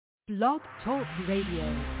Blog Talk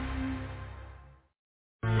Radio.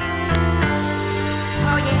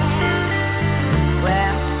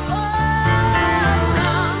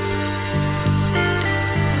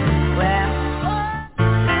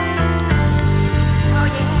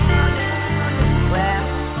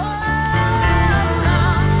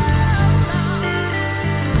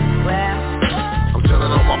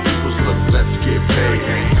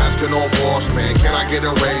 No boss, man, can I get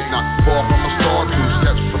a raise? Not far from a star, 2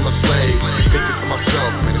 steps from a slave. Thinking to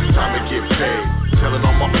myself, man, it's time to get paid. Telling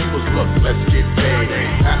all my peoples, look, let's get paid.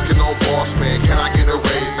 Asking no boss, man, can I get a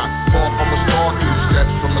raise? Not far from a star, 2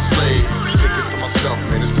 steps from a slave. Thinking to myself,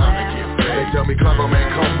 man, it's time to get paid. They tell me, clever man,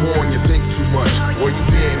 come on, you think too much. Where you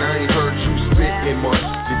been? I ain't heard you spitting much.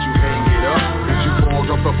 Did you hang it up? Did you fall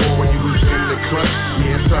off the ball when you was in the clutch?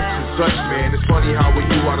 Yeah, such and such, man. It's funny how when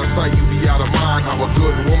you out of sight, you be out of mind. How a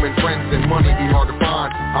good woman, friends, and money be hard to find.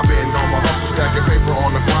 I've been on my hustle, stacking paper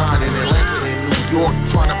on the grind. In Atlanta, in New York,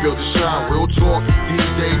 trying to build a shine. Real talk,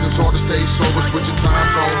 these days it's hard to stay sober. Switching time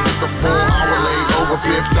zones with the 4-hour layover.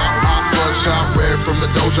 Fifth stop, hot bloodshot, red from the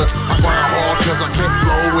doja. I grind hard cause I can't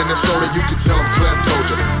flow in the soda. You can tell I'm Clem told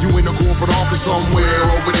ya. You in the corporate office somewhere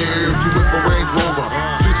over there. If you whip a Range Rover,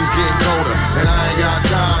 streets is getting colder. And I ain't got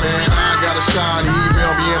time, man, I ain't got a shine. He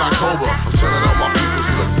emailed me in October. I'm telling all my people,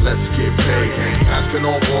 look, let's get paid. Asking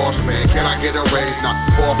no boss, man, can I get a raise? Not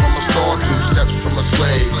far from a star, 2 steps from a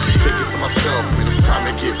slave. Thinking to myself, man, it's time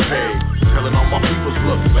to get paid. Telling all my peoples,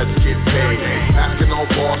 look, let's get paid. Asking no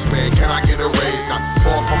boss, man, can I get a raise? Not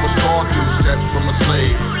far from a star, 2 steps from a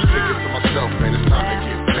slave. Thinking to myself, man, it's time to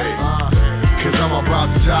get paid. Cause I'm about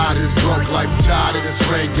tired of this broke life, tired of this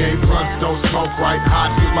reggae. Blunts don't smoke right,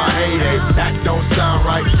 hot is my heyday. That don't sound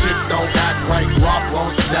right, shit don't act right. Guap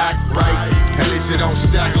won't stack right, at least it don't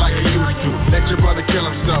stack like it used to. Let your brother kill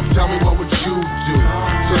himself, tell me what would you do?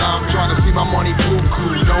 So now I'm trying to see my money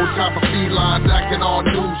boo-coo. No time for felines acting all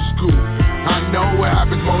new school. I know what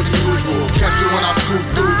happens more than usual. Catch you when I scoop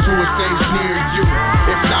through to a stage near you.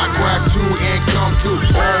 If not, grab 2 and come to.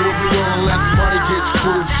 All will be willing, let money get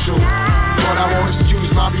crucial. But I won't excuse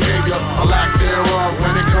my behavior, a lack thereof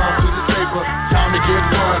when it comes to the paper. Time to get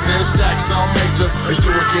buzzed and stacks on major. Let's do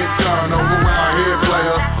it, get done, over around here,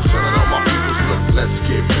 player. I'm telling all my people, look, let's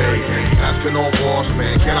get paid. Asking no boss,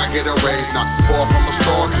 man, can I get a raise? Not far from a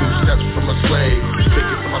star, 2 steps from a slave.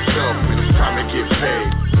 Thinking to myself, man, it's time to get paid.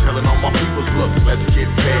 Telling all my people, look, let's get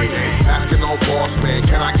paid. Asking no boss, man,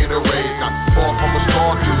 can I get a raise? Not far from a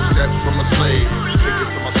star, 2 steps from a slave. Thinking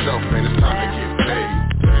to myself, man, it's time to get paid.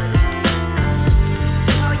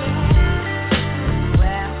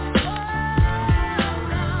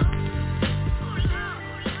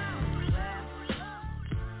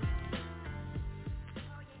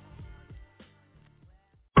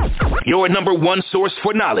 Your number 1 source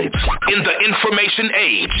for knowledge in the information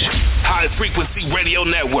age. High Frequency Radio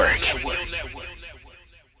Network.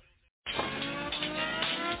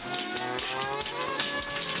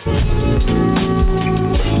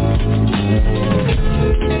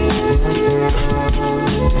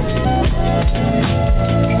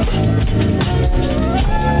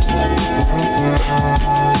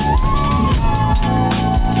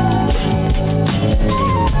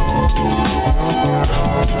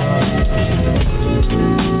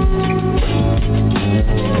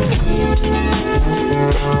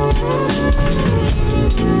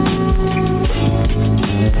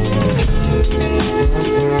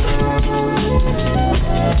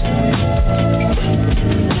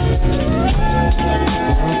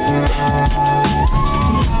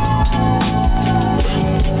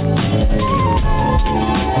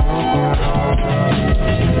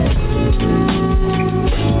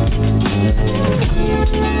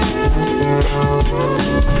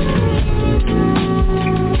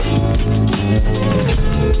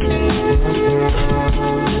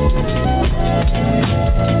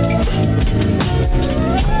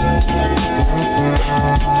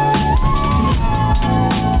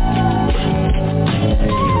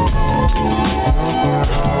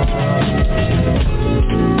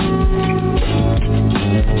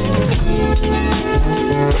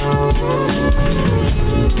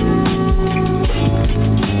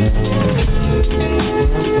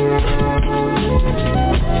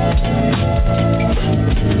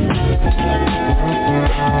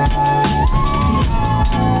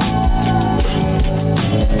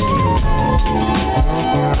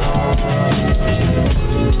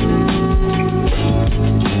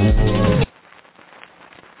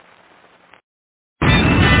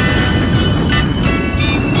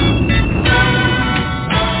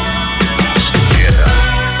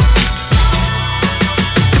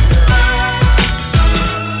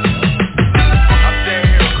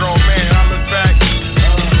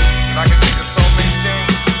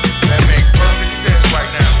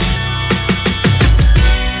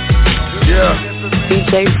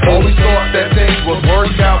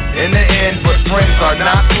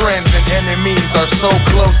 friends and enemies are so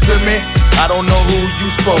close to me, I don't know who you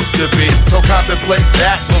supposed to be. So contemplate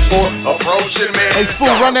that before approaching me. Hey fool,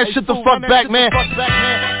 run that shit the fuck back, man.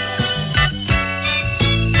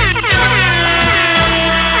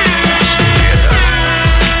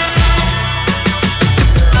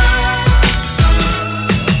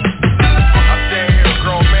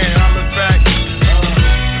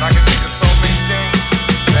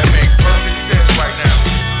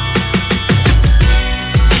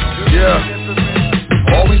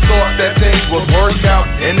 Always thought that things would work out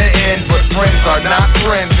in the end, but friends are not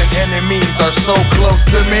friends and enemies are so close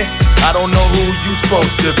to me, I don't know who you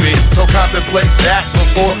supposed to be. So contemplate that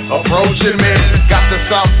before approaching me. Got the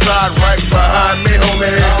south side right behind me,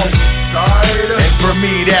 homie. And for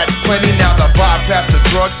me that's plenty. Now the bypass the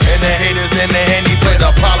drugs and the haters and the handy play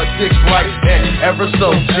the politics right and ever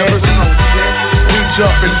so gently. Reach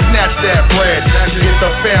up and snatch that bread, get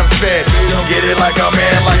the fam fed, get it like a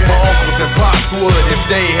man, like my uncles and pops would if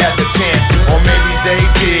they had the chance, or maybe they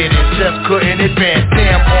did and just couldn't advance.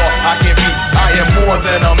 Damn, all I can be, I am more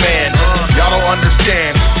than a man. Y'all don't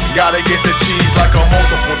understand, gotta get the cheese like a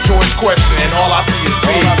multiple choice question, and all I see is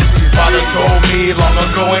B. Father told me long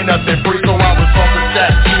ago ain't nothing free, so I was off with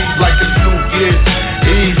that cheese like it's New Year's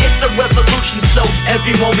Eve. It's a revolution, so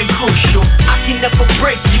every moment crucial. I can never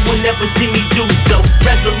break, you will never see me do so.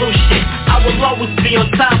 Resolution, I will always be on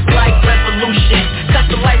top like revolution. Cut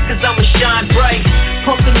the lights cause I'ma shine bright.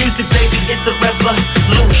 Pump the music, baby, it's a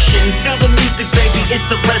revolution. Feel the music, baby, it's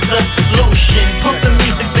a resolution. Pump the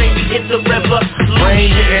music, baby, it's a revolution.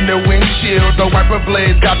 Rain in the windshield, the wiper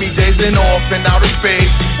blades got me dazing off in outer space,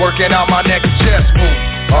 working out my next chess move,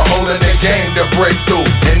 a hole in the game to break through.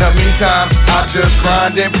 In the meantime, I just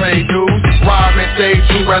grind and pay dues, rhyme and stay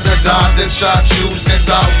true, rather die than shot you. Since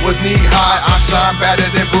I was knee high, I shine better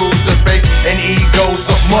than bruise the face and ego,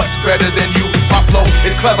 so much better than you. My flow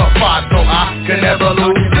is clever fight, so I can never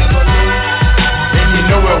lose. And you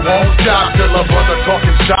know it won't stop till a brother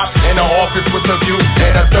talking shop in the office with a view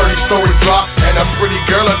and a 30-story drop and a pretty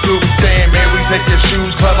girl or two saying, man, we take your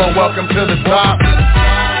shoes, clever, welcome to the top.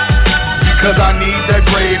 Cause I need that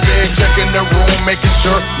gravy, checking the room, making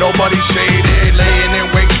sure nobody's shaded, laying in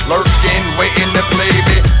wait, lurking, waiting to play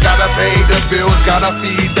me. Gotta pay the bills, gotta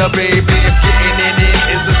feed the baby. If getting in it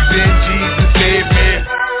is a sin, Jesus save me.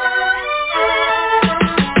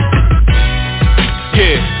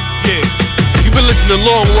 Yeah, you've been listening to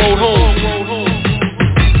Long Road Home.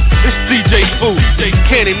 It's DJ Food,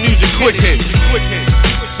 Cannon Music Quick Hits.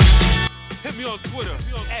 Hit me on Twitter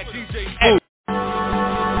at DJ Food.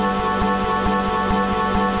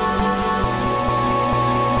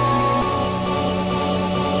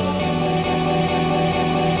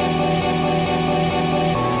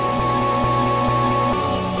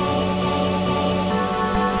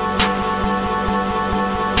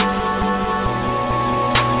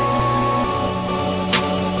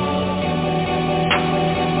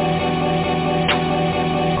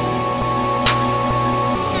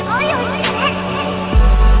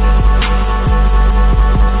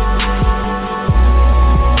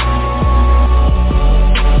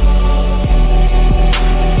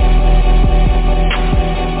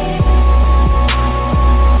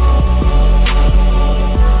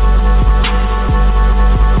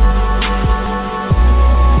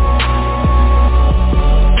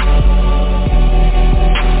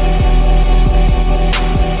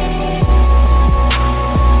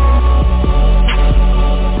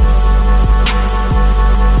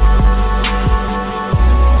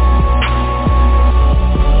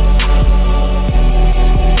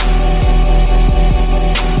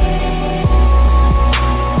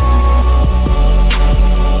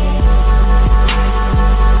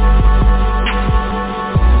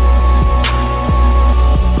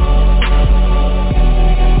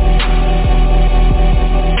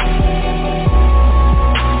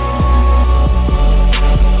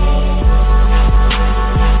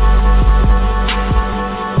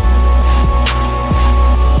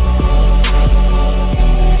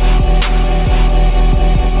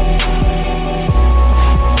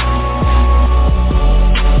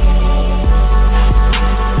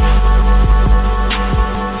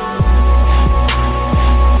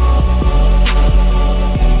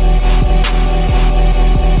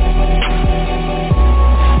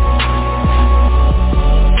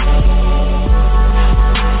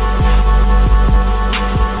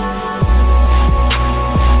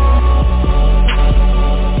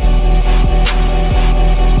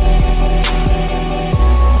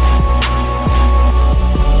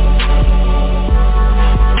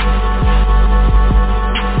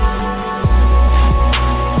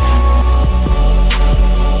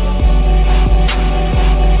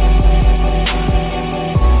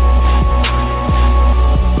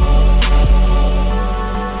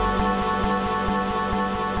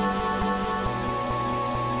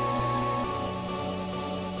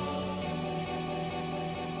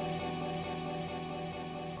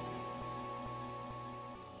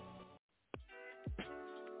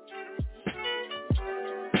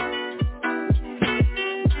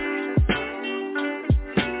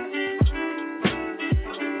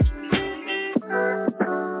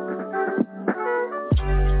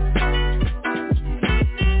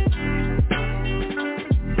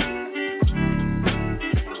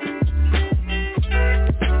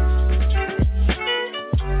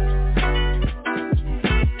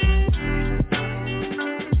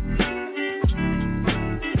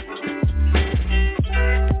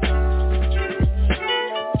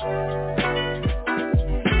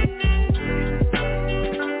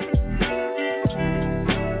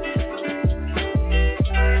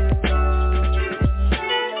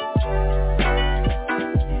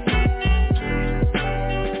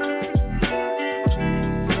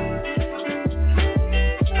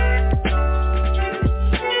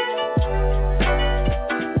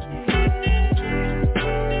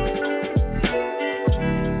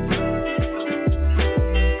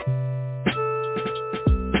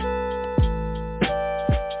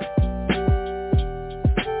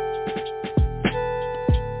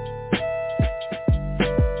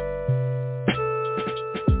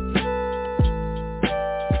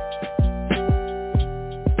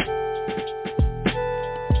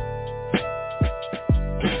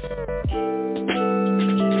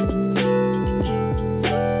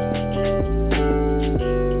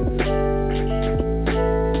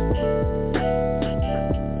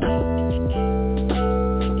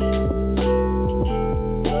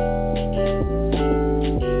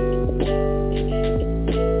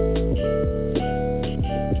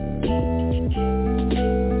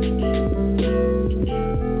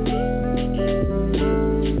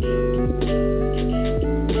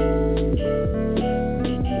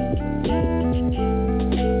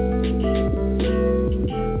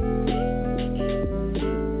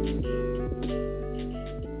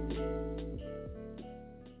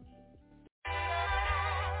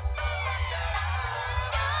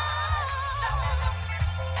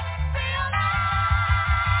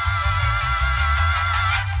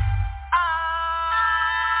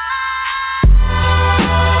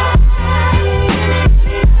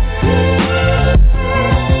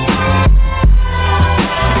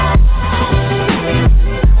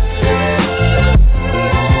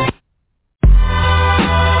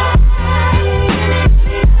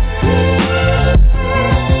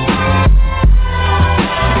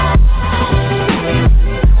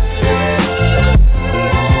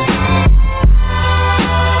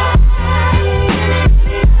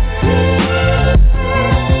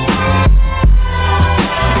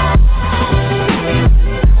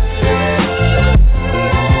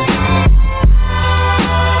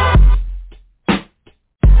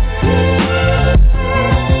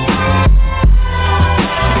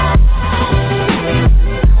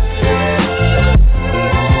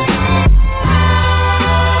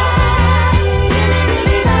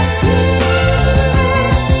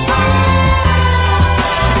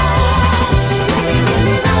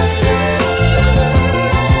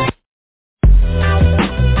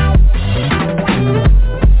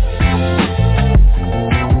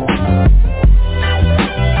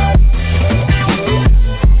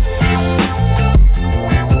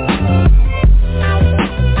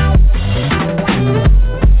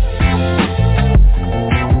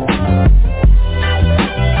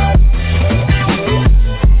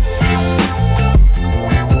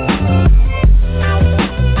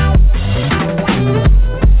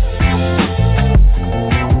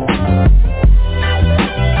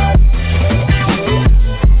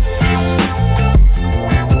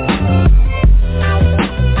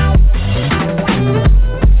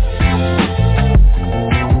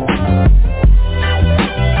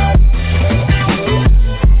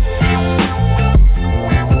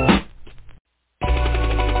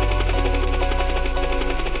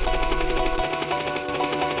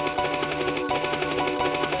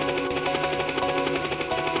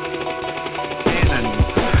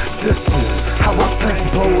 This is how I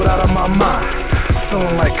think, blowed out of my mind.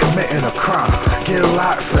 Feeling like committing a crime. Get a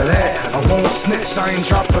lot for that. I won't snitch, I ain't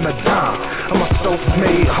dropping a dime. I'm a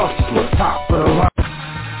self-made hustler, top of the line.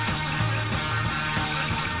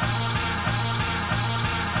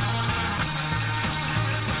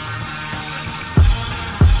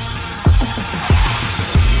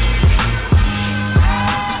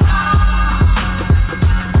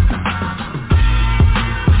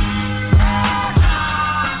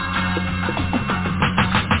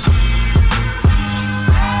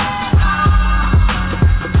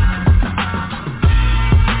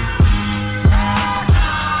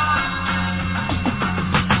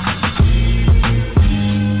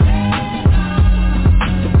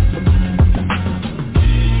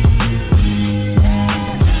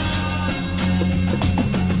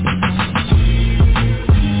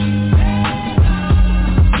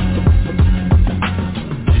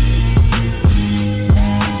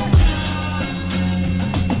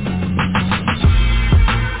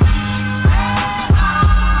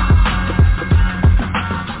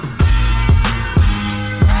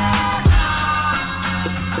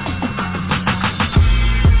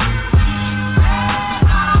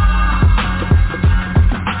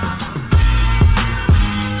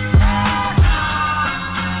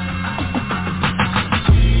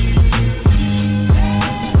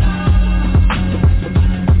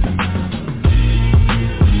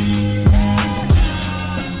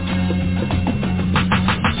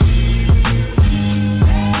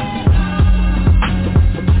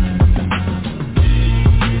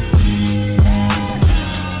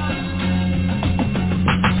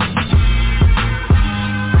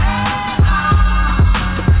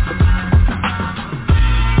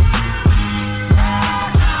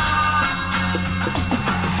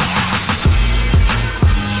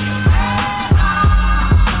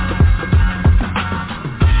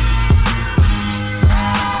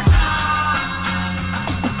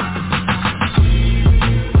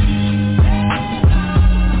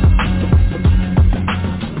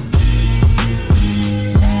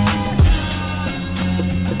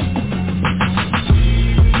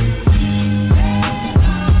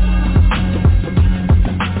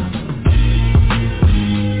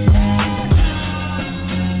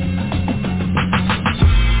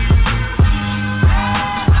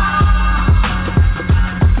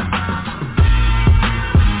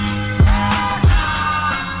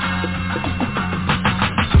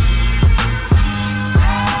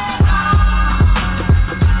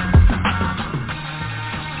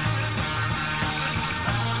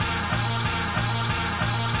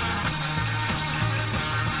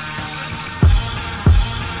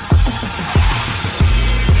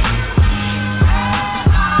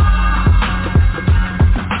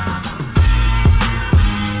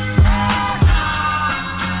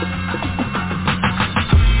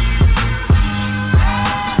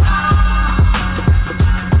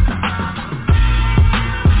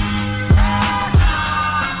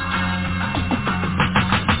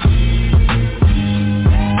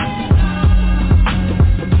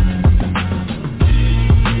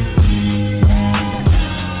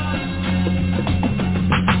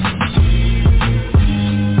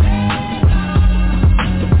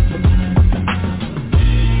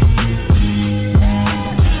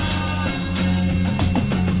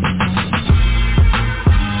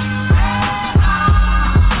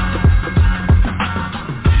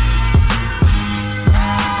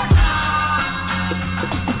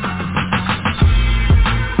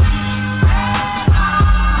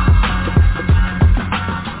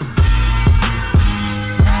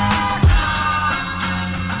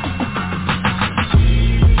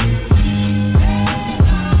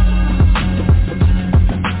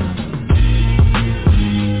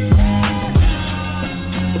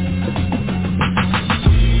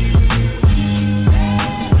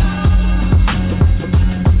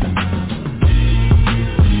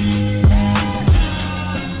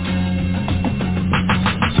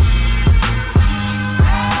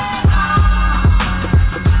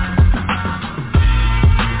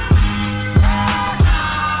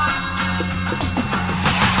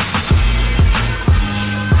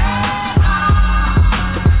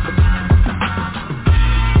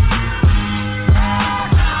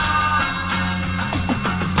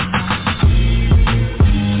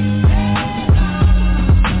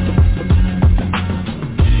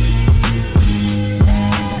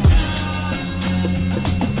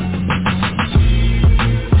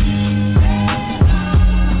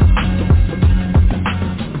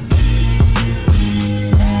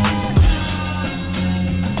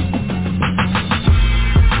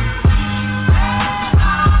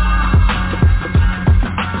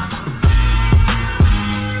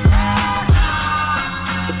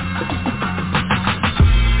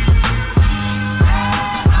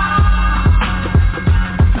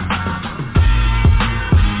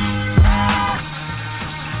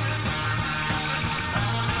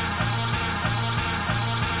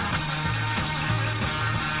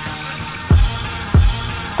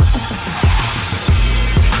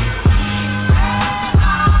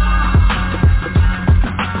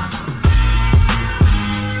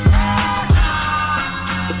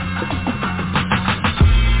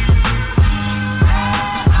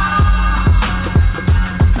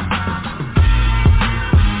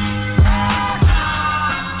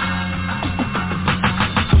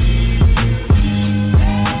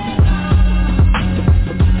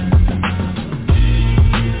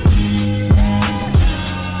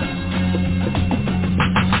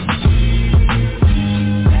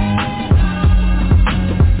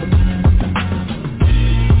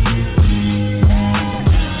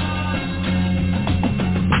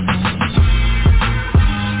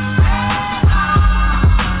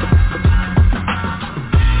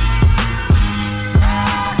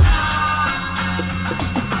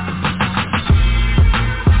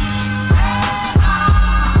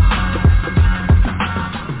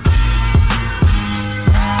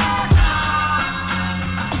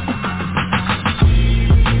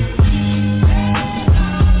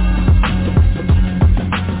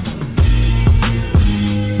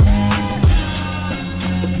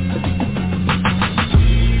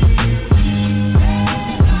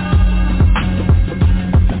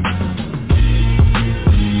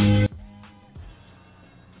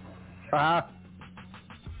 Yeah.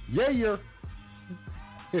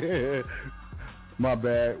 My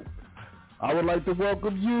bad. I would like to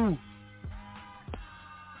welcome you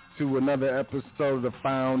to another episode of The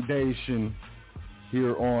Foundation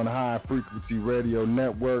here on High Frequency Radio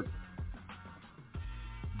Network.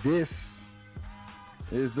 This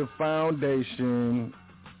is The Foundation,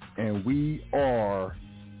 and we are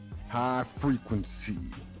High Frequency,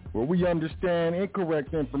 where we understand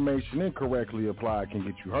incorrect information incorrectly applied can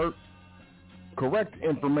get you hurt. Correct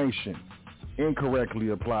information incorrectly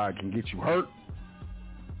applied can get you hurt.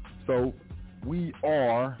 So we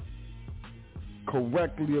are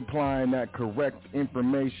correctly applying that correct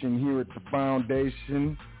information here at the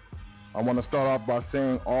Foundation. I want to start off by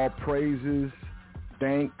saying all praises,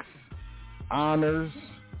 thanks, honors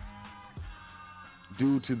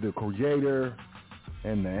due to the Creator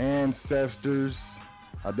and the ancestors.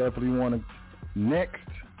 I definitely want to next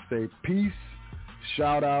say peace,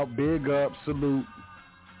 shout out, big up, salute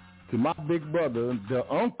to my big brother, the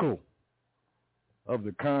uncle of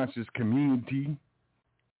the conscious community,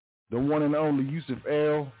 the one and only Yusuf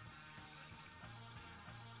L,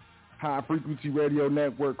 High Frequency Radio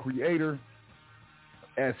Network creator,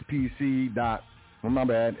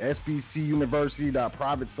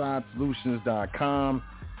 SPCuniversity.privatesidesolutions.com.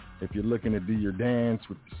 If you're looking to do your dance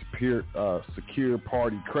with the secure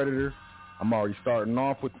party creditor, I'm already starting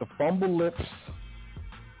off with the fumble lips.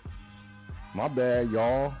 My bad,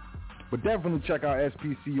 y'all. But definitely check out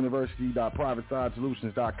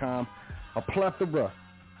SPCuniversity.privatesidesolutions.com. A plethora,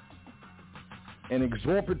 an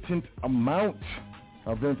exorbitant amount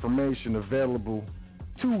of information available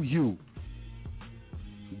to you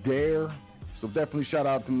there. So definitely shout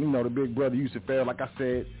out to, the big brother Yusuf L. Like I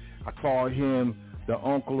said, I call him the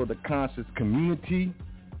uncle of the conscious community.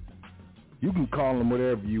 You can call him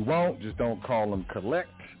whatever you want, just don't call him collect.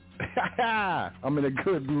 I'm in a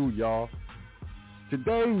good mood, y'all.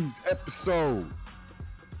 Today's episode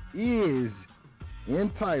is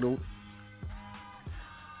entitled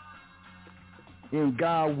In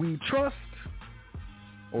God We Trust,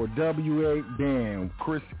 or W8-BEN,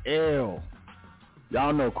 Kris L.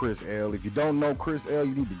 Y'all know Kris L. If you don't know Kris L,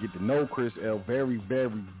 you need to get to know Kris L. Very,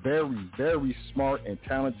 very, very, very smart and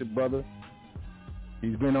talented brother.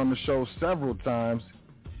 He's been on the show several times.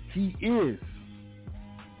 He is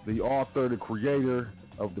the author, the creator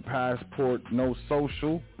of the Passport No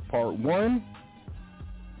Social Part 1,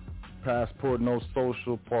 Passport No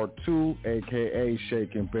Social Part 2, a.k.a.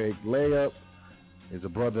 Shake and Bake Layup. Is a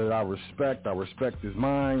brother that I respect. I respect his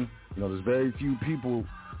mind. There's very few people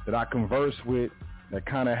that I converse with that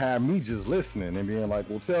kind of have me just listening and being like,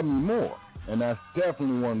 well, tell me more. And that's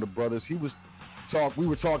definitely one of the brothers. We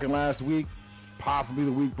were talking last week, possibly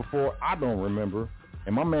the week before. I don't remember.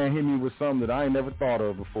 And my man hit me with something that I ain't never thought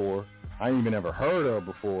of before. I ain't even ever heard of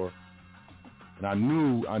before. And I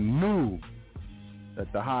knew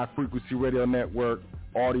that the High Frequency Radio Network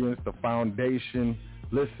audience, the Foundation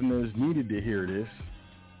listeners needed to hear this.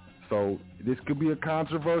 So this could be a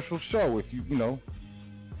controversial show if you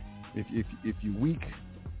weak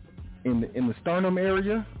in the sternum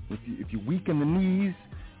area, if you weak in the knees,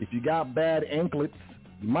 if you got bad anklets,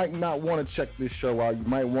 you might not want to check this show out. You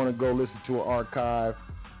might want to go listen to an archive,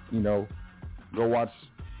 go watch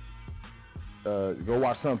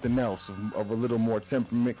something else of a little more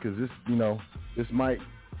temperament, because this might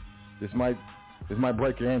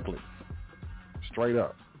break your anklets straight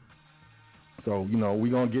up. So we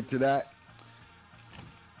gonna get to that.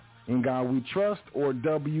 In God We Trust, or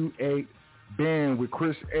W8-BEN with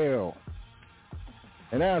Kris L.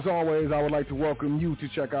 And as always, I would like to welcome you to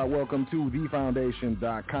check out welcome to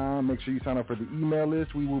thefoundation.com. Make sure you sign up for the email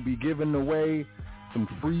list. We will be giving away some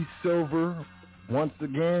free silver once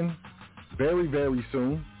again very, very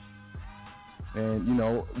soon. And,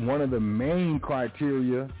 one of the main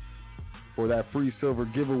criteria for that free silver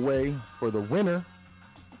giveaway for the winner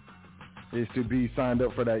is to be signed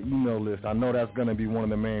up for that email list. I know that's going to be one of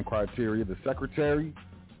the main criteria. The secretary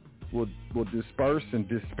will disperse and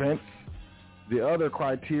dispense the other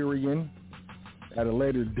criterion at a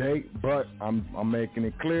later date, but I'm making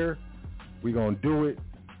it clear we're going to do it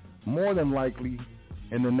more than likely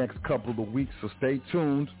in the next couple of weeks, so stay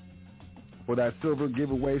tuned for that silver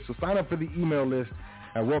giveaway. So sign up for the email list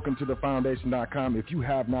at welcometothefoundation.com. If you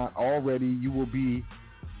have not already, you will be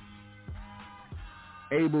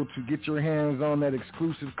able to get your hands on that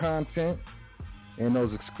exclusive content and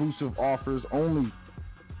those exclusive offers only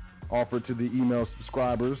offered to the email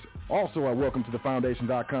subscribers. Also at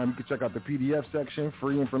welcometothefoundation.com, you can check out the PDF section,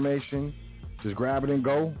 free information. Just grab it and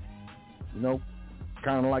go.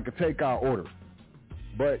 Kind of like a takeout order,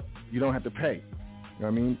 but you don't have to pay. You know what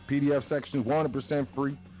I mean? PDF section 100%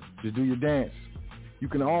 free. Just do your dance. You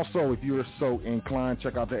can also, if you're so inclined,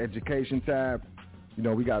 check out the education tab. You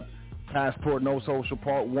know, we got Passport No Social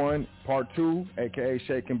Part 1, Part 2, a.k.a.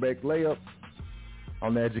 Shake and Bake Layup.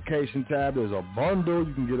 On the education tab, there's a bundle.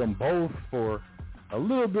 You can get them both for a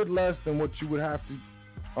little bit less than what you would have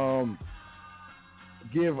to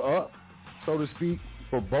give up, so to speak,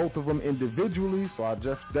 for both of them individually. So I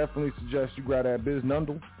just definitely suggest you grab that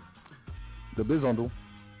Bizundle, the Bizundle,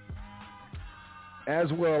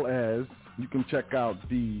 as well as you can check out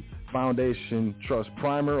the Foundation Trust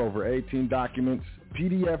Primer, over 18 documents,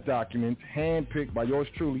 PDF documents, handpicked by yours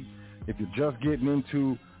truly. If you're just getting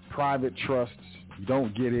into private trusts, you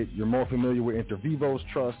don't get it, you're more familiar with inter vivos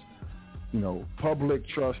trust, you know, public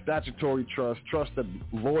trust, statutory trust, trust that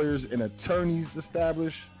lawyers and attorneys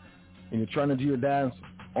establish, and you're trying to do your dance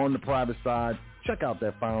on the private side, check out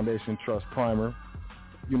that Foundation Trust Primer.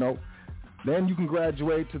 You know, then you can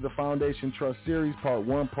graduate to the Foundation Trust Series, Part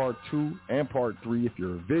 1, Part 2, and Part 3. If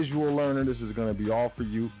you're a visual learner, this is going to be all for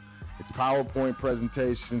you. It's PowerPoint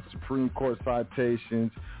presentations, Supreme Court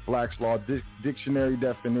citations, Black's Law dictionary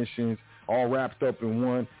definitions, all wrapped up in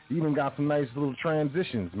one. Even got some nice little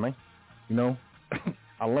transitions, man. You know,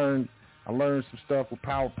 I learned some stuff with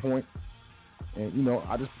PowerPoint, and you know,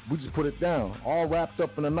 we just put it down, all wrapped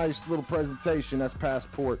up in a nice little presentation. That's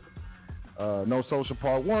Passport No Social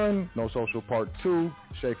Part 1, No Social Part 2,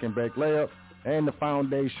 Shake and Bake Layup, and the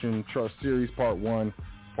Foundation Trust Series Part 1,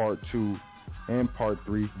 Part 2, and Part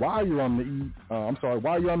 3. While you're on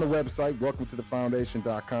while you're on the website, welcome to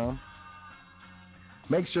thefoundation.com.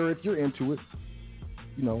 Make sure if you're into it,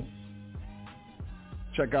 you know,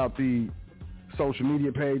 check out the social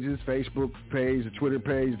media pages, Facebook page, the Twitter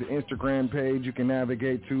page, the Instagram page you can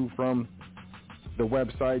navigate to from the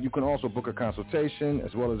website. You can also book a consultation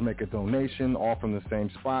as well as make a donation, all from the same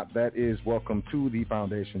spot. That is welcome to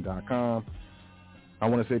thefoundation.com. I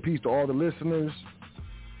want to say peace to all the listeners,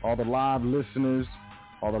 all the live listeners,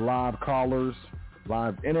 all the live callers,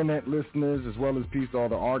 live internet listeners, as well as peace to all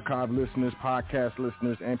the archive listeners, podcast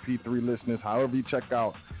listeners, MP3 listeners, however you check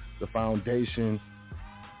out the Foundation.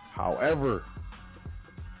 However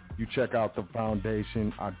you check out the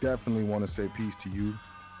Foundation, I definitely want to say peace to you.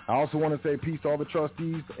 I also want to say peace to all the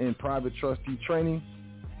trustees in private trustee training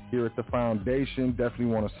here at the Foundation. Definitely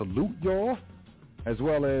want to salute y'all, as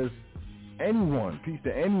well as anyone, peace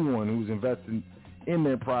to anyone who's investing in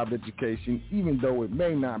their private education, even though it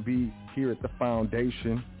may not be here at the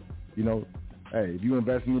Foundation. You know, hey, if you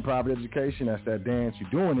invest in your private education, that's that dance,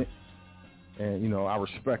 you're doing it, and, you know, I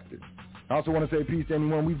respect it. I also want to say peace to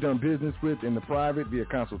anyone we've done business with in the private via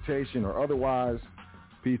consultation or otherwise.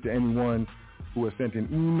 Peace to anyone who has sent an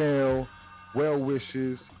email, well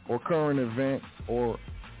wishes, or current event, or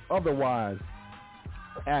otherwise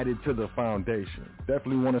added to the Foundation.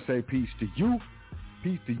 Definitely want to say peace to you.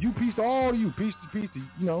 Peace to you. Peace to all of you. Peace to,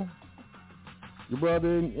 you know, your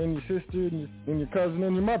brother and your sister and your cousin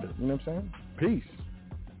and your mother. You know what I'm saying? Peace.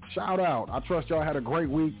 Shout out. I trust y'all had a great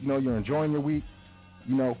week. You know, you're enjoying your week.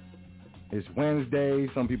 You know, it's Wednesday.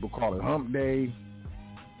 Some people call it hump day.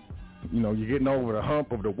 You know, you're getting over the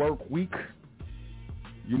hump of the work week.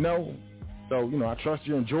 You know, so, you know, I trust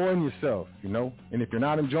you're enjoying yourself, you know. And if you're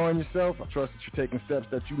not enjoying yourself, I trust that you're taking steps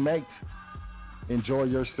that you make. Enjoy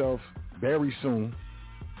yourself very soon,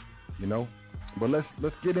 you know. But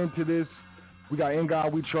let's get into this. We got In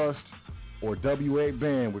God We Trust, or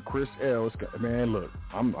W8-BEN with Kris L. Man, look,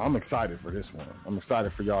 I'm excited for this one. I'm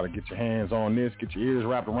excited for y'all to get your hands on this, get your ears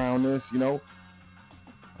wrapped around this, you know.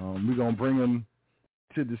 We're going to bring them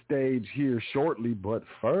to the stage here shortly, but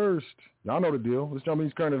first, y'all know the deal. Let's jump into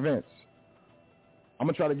these current events. I'm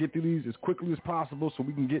going to try to get through these as quickly as possible so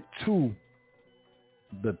we can get to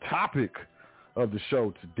the topic of the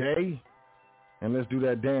show today. And let's do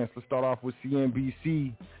that dance. Let's start off with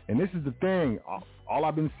CNBC. And this is the thing. All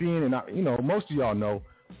I've been seeing, and you know, most of y'all know,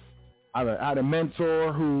 I had a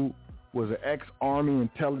mentor who was an ex-Army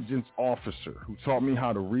intelligence officer who taught me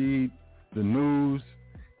how to read the news,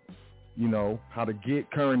 you know, how to get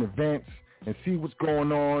current events and see what's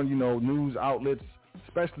going on. You know, news outlets,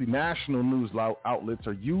 especially national news outlets,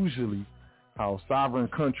 are usually how sovereign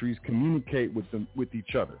countries communicate with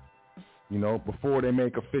each other. You know, before they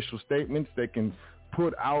make official statements, they can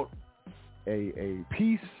put out a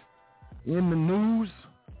piece in the news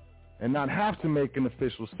and not have to make an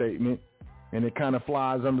official statement, and it kind of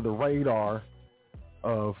flies under the radar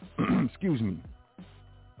of,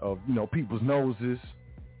 of, you know, people's noses.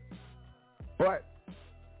 But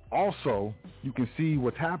also, you can see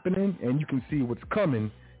what's happening and you can see what's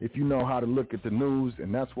coming if you know how to look at the news,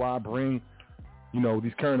 and that's why I bring, you know,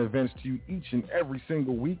 these current events to you each and every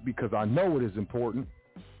single week, because I know it is important.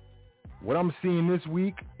 What I'm seeing this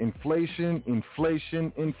week, inflation.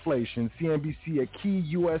 CNBC, a key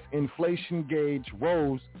U.S. inflation gauge,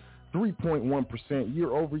 rose 3.1%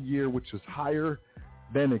 year over year, which was higher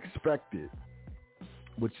than expected,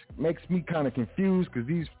 which makes me kind of confused because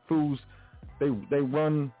these fools, they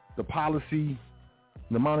run the policy,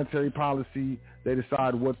 the monetary policy. They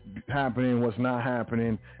decide what's happening, what's not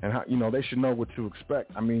happening, and how, they should know what to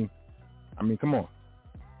expect. I mean, come on.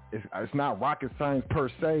 It's not rocket science per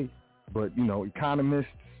se, but, economists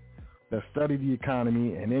that study the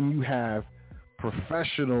economy, and then you have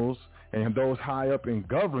professionals and those high up in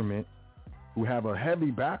government who have a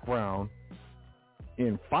heavy background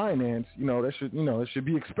in finance, it should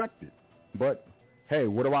be expected. But, hey,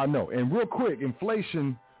 what do I know? And real quick,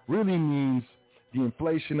 inflation really means the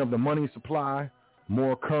inflation of the money supply,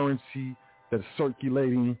 more currency that's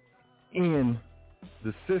circulating in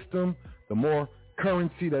the system, the more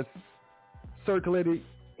currency that's circulated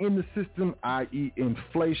in the system, i.e.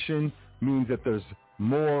 inflation, means that there's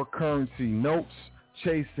more currency notes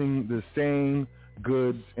chasing the same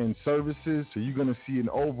goods and services. So you're going to see an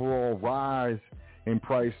overall rise in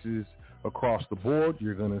prices across the board.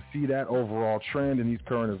 You're going to see that overall trend in these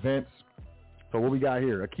current events. So what we got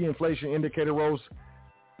here, a key inflation indicator rose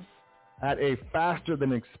at a faster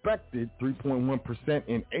than expected 3.1%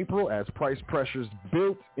 in April as price pressures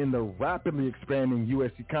built in the rapidly expanding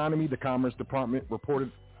U.S. economy, the Commerce Department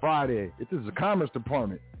reported Friday. This is the Commerce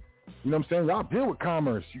Department. You know what I'm saying? Y'all deal with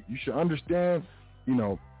commerce. You should understand,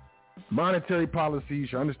 monetary policy. You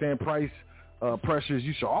should understand price pressures.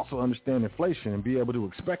 You should also understand inflation and be able to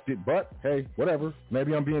expect it. But, hey, whatever.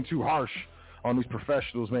 Maybe I'm being too harsh on these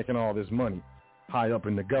professionals making all this money high up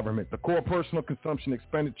in the government. The core personal consumption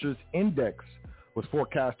expenditures index was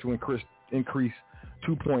forecast to increase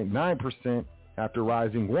 2.9% after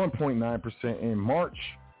rising 1.9% in March.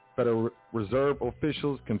 Federal Reserve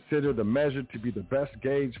officials consider the measure to be the best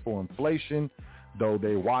gauge for inflation, though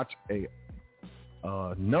they watch a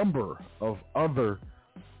number of other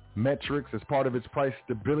metrics as part of its price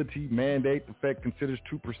stability mandate. The Fed considers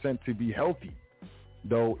 2% to be healthy,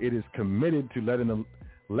 though it is committed to letting the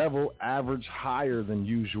level average higher than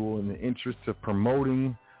usual in the interest of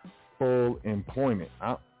promoting full employment.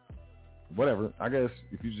 Whatever. I guess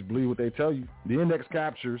if you just believe what they tell you. The index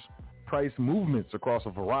captures price movements across a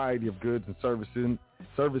variety of goods and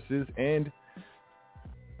services and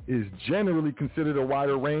is generally considered a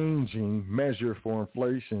wider ranging measure for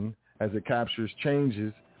inflation as it captures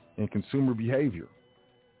changes in consumer behavior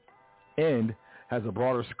and has a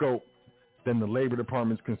broader scope than the Labor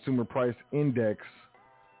Department's Consumer Price Index,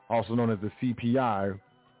 also known as the CPI,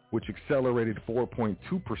 which accelerated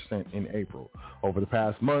 4.2% in April. Over the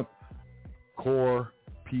past month, core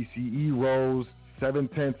PCE rose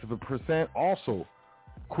 0.7%, also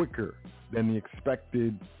quicker than the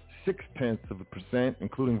expected 0.6%,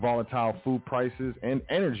 including volatile food prices and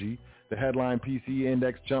energy. The headline PCE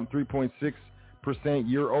index jumped 3.6%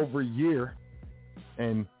 year over year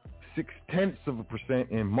and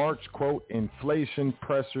 0.6% in March. Quote, inflation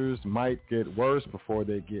pressures might get worse before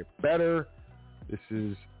they get better. This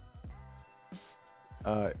is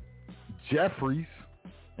Jeffries,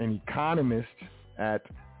 an economist at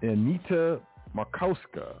Anita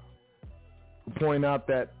Markowska, who point out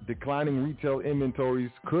that declining retail inventories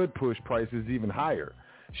could push prices even higher.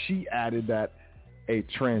 She added that a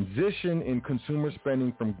transition in consumer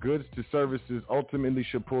spending from goods to services ultimately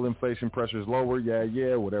should pull inflation pressures lower.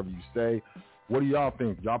 Yeah, whatever you say. What do y'all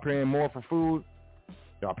think? Y'all paying more for food?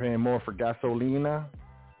 Y'all paying more for gasolina?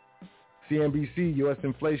 CNBC, U.S.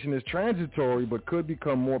 inflation is transitory but could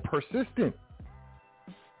become more persistent.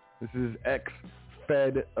 This is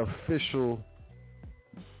ex-Fed official,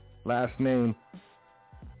 last name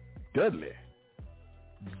Dudley.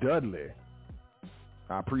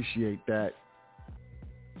 I appreciate that.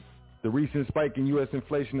 The recent spike in U.S.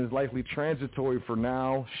 inflation is likely transitory for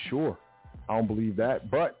now. Sure, I don't believe that,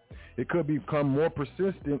 but it could become more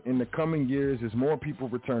persistent in the coming years as more people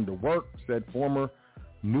return to work, said former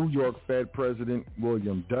New York Fed President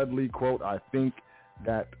William Dudley. Quote, I think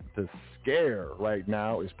that the scare right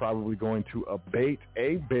now is probably going to abate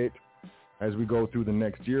a bit as we go through the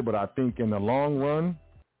next year, but I think in the long run,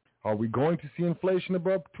 are we going to see inflation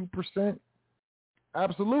above 2%?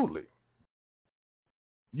 Absolutely.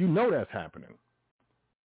 You know that's happening.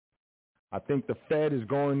 I think the Fed is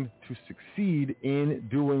going to succeed in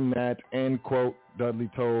doing that, end quote, Dudley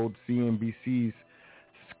told CNBC's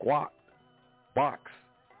Squawk Box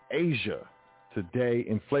Asia today.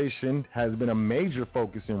 Inflation has been a major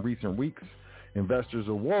focus in recent weeks. Investors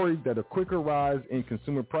are worried that a quicker rise in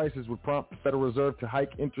consumer prices would prompt the Federal Reserve to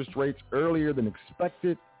hike interest rates earlier than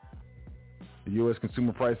expected. The U.S.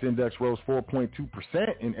 Consumer Price Index rose 4.2%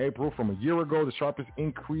 in April from a year ago, the sharpest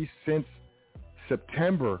increase since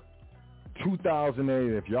September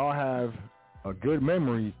 2008. If y'all have a good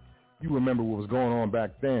memory, you remember what was going on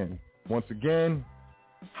back then. Once again,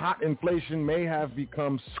 hot inflation may have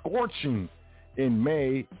become scorching in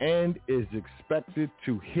May and is expected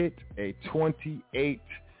to hit a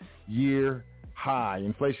 28-year high.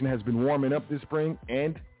 Inflation has been warming up this spring,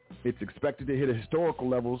 and it's expected to hit historical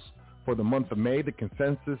levels for the month of May. The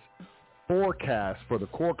consensus forecast for the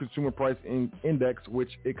core consumer price index, which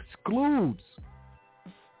does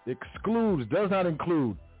not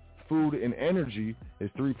include food and energy, is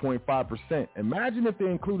 3.5%. Imagine if they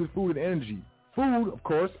included food and energy. Food, of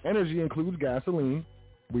course, energy includes gasoline.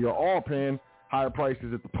 We are all paying higher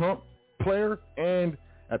prices at the pump, player, and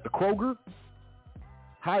at the Kroger.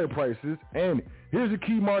 Higher prices. And here's a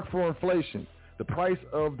key mark for inflation. The price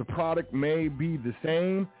of the product may be the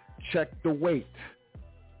same. Check the weight.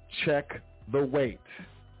 Check the weight.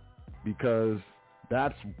 Because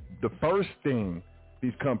that's the first thing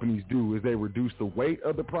these companies do is they reduce the weight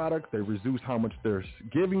of the product. They reduce how much they're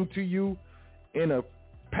giving to you in a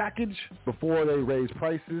package before they raise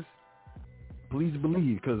prices. Please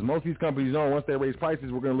believe, because most of these companies know once they raise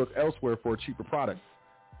prices, we're going to look elsewhere for a cheaper product.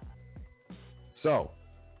 So,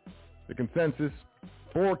 the consensus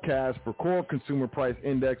forecast for core consumer price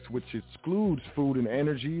index, which excludes food and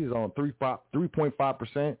energy, is on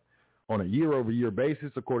 3.5% on a year-over-year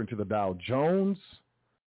basis, according to the Dow Jones.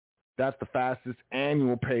 That's the fastest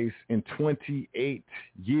annual pace in 28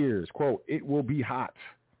 years. Quote, it will be hot.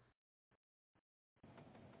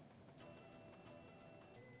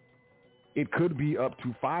 It could be up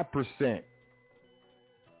to 5%.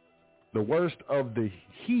 The worst of the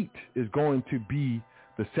heat is going to be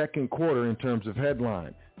the second quarter in terms of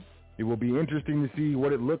headline. It will be interesting to see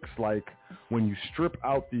what it looks like when you strip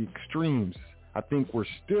out the extremes. I think we're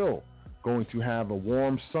still going to have a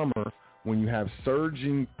warm summer when you have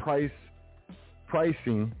surging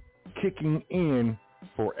pricing kicking in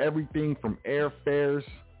for everything from airfares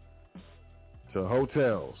to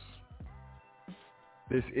hotels.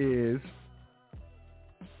 This is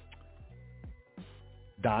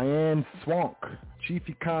Diane Swank, chief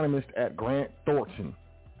economist at Grant Thornton.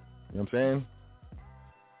 You know what I'm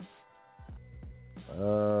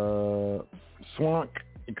saying? Swank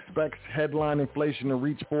expects headline inflation to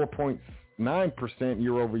reach 4.9%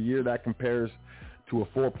 year over year. That compares to a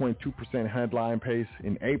 4.2% headline pace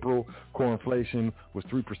in April. Core inflation was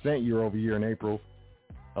 3% year over year in April,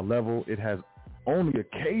 a level it has only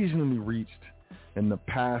occasionally reached in the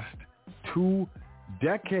past 2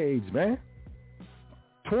 decades, man.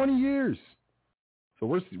 20 years. So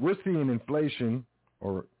we're seeing inflation,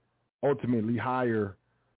 or ultimately higher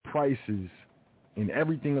prices in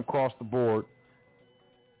everything across the board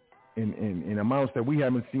in amounts that we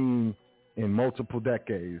haven't seen in multiple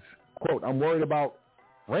decades. Quote, I'm worried about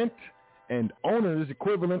rent and owner's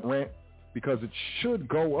equivalent rent because it should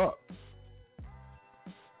go up.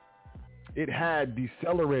 It had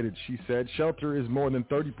decelerated, she said. Shelter is more than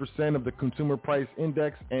 30% of the consumer price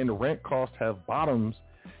index, and rent costs have bottoms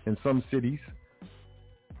in some cities.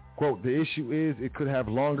 Quote, the issue is it could have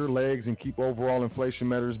longer legs and keep overall inflation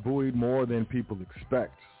measures buoyed more than people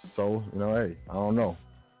expect. So, hey, I don't know.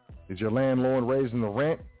 Is your landlord raising the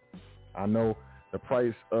rent? I know the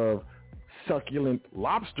price of succulent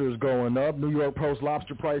lobsters going up. New York Post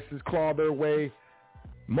lobster prices claw their way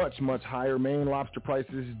much, much higher. Maine lobster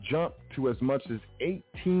prices jumped to as much as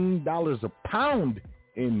 $18 a pound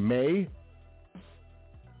in May.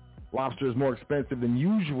 Lobster is more expensive than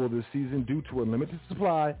usual this season due to a limited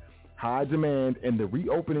supply, high demand, and the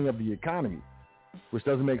reopening of the economy, which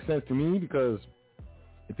doesn't make sense to me because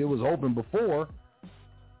if it was open before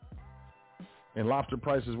and lobster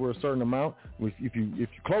prices were a certain amount, if you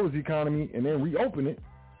close the economy and then reopen it,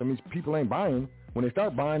 that means people ain't buying. When they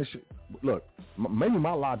start buying, look, maybe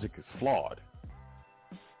my logic is flawed,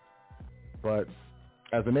 but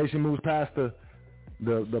as the nation moves past the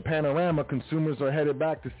panorama, consumers are headed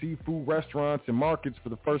back to seafood restaurants and markets for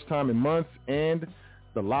the first time in months, and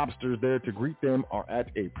the lobsters there to greet them are at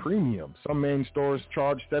a premium. Some main stores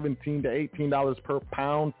charge $17 to $18 per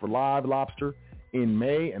pound for live lobster in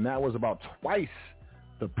May, and that was about twice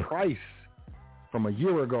the price from a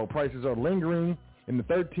year ago. Prices are lingering in the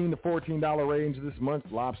 $13 to $14 range this month.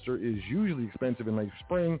 Lobster is usually expensive in late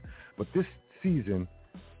spring, but this season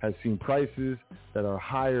has seen prices that are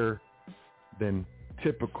higher than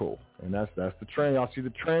typical, and that's the trend. Y'all see the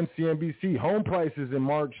trend. CNBC, home prices in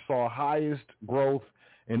March saw highest growth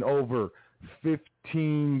in over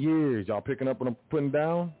 15 years. Y'all picking up what I'm putting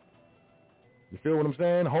down? You feel what I'm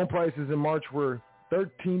saying? Home prices in March were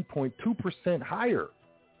 13.2% higher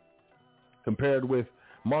compared with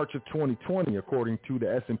March of 2020, according to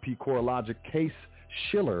the S&P CoreLogic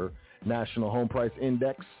Case-Shiller National Home Price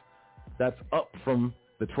Index. That's up from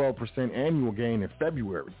the 12% annual gain in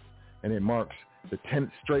February, and it marks the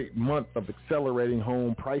 10th straight month of accelerating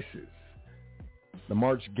home prices. The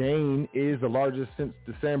March gain is the largest since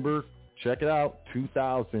December, check it out,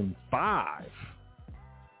 2005,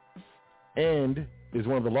 and is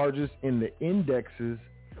one of the largest in the index's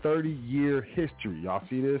 30-year history. Y'all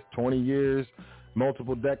see this? 20 years,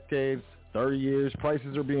 multiple decades, 30 years.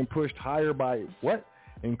 Prices are being pushed higher by what?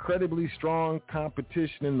 Incredibly strong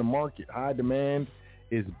competition in the market. High demand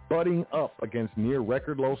is butting up against near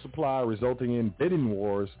record low supply, resulting in bidding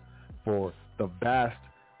wars for the vast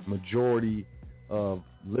majority of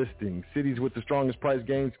listings. Cities with the strongest price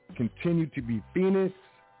gains continue to be Phoenix,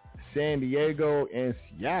 San Diego, and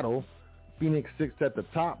Seattle. Phoenix sits at the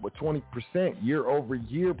top with 20%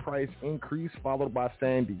 year-over-year price increase, followed by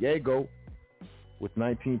San Diego with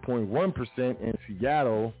 19.1% and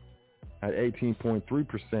Seattle at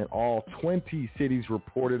 18.3%. All 20 cities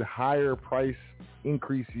reported higher price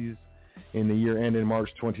increases in the year ending March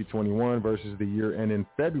 2021 versus the year ending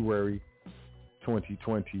February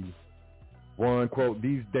 2021. Quote,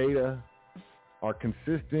 these data are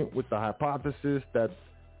consistent with the hypothesis that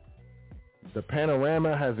the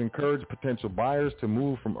panorama has encouraged potential buyers to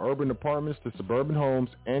move from urban apartments to suburban homes,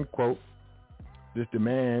 end quote. This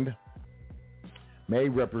demand may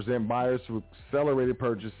represent buyers who accelerated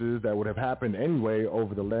purchases that would have happened anyway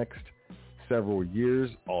over the next several years.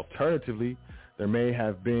 Alternatively, there may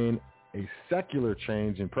have been a secular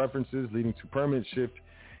change in preferences leading to permanent shift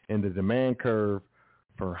in the demand curve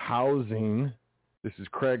for housing. This is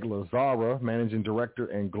Craig Lazara, Managing Director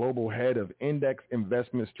and Global Head of Index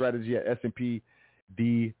Investment Strategy at S&P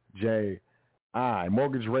DJI.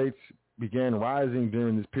 Mortgage rates began rising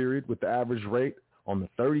during this period, with the average rate on the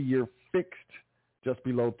 30-year fixed just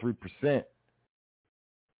below 3%,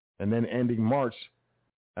 and then ending March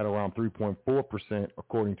at around 3.4%,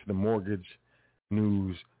 according to the Mortgage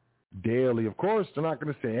News Daily. Of course, they're not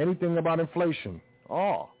going to say anything about inflation.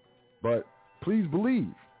 But please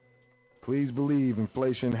believe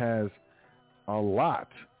inflation has a lot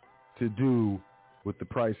to do with the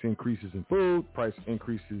price increases in food, price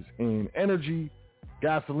increases in energy,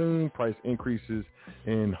 gasoline, price increases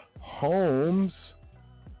in homes.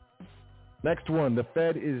 Next one, the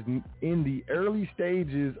Fed is in the early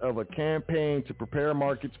stages of a campaign to prepare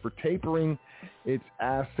markets for tapering its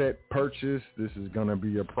asset purchase. This is going to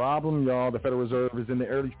be a problem, y'all. The Federal Reserve is in the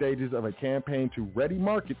early stages of a campaign to ready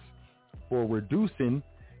markets for reducing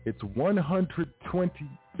its $120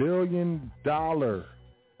 billion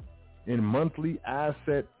in monthly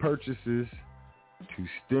asset purchases to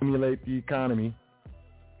stimulate the economy.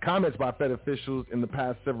 Comments by Fed officials in the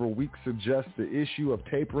past several weeks suggest the issue of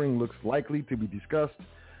tapering looks likely to be discussed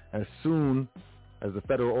as soon as the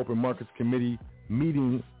Federal Open Markets Committee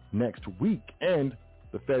meeting next week, and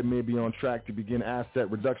the Fed may be on track to begin asset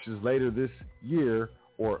reductions later this year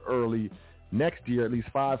or early next year. At least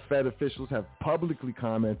 5 Fed officials have publicly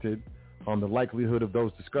commented on the likelihood of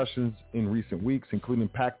those discussions in recent weeks, including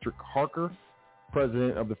Patrick Harker,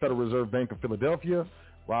 president of the Federal Reserve Bank of Philadelphia,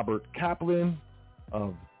 Robert Kaplan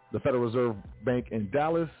of the Federal Reserve Bank in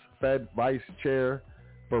Dallas, Fed Vice Chair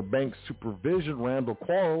for Bank Supervision Randall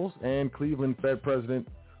Quarles, and Cleveland Fed President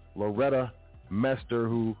Loretta Mester,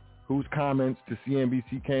 whose comments to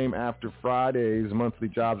CNBC came after Friday's monthly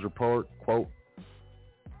jobs report. Quote,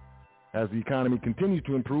 as the economy continues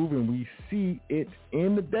to improve and we see it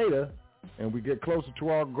in the data and we get closer to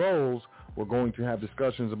our goals, we're going to have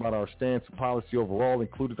discussions about our stance and policy overall,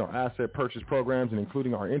 including our asset purchase programs and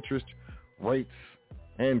including our interest rates,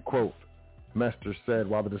 end quote. Mester said,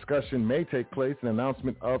 while the discussion may take place, an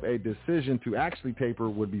announcement of a decision to actually taper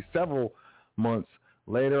would be several months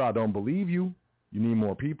later. I don't believe you. You need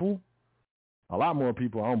more people. A lot more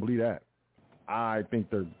people. I don't believe that. I think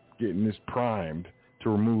they're getting this primed to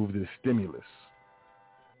remove this stimulus.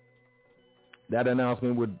 That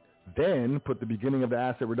announcement would then put the beginning of the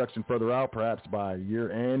asset reduction further out, perhaps by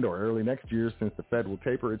year end or early next year, since the Fed will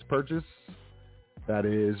taper its purchase. That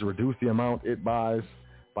is, reduce the amount it buys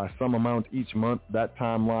by some amount each month. That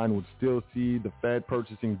timeline would still see the Fed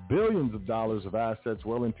purchasing billions of dollars of assets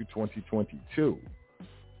well into 2022.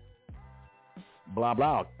 Blah,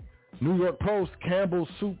 blah. New York Post, Campbell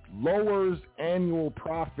Soup lowers annual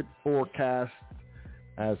profit forecast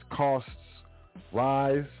as costs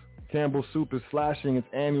rise. Campbell Soup is slashing its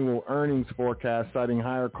annual earnings forecast, citing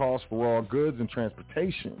higher costs for raw goods and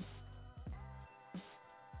transportation.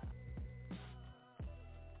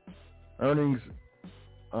 Annual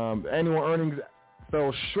earnings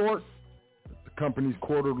fell short the company's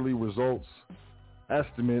quarterly results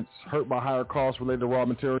estimates, hurt by higher costs related to raw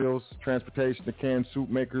materials, transportation, to canned soup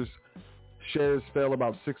makers. Shares fell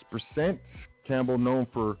about 6%. Campbell, known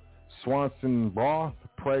for Swanson broth,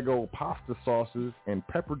 Prego pasta sauces, and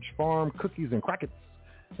Pepperidge Farm cookies and crackers,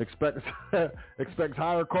 expects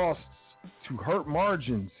higher costs to hurt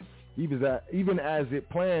margins, even as it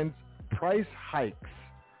plans price hikes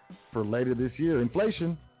for later this year.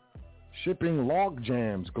 Inflation, shipping log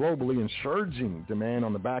jams globally, and surging demand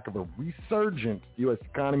on the back of a resurgent U.S.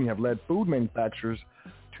 economy have led food manufacturers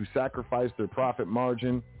to sacrifice their profit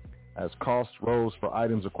margin as costs rose for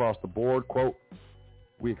items across the board. Quote,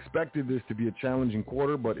 "We expected this to be a challenging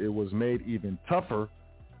quarter, but it was made even tougher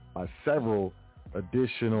by several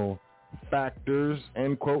additional factors,"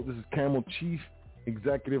 end quote. This is Camel Chief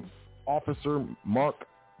Executive Officer Mark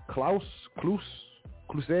Kluse?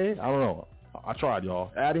 I don't know. I tried,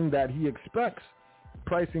 y'all. Adding that he expects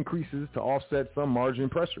price increases to offset some margin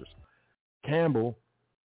pressures. Campbell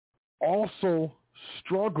also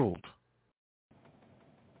struggled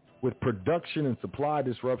with production and supply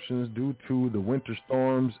disruptions due to the winter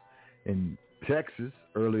storms in Texas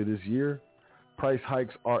earlier this year. Price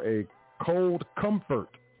hikes are a cold comfort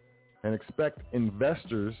and expect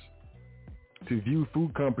investors to view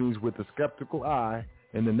food companies with a skeptical eye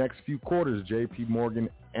in the next few quarters, J.P. Morgan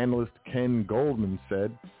analyst Ken Goldman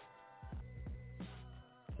said.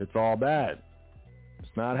 It's all bad.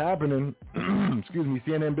 It's not happening. Excuse me,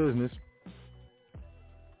 CNN Business.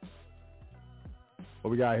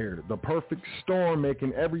 What we got here? The perfect storm,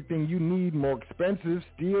 making everything you need more expensive.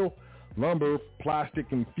 Steel, lumber,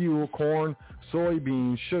 plastic and fuel, corn,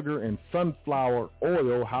 soybeans, sugar, and sunflower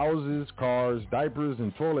oil, houses, cars, diapers,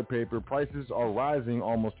 and toilet paper. Prices are rising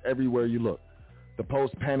almost everywhere you look. The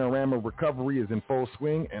post-panorama recovery is in full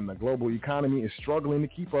swing, and the global economy is struggling to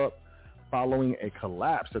keep up following a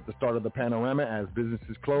collapse at the start of the panorama as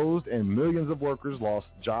businesses closed and millions of workers lost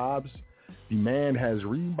jobs. Demand has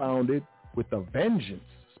rebounded with a vengeance,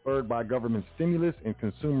 spurred by government stimulus and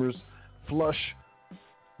consumers flush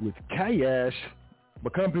with cash.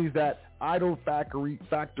 But companies that idle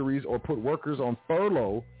factories or put workers on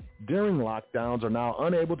furlough during lockdowns are now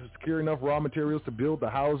unable to secure enough raw materials to build the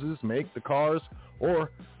houses, make the cars,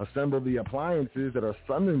 or assemble the appliances that are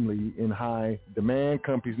suddenly in high demand.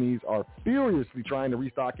 Companies are furiously trying to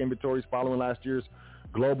restock inventories following last year's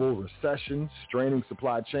global recession, straining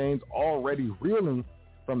supply chains already reeling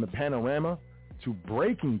from the panorama to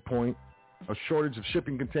breaking point. A shortage of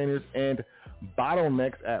shipping containers and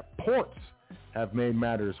bottlenecks at ports have made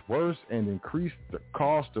matters worse and increased the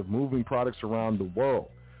cost of moving products around the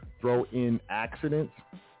world. Throw in accidents,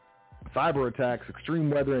 cyber attacks,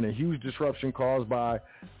 extreme weather, and a huge disruption caused by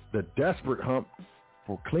the desperate hunt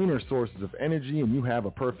for cleaner sources of energy, and you have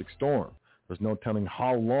a perfect storm. There's no telling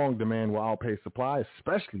how long demand will outpace supply,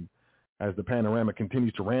 especially as the panorama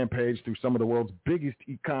continues to rampage through some of the world's biggest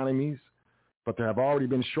economies. But there have already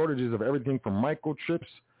been shortages of everything from microchips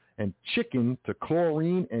and chicken to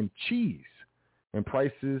chlorine and cheese, and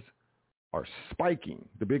prices are spiking.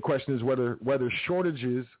 The big question is whether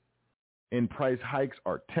shortages and price hikes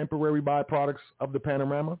are temporary byproducts of the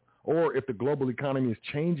panorama, or if the global economy is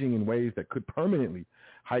changing in ways that could permanently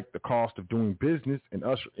hike the cost of doing business and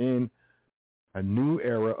usher in a new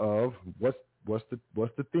era of what's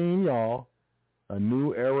the theme, y'all? A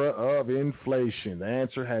new era of inflation. The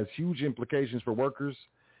answer has huge implications for workers,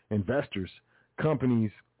 investors,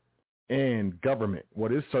 companies, and government.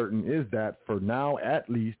 What is certain is that for now, at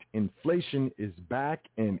least, inflation is back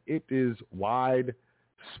and it is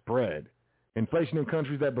widespread. Inflation in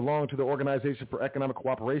countries that belong to the Organization for Economic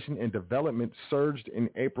Cooperation and Development surged in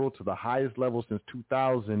April to the highest level since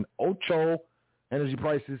 2008. Energy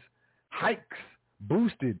prices hikes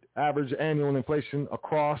boosted average annual inflation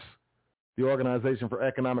across the Organization for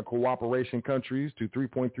Economic Cooperation countries to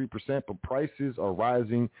 3.3%, but prices are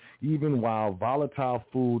rising even while volatile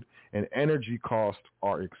food and energy costs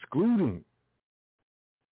are exploding.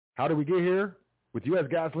 How did we get here? With U.S.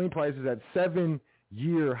 gasoline prices at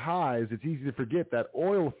 7-year highs, it's easy to forget that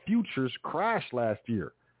oil futures crashed last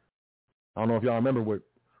year. I don't know if y'all remember what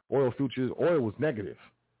oil futures, oil was negative.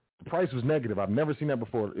 The price was negative. I've never seen that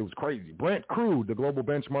before. It was crazy. Brent crude, the global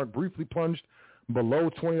benchmark, briefly plunged below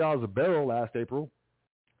 $20 a barrel last April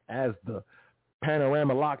as the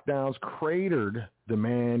panorama lockdowns cratered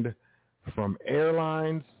demand from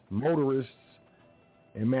airlines, motorists,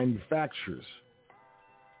 and manufacturers.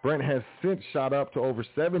 Brent has since shot up to over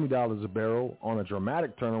 $70 a barrel on a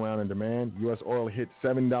dramatic turnaround in demand. U.S. oil hit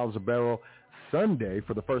 $70 a barrel Sunday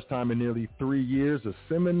for the first time in nearly 3 years. A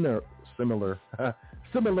similar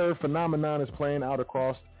phenomenon is playing out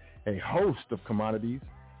across a host of commodities,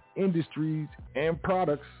 industries, and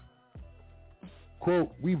products.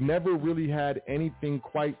 Quote, we've never really had anything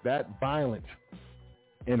quite that violent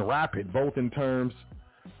and rapid, both in terms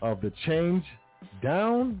of the change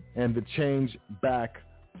down and the change back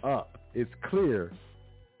up. It's clear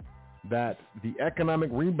that the economic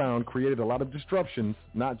rebound created a lot of disruptions,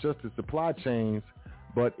 not just in supply chains,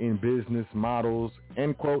 but in business models,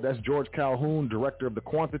 end quote. That's George Calhoun, director of the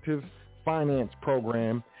Quantitative Finance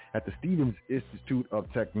Program at the Stevens Institute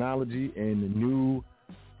of Technology in New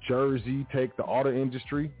Jersey. Take the auto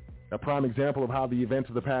industry, a prime example of how the events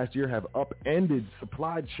of the past year have upended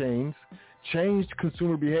supply chains, changed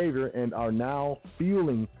consumer behavior, and are now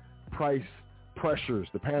fueling price pressures.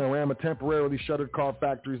 The Panorama temporarily shuttered car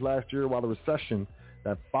factories last year, while the recession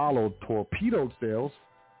that followed torpedoed sales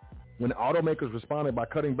when automakers responded by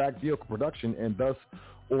cutting back vehicle production and thus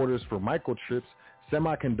orders for microchips.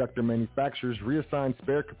 Semiconductor manufacturers reassigned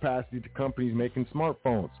spare capacity to companies making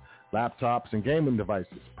smartphones, laptops, and gaming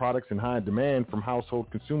devices, products in high demand from household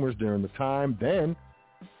consumers during the time. Then,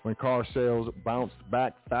 when car sales bounced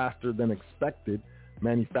back faster than expected,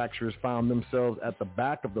 manufacturers found themselves at the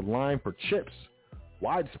back of the line for chips.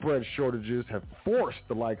 Widespread shortages have forced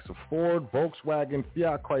the likes of Ford, Volkswagen,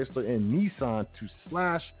 Fiat Chrysler, and Nissan to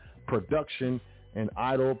slash production and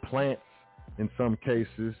idle plants in some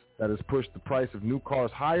cases. That has pushed the price of new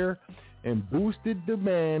cars higher and boosted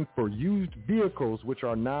demand for used vehicles, which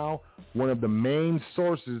are now one of the main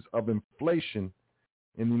sources of inflation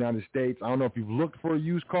in the United States. I don't know if you've looked for a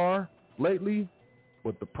used car lately,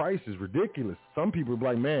 but the price is ridiculous. Some people are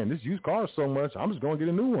like, man, this used car is so much, I'm just going to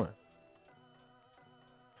get a new one.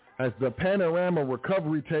 As the Panorama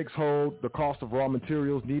recovery takes hold, the cost of raw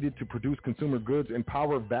materials needed to produce consumer goods and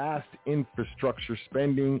power vast infrastructure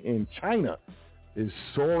spending in China is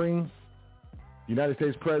soaring. The United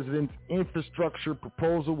States President's infrastructure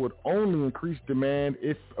proposal would only increase demand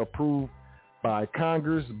if approved by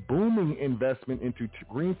Congress. Booming investment into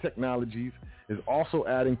green technologies is also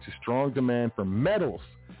adding to strong demand for metals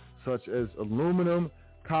such as aluminum,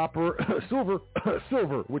 copper,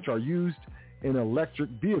 silver, which are used in electric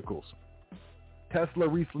vehicles. Tesla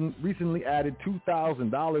recently added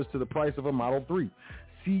 $2,000 to the price of a Model 3.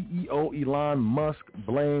 CEO Elon Musk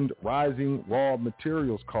blamed rising raw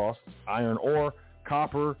materials costs, iron ore,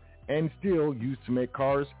 copper, and steel used to make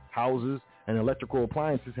cars, houses, and electrical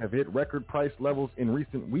appliances have hit record price levels in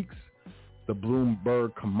recent weeks. The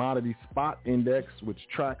Bloomberg Commodity Spot Index, which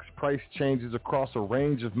tracks price changes across a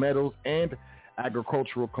range of metals and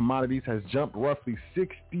agricultural commodities, has jumped roughly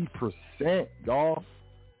 60%, y'all.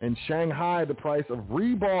 In Shanghai, the price of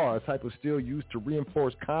rebar, a type of steel used to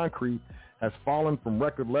reinforce concrete, has fallen from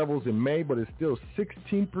record levels in May, but is still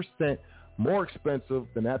 16% more expensive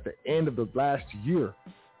than at the end of the last year.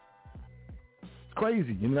 It's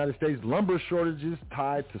crazy. In the United States, lumber shortages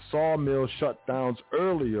tied to sawmill shutdowns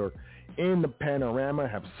earlier in the Panorama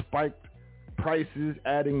have spiked prices,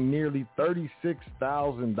 adding nearly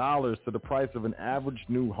 $36,000 to the price of an average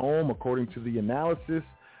new home, according to the analysis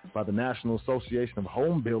by the National Association of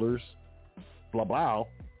Home Builders. Blah, blah.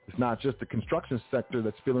 It's not just the construction sector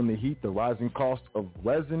that's feeling the heat. The rising cost of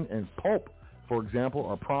resin and pulp, for example,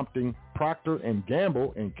 are prompting Procter &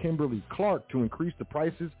 Gamble and Kimberly-Clark to increase the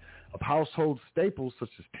prices of household staples such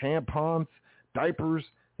as tampons, diapers,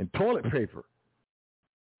 and toilet paper.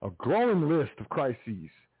 A growing list of crises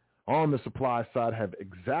on the supply side have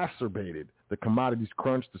exacerbated the commodities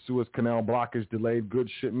crunch. The Suez Canal blockage delayed goods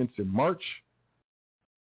shipments in March.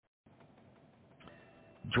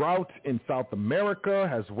 Drought in South America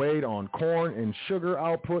has weighed on corn and sugar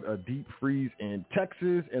output. A deep freeze in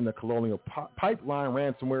Texas and the Colonial Pipeline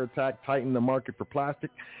ransomware attack tightened the market for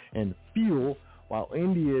plastic and fuel, while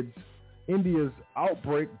India's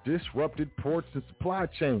outbreak disrupted ports and supply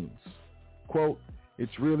chains. Quote,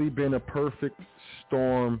 it's really been a perfect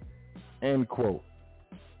storm, end quote.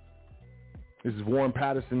 This is Warren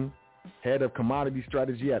Patterson, head of commodity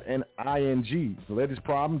strategy at ING. The latest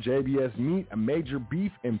problem, JBS Meat, a major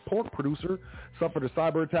beef and pork producer, suffered a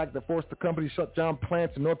cyber attack that forced the company to shut down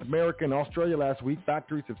plants in North America and Australia last week.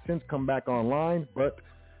 Factories have since come back online, but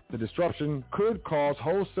the disruption could cause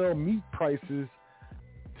wholesale meat prices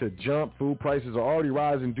to jump. Food prices are already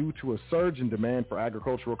rising due to a surge in demand for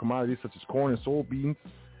agricultural commodities such as corn and soybeans,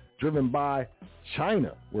 driven by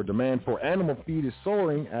China, where demand for animal feed is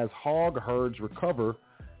soaring as hog herds recover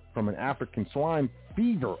from an African swine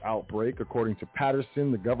fever outbreak. According to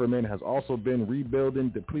Patterson, the government has also been rebuilding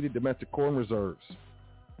depleted domestic corn reserves.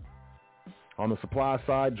 On the supply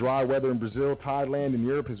side, dry weather in Brazil, Thailand, and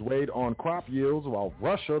Europe has weighed on crop yields, while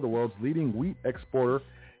Russia, the world's leading wheat exporter,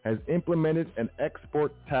 has implemented an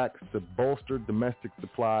export tax to bolster domestic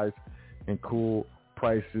supplies and cool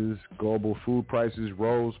prices. Global food prices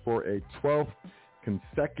rose for a 12th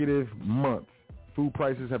consecutive month. Food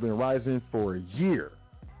prices have been rising for a year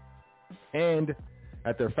and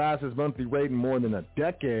at their fastest monthly rate in more than a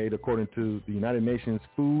decade, according to the United Nations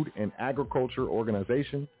Food and Agriculture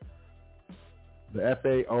Organization. The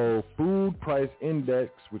FAO Food Price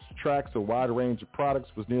Index, which tracks a wide range of products,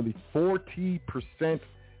 was nearly 40%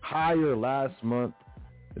 higher last month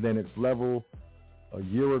than its level a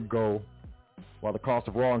year ago. While the cost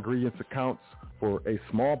of raw ingredients accounts for a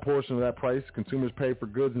small portion of that price, consumers pay for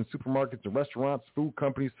goods in supermarkets and restaurants. Food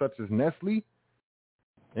companies such as Nestle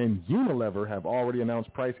and Unilever have already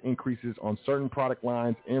announced price increases on certain product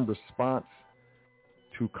lines in response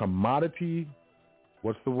to commodity,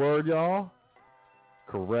 what's the word, y'all?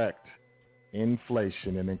 Correct.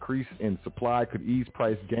 Inflation. An increase in supply could ease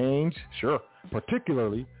price gains, sure,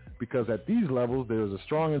 particularly because at these levels there is a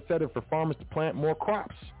strong incentive for farmers to plant more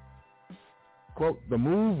crops. Quote, the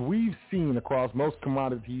move we've seen across most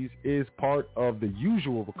commodities is part of the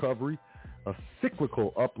usual recovery, a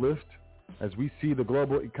cyclical uplift. As we see the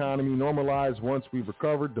global economy normalize once we've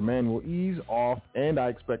recovered, demand will ease off, and I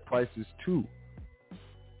expect prices to.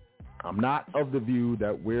 I'm not of the view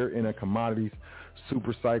that we're in a commodities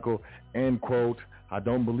super cycle, end quote. I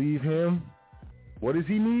don't believe him. What does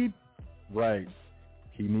he need? Right.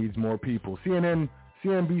 He needs more people.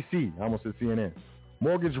 CNBC, I almost said CNN.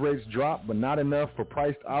 Mortgage rates drop, but not enough for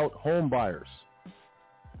priced out home buyers.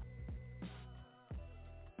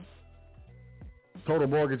 Total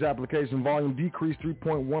mortgage application volume decreased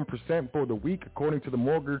 3.1% for the week, according to the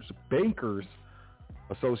Mortgage Bankers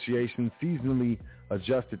Association seasonally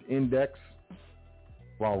adjusted index.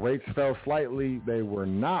 While rates fell slightly, they were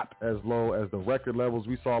not as low as the record levels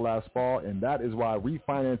we saw last fall, and that is why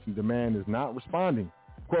refinancing demand is not responding.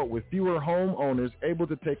 Quote, with fewer homeowners able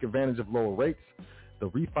to take advantage of lower rates, the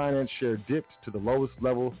refinance share dipped to the lowest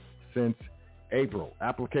level since April.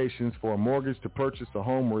 Applications for a mortgage to purchase a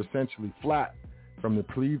home were essentially flat from the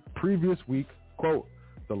previous week. Quote,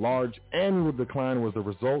 the large annual decline was the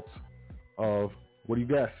result of, what do you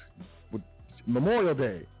guess, with Memorial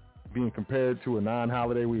Day being compared to a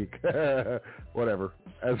non-holiday week, whatever,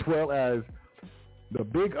 as well as the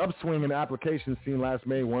big upswing in applications seen last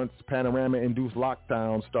May once panorama-induced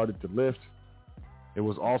lockdowns started to lift. It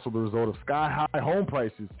was also the result of sky-high home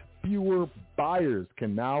prices. Fewer buyers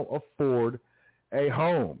can now afford a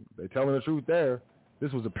home. They're telling the truth there.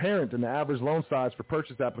 This was apparent in the average loan size for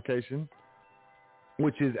purchase application,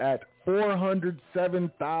 which is at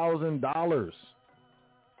 $407,000,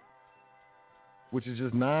 which is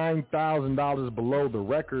just $9,000 below the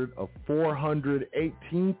record of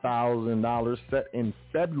 $418,000 set in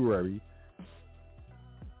February,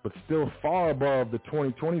 but still far above the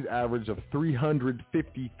 2020's average of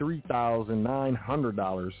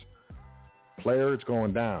 $353,900. Player, it's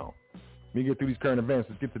going down. Let me get through these current events.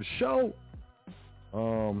 Let's get to the show.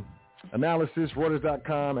 Analysis,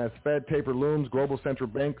 Reuters.com, as Fed taper looms, global central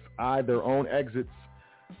banks eye their own exits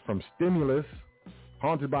from stimulus.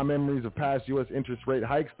 Haunted by memories of past U.S. interest rate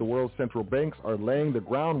hikes, the world's central banks are laying the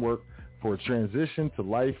groundwork for a transition to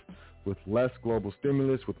life with less global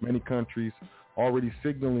stimulus, with many countries already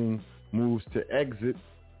signaling moves to exit.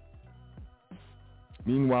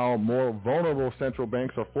 Meanwhile, more vulnerable central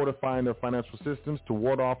banks are fortifying their financial systems to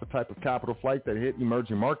ward off a type of capital flight that hit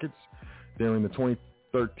emerging markets during the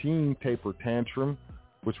 2013 taper tantrum,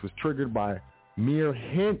 which was triggered by mere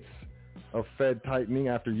hints of Fed tightening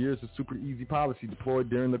after years of super easy policy deployed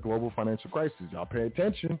during the global financial crisis. Y'all pay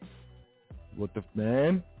attention.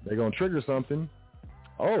 They're going to trigger something.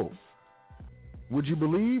 Oh, would you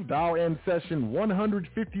believe Dow ends session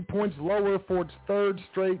 150 points lower for its third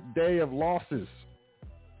straight day of losses?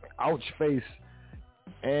 Ouch face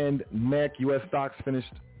and neck. U.S. stocks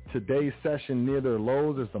finished today's session near their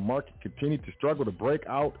lows as the market continued to struggle to break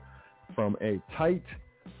out from a tight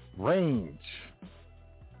range.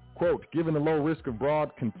 Quote, given the low risk of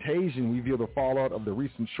broad contagion, we view the fallout of the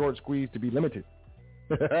recent short squeeze to be limited.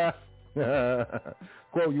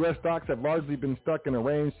 Quote, U.S. stocks have largely been stuck in a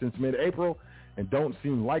range since mid-April and don't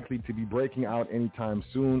seem likely to be breaking out anytime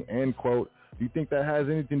soon, end quote. Do you think that has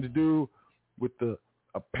anything to do with the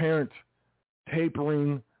apparent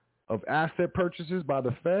tapering of asset purchases by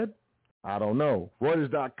the Fed? I don't know.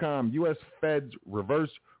 Reuters.com, U.S. Fed's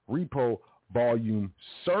reverse repo volume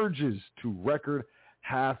surges to record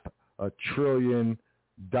 $500 billion.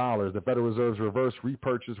 The Federal Reserve's reverse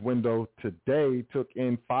repurchase window today took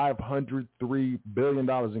in $503 billion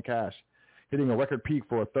in cash, hitting a record peak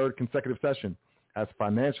for a third consecutive session as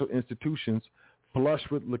financial institutions flush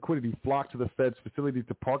with liquidity, flock to the Fed's facility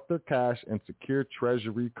to park their cash and secure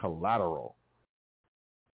Treasury collateral.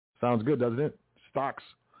 Sounds good, doesn't it? Stocks.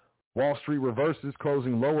 Wall Street reverses,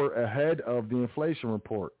 closing lower ahead of the inflation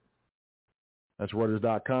report. That's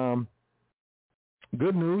Reuters.com.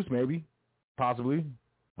 Good news, maybe, possibly.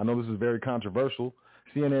 I know this is very controversial.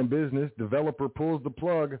 CNN Business, developer pulls the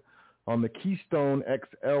plug on the Keystone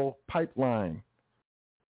XL pipeline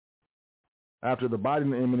after the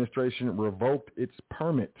Biden administration revoked its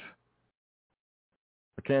permit.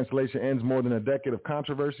 The cancellation ends more than a decade of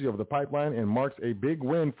controversy over the pipeline and marks a big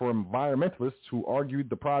win for environmentalists who argued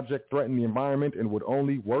the project threatened the environment and would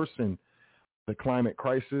only worsen the climate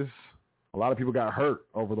crisis. A lot of people got hurt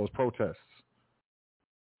over those protests.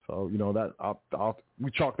 So,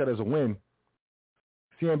 we chalk that as a win.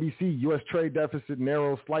 CNBC, U.S. trade deficit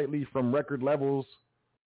narrows slightly from record levels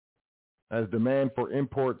as demand for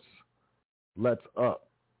imports lets up.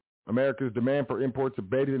 America's demand for imports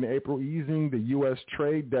abated in April, easing the U.S.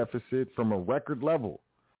 trade deficit from a record level.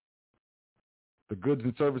 The goods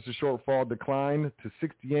and services shortfall declined to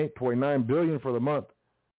 $68.9 billion for the month,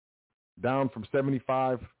 down from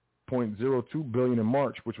 $75.02 billion in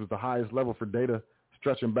March, which was the highest level for data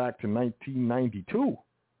stretching back to 1992.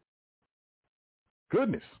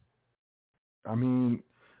 Goodness. I mean,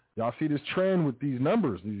 y'all see this trend with these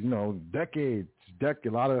numbers, these, decades.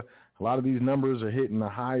 A lot of these numbers are hitting the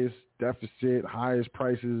highest deficit, highest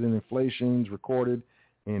prices and inflations recorded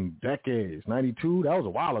in decades. 92, that was a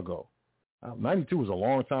while ago. 92 was a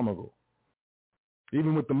long time ago.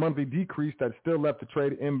 Even with the monthly decrease, that still left the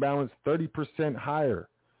trade imbalance 30% higher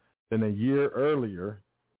than a year earlier,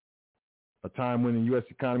 a time when the U.S.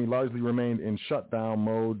 economy largely remained in shutdown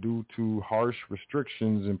mode due to harsh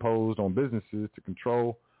restrictions imposed on businesses to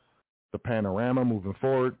control the panorama moving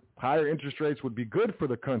forward. Higher interest rates would be good for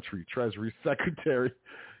the country, Treasury Secretary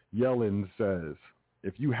Yellen says.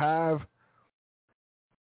 If you have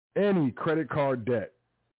any credit card debt,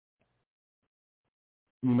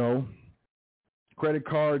 credit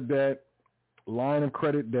card debt, line of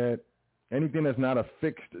credit debt, anything that's not a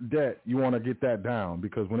fixed debt, you want to get that down,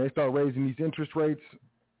 because when they start raising these interest rates,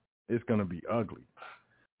 it's going to be ugly.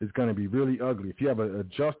 It's going to be really ugly. If you have an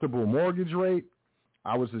adjustable mortgage rate,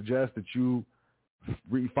 I would suggest that you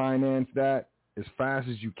refinance that as fast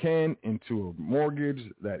as you can into a mortgage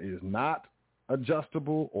that is not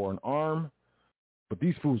adjustable or an ARM. But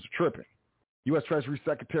these fools are tripping. U.S. Treasury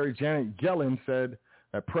Secretary Janet Yellen said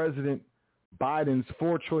that President Biden's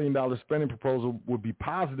 $4 trillion spending proposal would be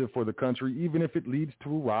positive for the country, even if it leads to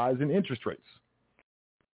a rise in interest rates.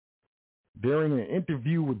 During an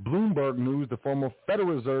interview with Bloomberg News, the former Federal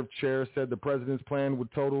Reserve chair said the president's plan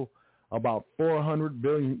would total about $400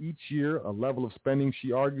 billion each year, a level of spending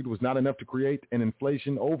she argued was not enough to create an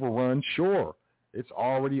inflation overrun. Sure, it's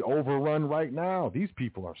already overrun right now. These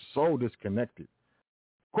people are so disconnected.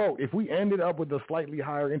 Quote, if we ended up with a slightly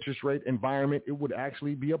higher interest rate environment, it would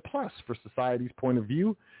actually be a plus for society's point of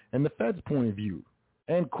view and the Fed's point of view,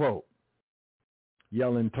 end quote.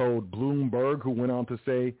 Yellen told Bloomberg, who went on to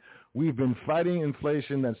say, we've been fighting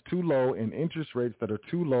inflation that's too low and interest rates that are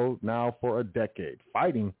too low now for a decade.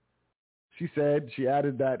 Fighting. She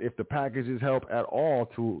added that if the packages help at all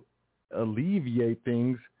to alleviate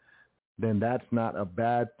things, then that's not a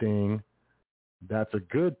bad thing. That's a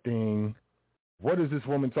good thing. What is this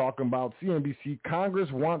woman talking about? CNBC, Congress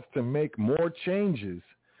wants to make more changes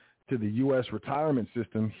to the U.S. retirement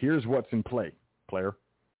system. Here's what's in play, player.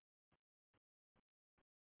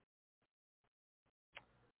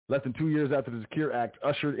 Less than 2 years after the Secure Act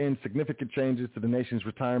ushered in significant changes to the nation's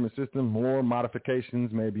retirement system, more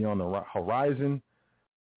modifications may be on the horizon.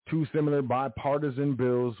 Two similar bipartisan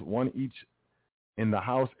bills, one each in the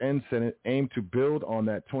House and Senate, aim to build on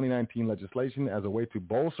that 2019 legislation as a way to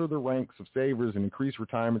bolster the ranks of savers and increase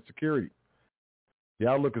retirement security. The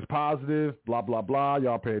outlook is positive, blah, blah, blah.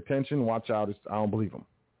 Y'all pay attention. Watch out. I don't believe them.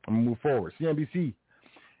 I'm going to move forward. CNBC,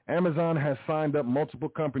 Amazon has signed up multiple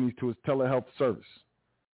companies to its telehealth service.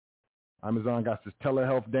 Amazon got this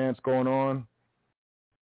telehealth dance going on.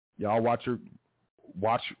 Y'all watch your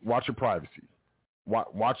privacy.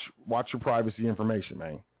 Watch your privacy information,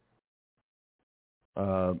 man.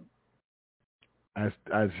 As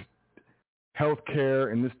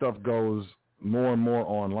healthcare and this stuff goes more and more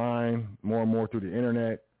online, more and more through the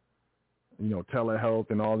internet,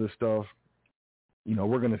 telehealth and all this stuff,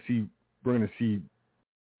 we're gonna see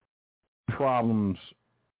problems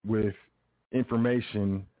with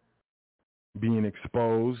information being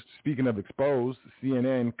exposed. Speaking of exposed,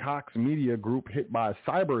 CNN Cox Media Group hit by a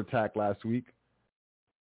cyber attack last week.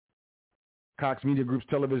 Cox Media Group's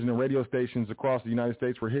television and radio stations across the United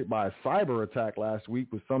States were hit by a cyber attack last week,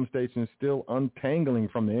 with some stations still untangling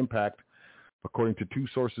from the impact, according to two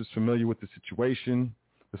sources familiar with the situation.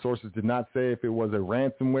 The sources did not say if it was a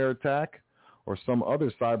ransomware attack or some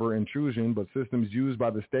other cyber intrusion, but systems used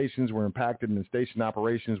by the stations were impacted and the station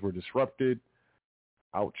operations were disrupted.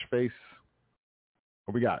 Ouch face.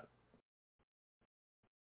 What we got?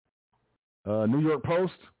 New York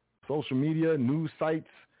Post, social media, news sites,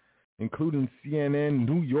 including CNN,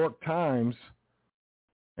 New York Times,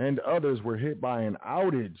 and others were hit by an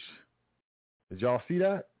outage. Did y'all see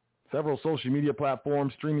that? Several social media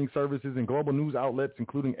platforms, streaming services, and global news outlets,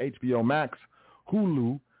 including HBO Max,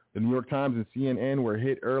 Hulu, the New York Times, and CNN, were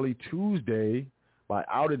hit early Tuesday by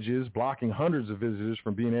outages, blocking hundreds of visitors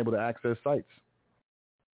from being able to access sites.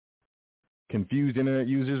 Confused internet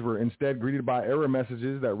users were instead greeted by error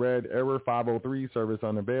messages that read, error 503, service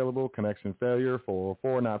unavailable, connection failure,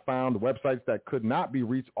 404 not found. The websites that could not be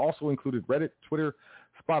reached also included Reddit, Twitter,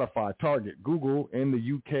 Spotify, Target, Google, and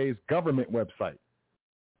the UK's government website.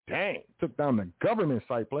 Dang, took down the government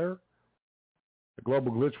site, player. The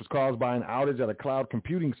global glitch was caused by an outage at a cloud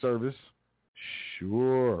computing service.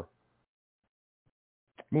 Sure.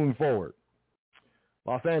 Moving forward.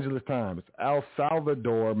 Los Angeles Times. El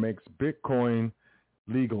Salvador makes Bitcoin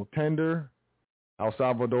legal tender. El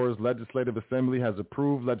Salvador's legislative assembly has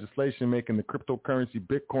approved legislation making the cryptocurrency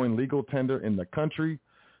Bitcoin legal tender in the country,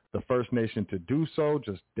 the first nation to do so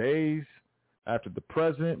just days after the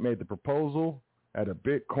president made the proposal at a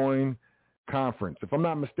Bitcoin conference. If I'm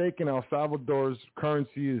not mistaken, El Salvador's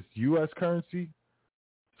currency is U.S. currency,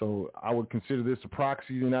 so I would consider this a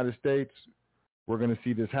proxy of the United States. We're going to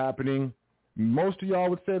see this happening. Most of y'all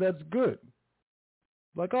would say that's good.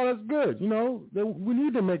 Like, oh, that's good. You know, we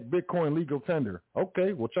need to make Bitcoin legal tender.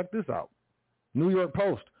 Okay, well, check this out. New York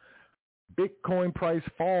Post. Bitcoin price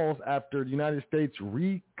falls after the United States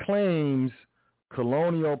reclaims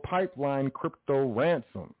Colonial Pipeline crypto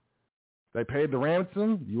ransom. They paid the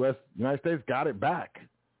ransom. United States got it back.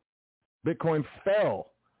 Bitcoin fell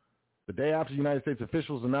the day after United States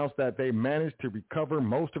officials announced that they managed to recover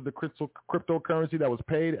most of the cryptocurrency that was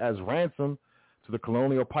paid as ransom to the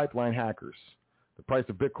Colonial Pipeline hackers. The price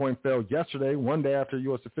of Bitcoin fell yesterday, one day after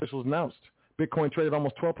U.S. officials announced. Bitcoin traded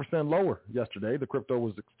almost 12% lower yesterday. The crypto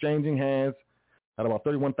was exchanging hands at about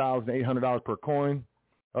 $31,800 per coin.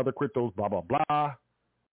 Other cryptos, blah, blah, blah.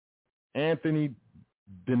 Anthony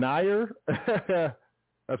Denier,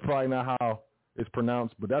 that's probably not how it's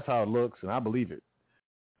pronounced, but that's how it looks, and I believe it.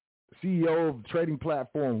 The CEO of the trading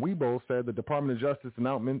platform Weibo said the Department of Justice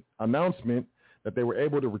announcement that they were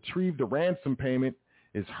able to retrieve the ransom payment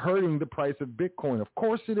is hurting the price of Bitcoin. Of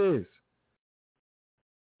course it is.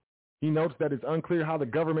 He notes that it's unclear how the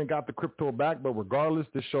government got the crypto back, but regardless,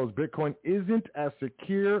 this shows Bitcoin isn't as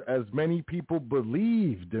secure as many people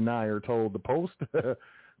believe, Denier told the Post.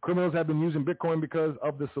 Criminals have been using Bitcoin because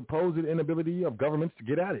of the supposed inability of governments to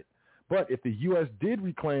get at it. But if the U.S. did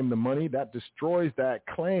reclaim the money, that destroys that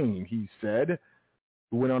claim, he said.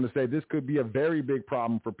 He went on to say this could be a very big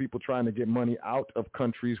problem for people trying to get money out of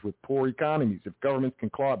countries with poor economies. If governments can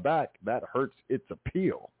claw it back, that hurts its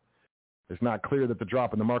appeal. It's not clear that the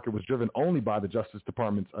drop in the market was driven only by the Justice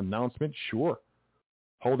Department's announcement. Sure.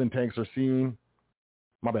 Holding tanks are seeing,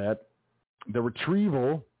 the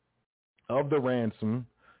retrieval of the ransom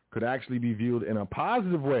could actually be viewed in a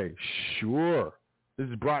positive way. Sure. This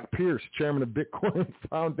is Brock Pierce, chairman of Bitcoin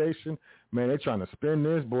Foundation. Man, they're trying to spin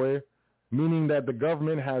this, boy, meaning that the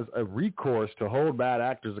government has a recourse to hold bad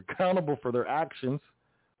actors accountable for their actions.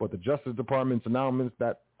 But the Justice Department's announcement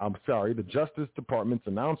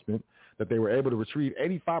that they were able to retrieve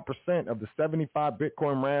 85% of the 75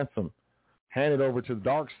 Bitcoin ransom handed over to the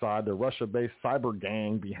dark side, the Russia-based cyber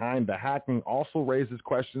gang behind the hacking, also raises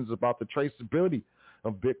questions about the traceability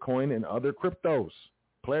of Bitcoin and other cryptos.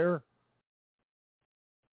 Player,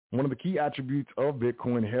 one of the key attributes of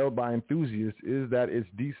Bitcoin held by enthusiasts is that it's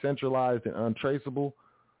decentralized and untraceable,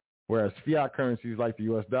 whereas fiat currencies like the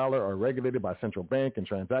U.S. dollar are regulated by central bank and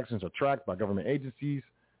transactions are tracked by government agencies.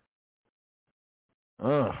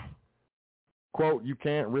 Quote, you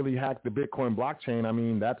can't really hack the Bitcoin blockchain. I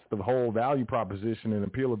mean, that's the whole value proposition and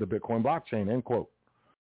appeal of the Bitcoin blockchain, end quote.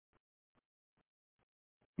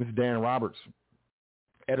 This is Dan Roberts,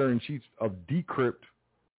 editor-in-chief of Decrypt,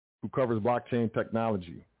 who covers blockchain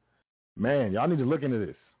technology. Man, y'all need to look into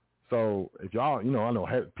this. So if y'all, I know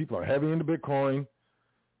people are heavy into Bitcoin,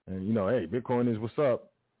 and, hey, Bitcoin is what's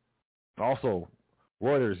up. Also,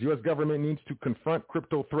 Reuters, U.S. government needs to confront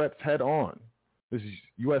crypto threats head on. This is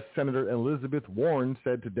U.S. Senator Elizabeth Warren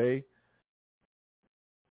said today.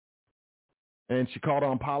 And she called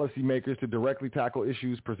on policymakers to directly tackle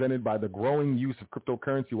issues presented by the growing use of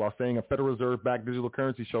cryptocurrency while saying a Federal Reserve-backed digital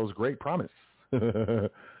currency shows great promise.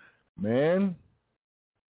 Man,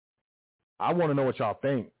 I want to know what y'all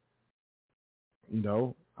think. You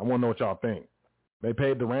know, I want to know what y'all think. They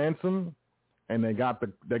paid the ransom, and they got the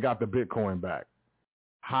Bitcoin back.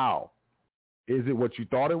 How? Is it what you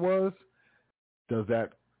thought it was? Does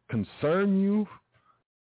that concern you?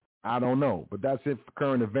 I don't know. But that's it for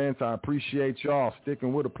current events. I appreciate y'all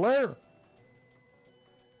sticking with a player.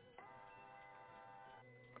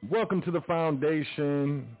 Welcome to the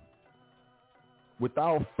foundation.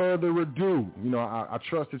 Without further ado, you know, I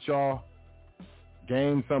trust that y'all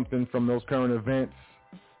gained something from those current events.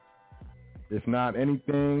 If not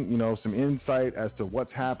anything, you know, some insight as to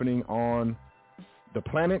what's happening on the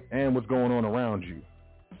planet and what's going on around you.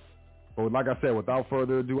 But like I said, without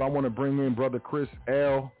further ado, I want to bring in Brother Kris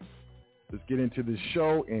L. Let's get into the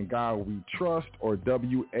show. In God We Trust, or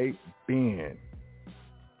W8-BEN.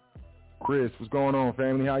 Kris, what's going on,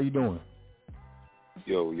 family? How you doing?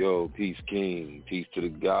 Yo, peace, King. Peace to the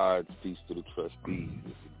gods. Peace to the trustees.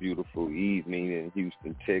 It's a beautiful evening in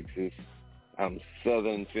Houston, Texas. I'm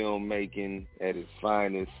Southern filmmaking at its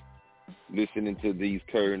finest, listening to these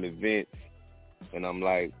current events, and I'm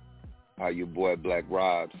like, how your boy Black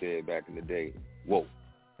Rob said back in the day, whoa.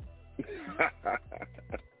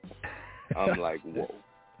 I'm like, whoa.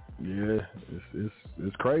 Yeah,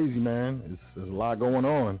 it's crazy, man. There's a lot going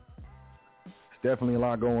on. It's definitely a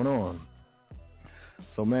lot going on.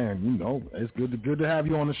 So, man, you know, it's good to have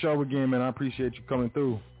you on the show again, man. I appreciate you coming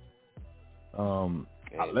through.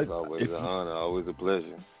 It's always an honor, always a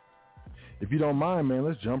pleasure. If you don't mind, man,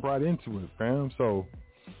 let's jump right into it, fam. So,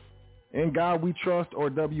 In God We Trust, or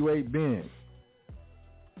W8-BEN.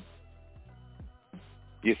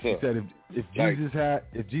 Yes, sir. He said if Jesus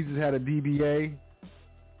had a DBA,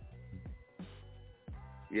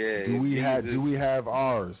 do we have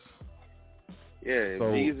ours? Yeah, if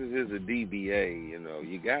Jesus is a DBA, you know,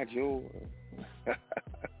 you got yours.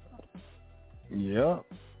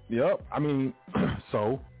 Yep. I mean,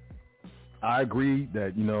 so I agree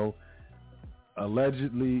that, you know,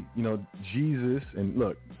 allegedly, you know, Jesus, and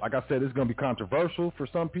look, like I said, it's going to be controversial for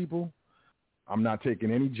some people. I'm not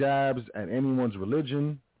taking any jabs at anyone's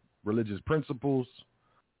religion, religious principles,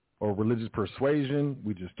 or religious persuasion.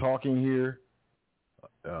 We're just talking here.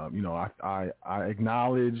 You know, I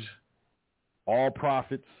acknowledge all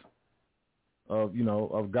prophets of, you know,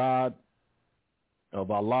 of God,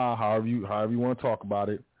 of Allah, however you want to talk about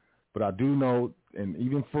it. But I do know, and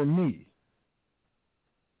even for me,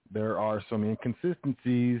 there are some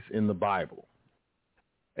inconsistencies in the Bible.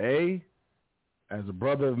 As a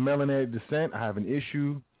brother of melanated descent, I have an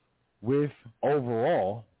issue with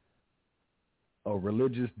overall a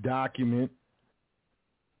religious document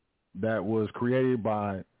that was created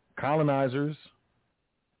by colonizers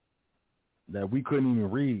that we couldn't even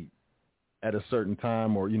read at a certain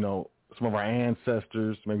time, or, you know, some of our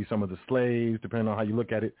ancestors, maybe some of the slaves, depending on how you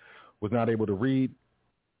look at it, was not able to read.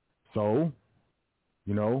 So,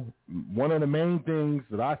 you know, one of the main things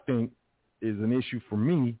that I think is an issue for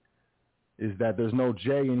me is that there's no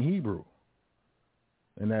J in Hebrew.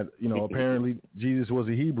 And that, you know, apparently Jesus was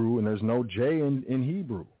a Hebrew and there's no J in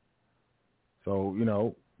Hebrew. So, you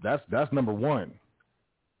know, that's number one.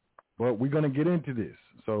 But we're going to get into this.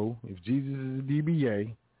 So if Jesus is a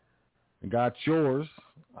DBA and got yours,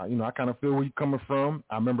 you know, I kind of feel where you're coming from.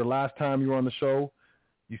 I remember last time you were on the show,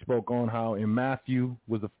 you spoke on how in Matthew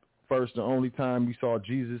was the first and only time we saw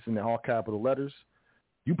Jesus in the all capital letters.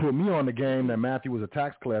 You put me on the game that Matthew was a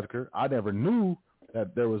tax collector. I never knew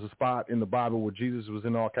that there was a spot in the Bible where Jesus was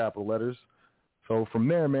in all capital letters. So from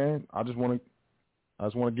there, man, I just want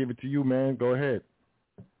to give it to you, man. Go ahead.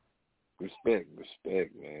 Respect,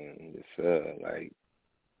 man. It's like,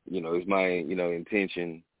 you know, it's my, you know,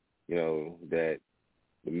 intention, you know, that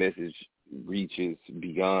the message reaches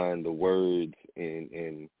beyond the words,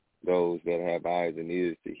 and those that have eyes and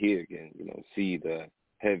ears to hear can, you know, see the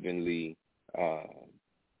heavenly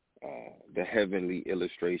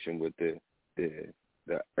illustration with the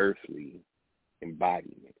earthly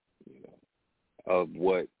embodiment, you know, of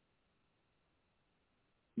what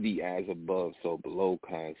the as above, so below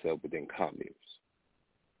concept within commerce.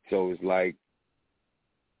 So it's like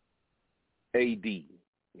AD,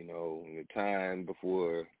 you know, in the time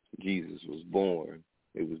before Jesus was born,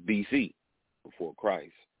 it was BC, before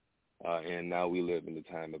Christ. And now we live in the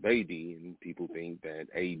time of AD, and people think that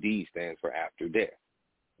AD stands for after death.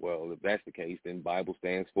 Well, if that's the case, then Bible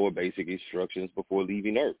stands for basic instructions before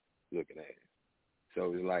leaving earth, looking at it.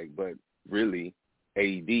 So it's like, but really,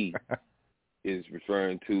 AD is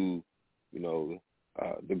referring to, you know,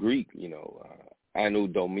 the Greek, Anno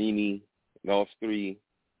Domini Nostri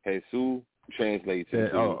Jesu translates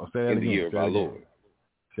into in the year of our Lord.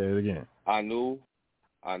 Say it again. Anno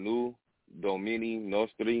Domini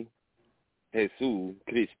Nostri Jesu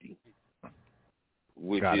Christi,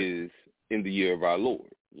 which is in the year of our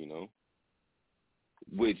Lord,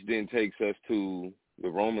 which then takes us to the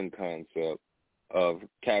Roman concept of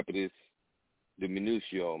capitis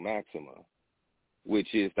diminutio maxima,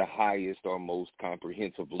 which is the highest or most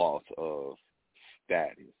comprehensive loss of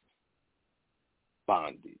status,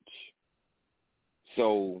 bondage.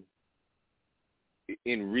 So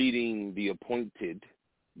in reading the appointed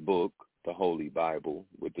book, the Holy Bible,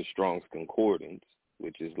 with the Strong's Concordance,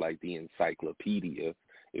 which is like the encyclopedia,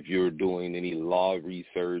 if you're doing any law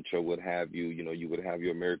research or what have you, you would have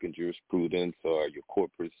your American jurisprudence or your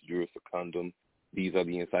corpus juris secundum. These are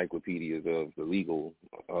the encyclopedias of the legal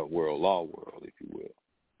world, law world, if you will.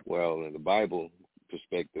 Well, in the Bible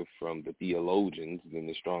perspective, from the theologians, then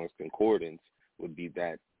the Strong's Concordance would be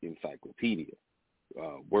that encyclopedia.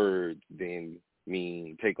 Words then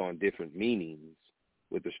take on different meanings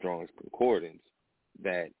with the Strong's Concordance,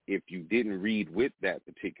 that if you didn't read with that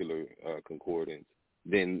particular concordance,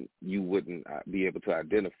 then you wouldn't be able to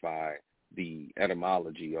identify the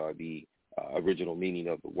etymology or the original meaning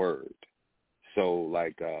of the word. So,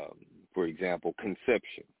 like, for example,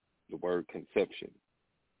 conception. The word conception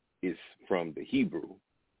is from the Hebrew,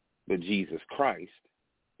 but Jesus Christ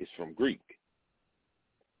is from Greek.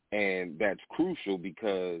 And that's crucial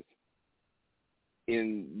because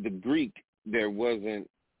in the Greek, there wasn't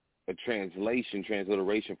a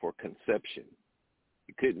transliteration for conception.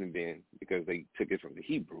 It couldn't have been because they took it from the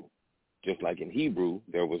Hebrew. Just like in Hebrew,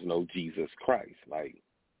 there was no Jesus Christ.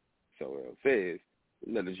 So it says,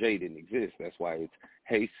 letter J didn't exist. That's why it's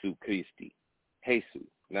Jesu Christi. Jesu,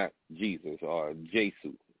 not Jesus, or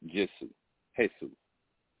Jesu, Jesu.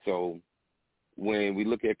 So when we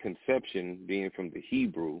look at conception being from the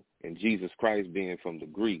Hebrew and Jesus Christ being from the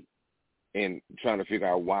Greek, and trying to figure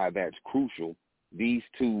out why that's crucial, these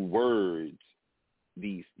two words,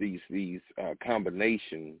 these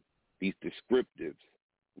combination, these descriptives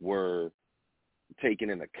were taken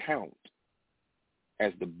in account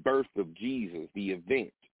as the birth of Jesus, the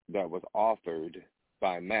event that was authored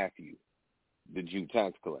by Matthew, the Jew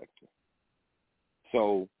tax collector.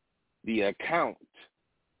 So the account,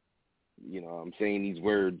 I'm saying these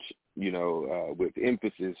words, with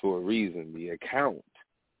emphasis for a reason, the account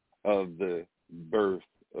of the birth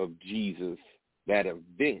of Jesus, that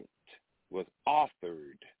event was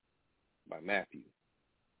authored by Matthew.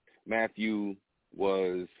 Matthew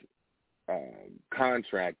was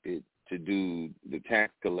contracted to do the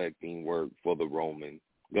tax collecting work for the Roman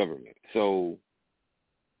government. So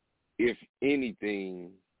if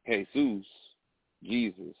anything,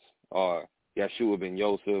 Jesus, or Yeshua ben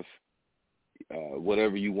Yosef,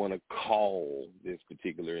 whatever you want to call this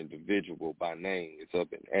particular individual by name, it's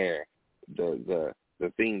up in air. The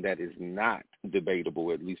thing that is not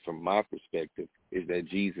debatable, at least from my perspective, is that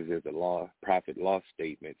Jesus is a prophet law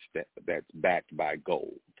statement that's backed by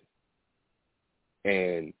gold.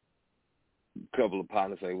 And a couple of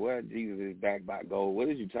pilots say, "What? Jesus is backed by gold? What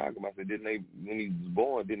are you talking about?" I said, "Didn't they, when he was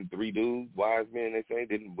born, didn't three dudes, wise men, they say,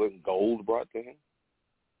 wasn't gold brought to him?"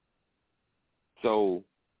 So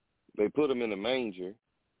they put him in a manger,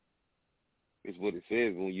 is what it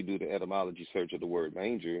says when you do the etymology search of the word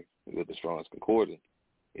manger with the Strong's Concordance.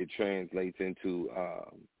 It translates into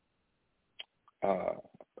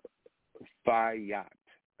Fayat.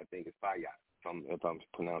 I think it's Fayat. If I'm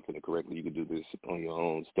pronouncing it correctly, you can do this on your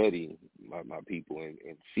own study, my people,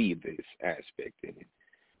 and see this aspect in it,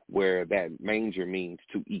 where that manger means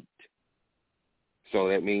to eat. So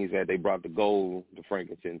that means that they brought the gold, the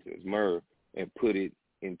frankincense, and myrrh, and put it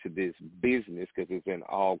into this business, because it's in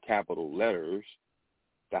all capital letters,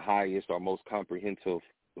 the highest or most comprehensive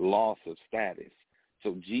loss of status.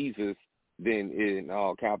 So Jesus then in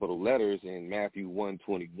all capital letters in Matthew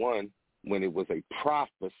 1:21, when it was a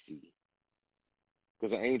prophecy,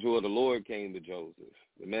 because the angel of the Lord came to Joseph.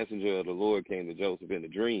 The messenger of the Lord came to Joseph in a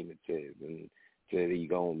dream, it says, and said he's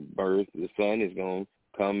going to birth, the son is going to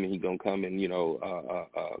come, and he's going to come and,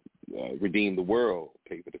 redeem the world,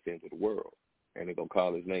 pay for the sins of the world. And they're going to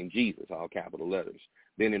call his name Jesus, all capital letters.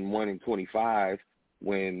 Then in 1:25,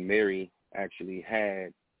 when Mary actually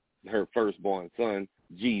had her firstborn son,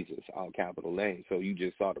 Jesus, all capital names. So you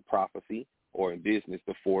just saw the prophecy, or in business,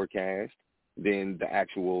 the forecast, then the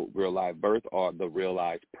actual real life birth, or the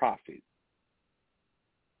realized prophet.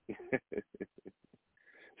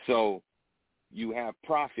 So you have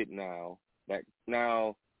prophet now, that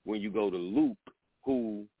now when you go to Luke,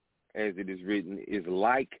 who, as it is written, is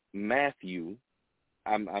like Matthew,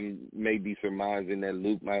 I'm maybe surmising that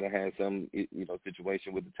Luke might have had some,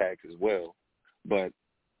 situation with the tax as well. But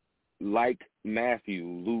like Matthew,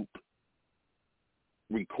 Luke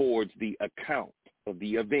records the account of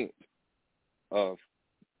the event of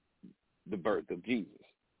the birth of Jesus.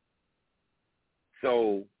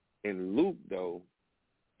 So in Luke, though,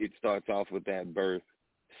 it starts off with that birth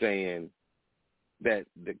saying that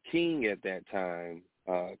the king at that time,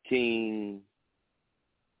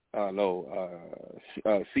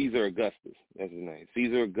 Caesar Augustus, that's his name.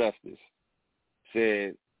 Caesar Augustus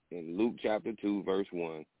said in Luke chapter 2, verse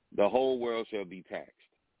 1, the whole world shall be taxed.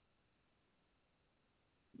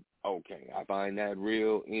 Okay, I find that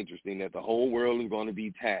real interesting that the whole world is going to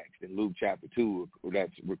be taxed in Luke chapter 2.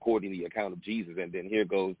 That's recording the account of Jesus. And then here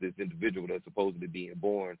goes this individual that's supposedly being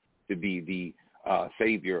born to be the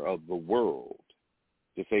savior of the world,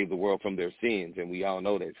 to save the world from their sins. And we all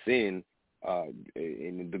know that sin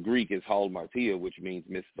in the Greek is hamartia, which means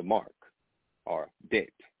miss the mark or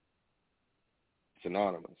debt.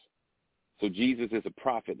 Synonymous. So Jesus is a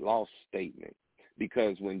profit loss statement,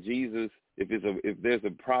 because when Jesus, if there's a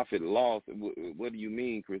profit loss, what do you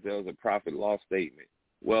mean, Kris? There's a profit loss statement.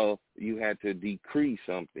 Well, you had to decree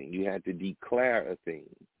something. You had to declare a thing.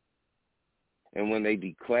 And when they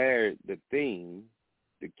declared the thing,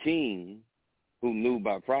 the king, who knew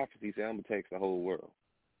by prophecy, said, I'm going to tax the whole world.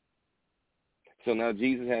 So now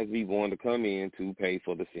Jesus has to be born to come in to pay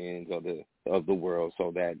for the sins of the world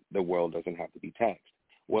so that the world doesn't have to be taxed.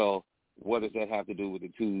 Well, what does that have to do with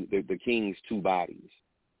the king's two bodies?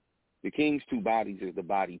 The king's two bodies is the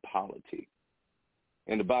body politic.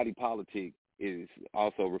 And the body politic is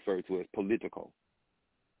also referred to as political.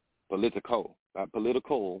 Political. Not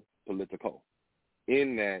political, political.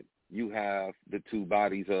 In that you have the two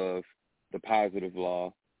bodies of the positive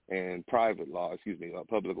law and private law,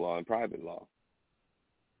 public law and private law.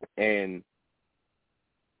 And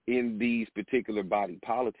in these particular body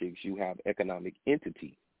politics, you have economic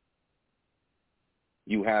entities.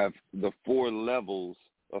 You have the four levels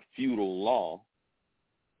of feudal law,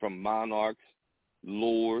 from monarchs,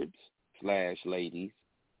 lords / ladies.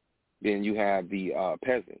 Then you have the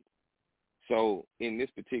peasant. So in this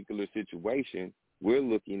particular situation, we're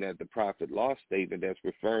looking at the profit loss statement that's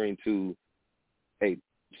referring to a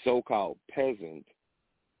so-called peasant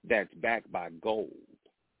that's backed by gold,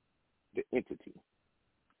 the entity,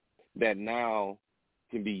 that now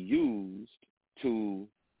can be used to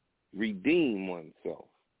redeem oneself.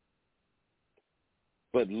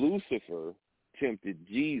 But Lucifer tempted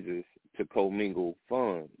Jesus to commingle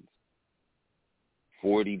funds.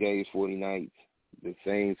 40 days, 40 nights, the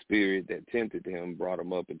same spirit that tempted him brought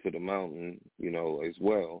him up into the mountain, as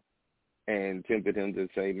well, and tempted him to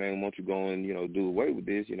say, man, why don't you go and, do away with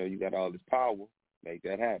this? You got all this power, make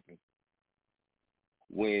that happen.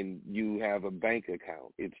 When you have a bank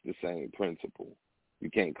account, it's the same principle. You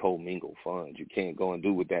can't commingle funds. You can't go and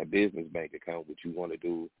do with that business bank account what you want to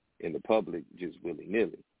do in the public just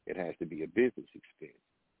willy-nilly. It has to be a business expense.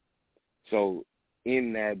 So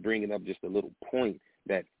in that, bringing up just a little point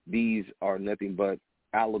that these are nothing but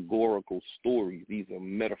allegorical stories. These are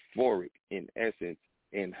metaphoric in essence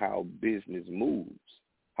in how business moves,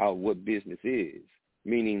 what business is,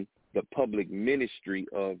 meaning the public ministry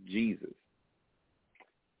of Jesus.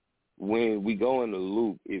 When we go into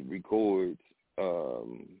Luke, it records,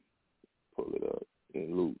 pull it up,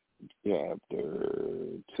 in Luke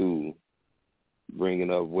chapter 2, bringing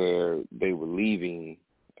up where they were leaving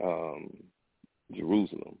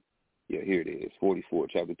Jerusalem. Yeah, here it is, 44,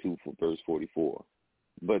 chapter 2, verse 44.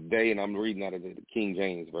 But they, and I'm reading out of the King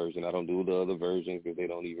James Version. I don't do the other versions because they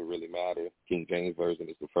don't even really matter. King James Version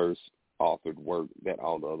is the first authored work that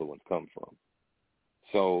all the other ones come from.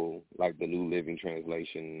 So, like the New Living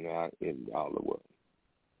Translation, not in all of what.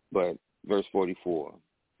 But verse 44,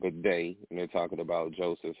 but they, and they're talking about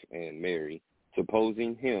Joseph and Mary,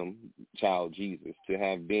 supposing him, child Jesus, to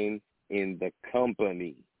have been in the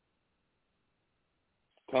company,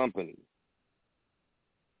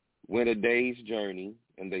 went a day's journey,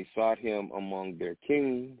 and they sought him among their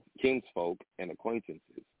kinsfolk and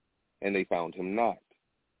acquaintances, and they found him not.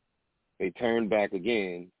 They turned back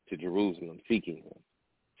again to Jerusalem, seeking him.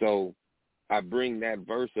 So I bring that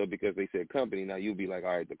verse up because they said company. Now you'll be like,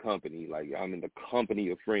 all right, the company, like I'm in the company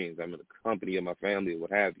of friends. I'm in the company of my family or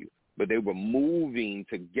what have you. But they were moving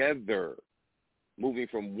together, moving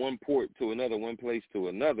from one port to another, one place to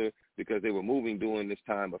another, because they were moving during this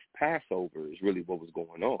time of Passover is really what was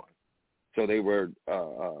going on. So they were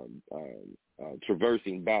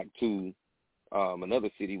traversing back to another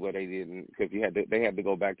city where they didn't, because they had to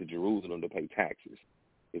go back to Jerusalem to pay taxes,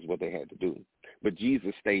 is what they had to do. But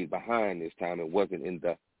Jesus stayed behind this time and wasn't in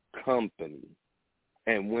the company.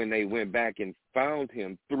 And when they went back and found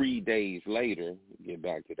him 3 days later, get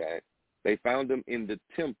back to that, they found him in the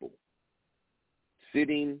temple,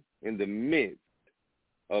 sitting in the midst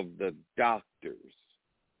of the doctors,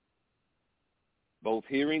 both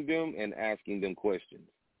hearing them and asking them questions.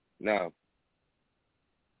 Now,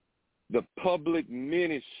 the public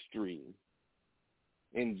ministry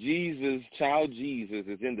in Jesus, child Jesus,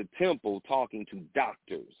 is in the temple talking to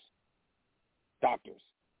doctors.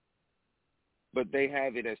 But they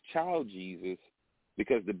have it as child Jesus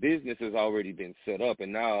because the business has already been set up,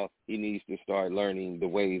 and now he needs to start learning the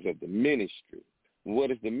ways of the ministry.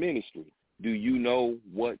 What is the ministry? Do you know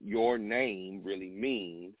what your name really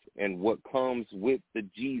means and what comes with the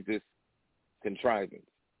Jesus contrivance?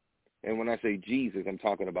 And when I say Jesus, I'm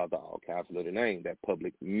talking about the all caps letter name, that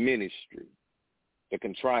public ministry, the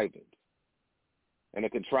contrivance. And a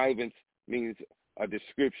contrivance means a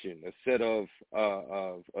description, a set of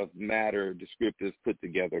matter descriptors put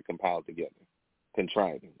together, compiled together,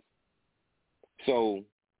 contrivance. So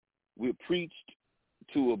we're preached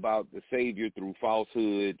to about the Savior through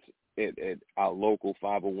falsehoods at our local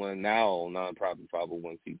 501, now nonprofit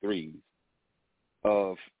 501c3s,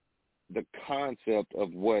 of the concept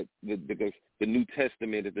of what the New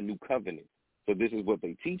Testament is, the New Covenant. So this is what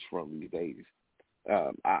they teach from these days.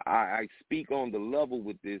 I speak on the level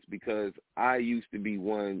with this because I used to be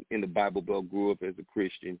one in the Bible Belt, grew up as a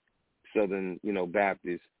Christian, Southern,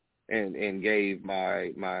 Baptist, and gave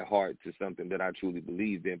my heart to something that I truly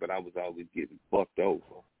believed in, but I was always getting fucked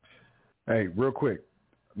over. Hey, real quick,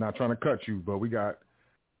 not trying to cut you, but we got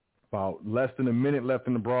about less than a minute left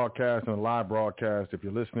in the broadcast and a live broadcast. If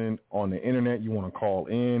you're listening on the internet, you want to call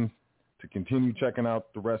in to continue checking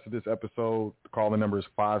out the rest of this episode. The calling number is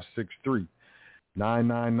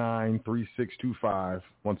 563-999-3625.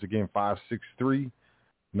 Once again,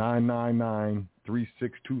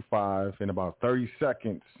 563-999-3625. In about 30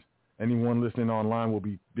 seconds, anyone listening online will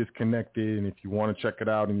be disconnected. And if you want to check it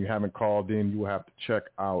out and you haven't called in, you will have to check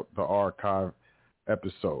out the archive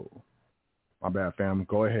episode. My bad, fam.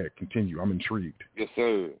 Go ahead. Continue. I'm intrigued. Yes,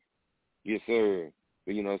 sir. Yes, sir.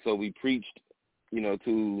 So we preached,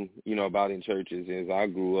 to, about in churches as I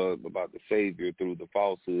grew up about the Savior through the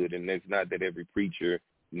falsehood. And it's not that every preacher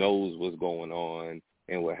knows what's going on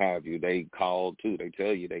and what have you. They called too. They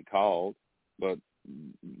tell you they called, but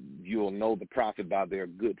you'll know the prophet by their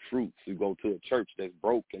good fruits. You go to a church that's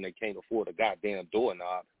broke and they can't afford a goddamn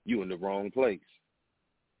doorknob, you in the wrong place.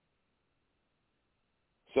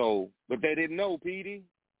 So, but they didn't know, Petey.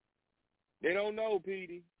 They don't know,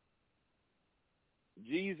 Petey.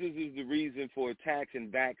 Jesus is the reason for tax and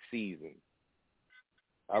back season.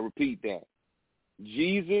 I repeat that.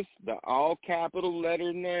 Jesus, the all capital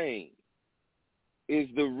letter name, is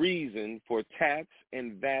the reason for tax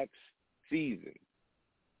and vax season.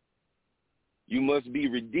 You must be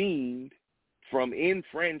redeemed from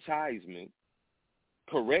enfranchisement,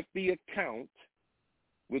 correct the account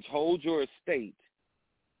which holds your estate,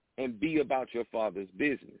 and be about your Father's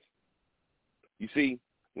business. You see,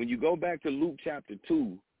 when you go back to Luke chapter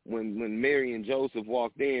 2, when Mary and Joseph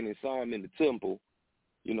walked in and saw him in the temple,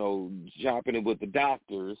 chopping it with the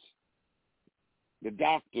doctors, the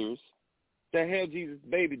hell Jesus,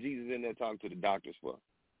 baby Jesus in there talking to the doctors for?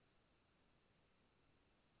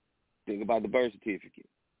 Think about the birth certificate.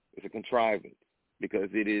 It's a contrivance because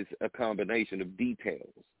it is a combination of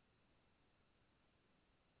details.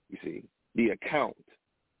 You see, the account.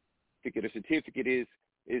 A certificate is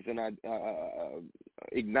an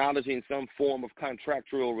acknowledging some form of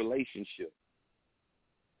contractual relationship.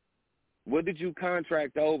 What did you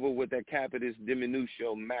contract over with that capitis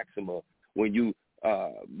diminutio maxima when you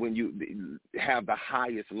have the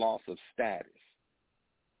highest loss of status?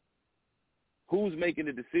 Who's making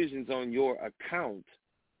the decisions on your account,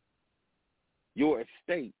 your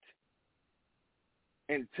estate,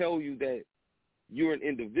 and tell you that you're an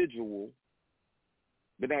individual,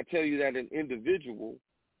 but I tell you that an individual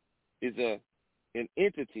is an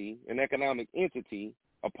entity, an economic entity,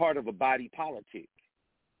 a part of a body politic.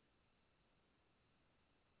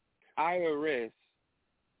 IRS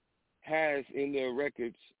has in their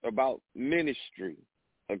records about ministry,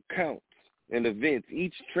 accounts, and events.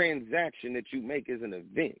 Each transaction that you make is an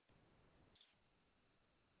event.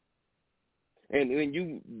 And when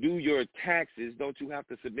you do your taxes, don't you have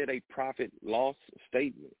to submit a profit loss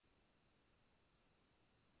statement?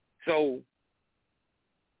 So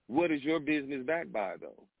what is your business backed by,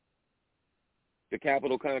 though? The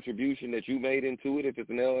capital contribution that you made into it, if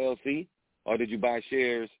it's an LLC, or did you buy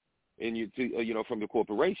shares from the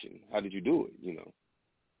corporation? How did you do it,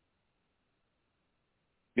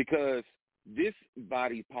 Because this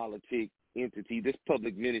body politic entity, this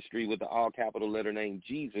public ministry with the all capital letter name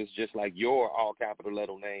Jesus, just like your all capital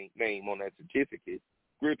letter name on that certificate,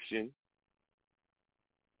 description,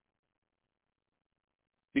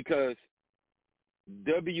 because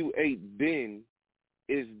W8-BEN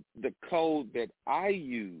is the code that I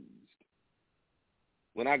used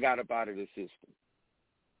when I got up out of the system.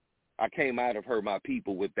 I came out of Her My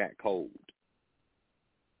People with that code.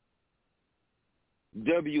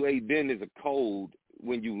 W8-BEN is a code.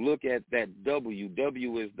 When you look at that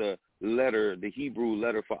W is the letter, the Hebrew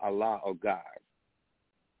letter for Allah or God.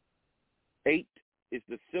 8 is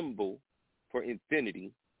the symbol for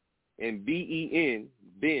infinity. And B-E-N,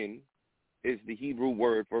 Ben, is the Hebrew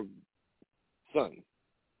word for son.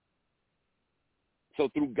 So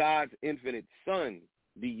through God's infinite Son,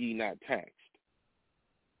 be ye not taxed.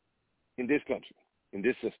 In this country, in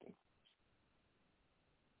this system.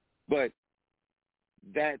 But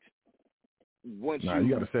that's once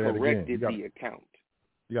you corrected the account.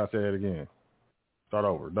 You got to say that again. Start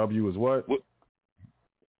over. W is what?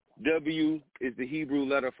 W is the Hebrew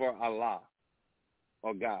letter for Allah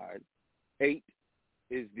or God. 8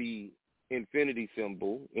 is the infinity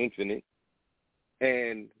symbol, infinite.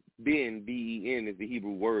 And Ben, B-E-N, is the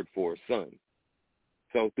Hebrew word for son.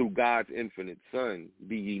 So through God's infinite Son,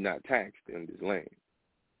 be ye not taxed in this land.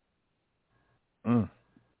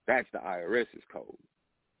 That's the IRS's code.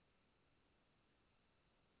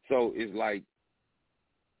 So it's like,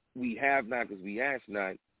 we have not because we ask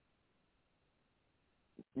not.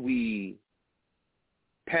 We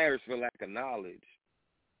perish for lack of knowledge,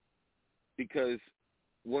 because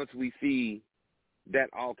once we see that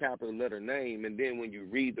all capital letter name, and then when you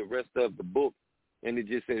read the rest of the book, and it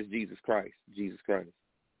just says Jesus Christ,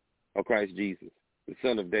 or Christ Jesus, the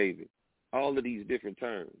Son of David, all of these different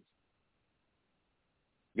terms.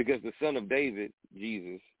 Because the Son of David,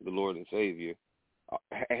 Jesus, the Lord and Savior,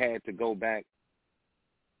 had to go back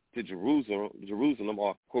to Jerusalem or Jerusalem,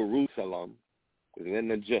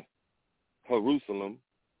 Jerusalem,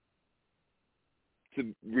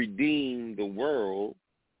 to redeem the world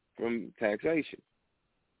from taxation.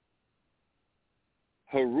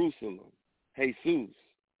 Jerusalem, Jesus.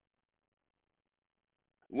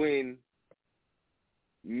 When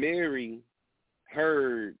Mary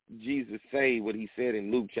heard Jesus say what he said in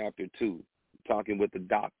Luke chapter 2, talking with the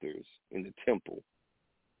doctors in the temple,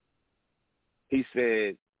 he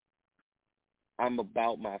said, I'm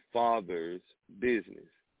about my Father's business.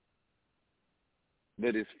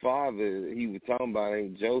 But his father, he was talking about,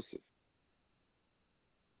 ain't Joseph.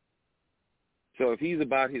 So if he's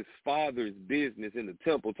about his Father's business in the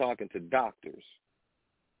temple talking to doctors,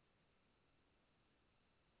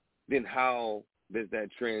 then how does that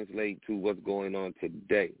translate to what's going on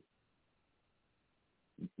today?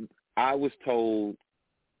 I was told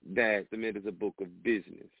that it is a book of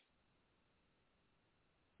business.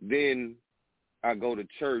 Then I go to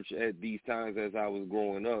church at these times as I was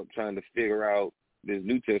growing up, trying to figure out this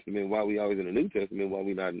New Testament, why we always in the New Testament, why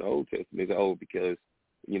we not in the Old Testament. Because,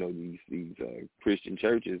 you know, these Christian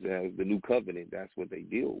churches has the New Covenant. That's what they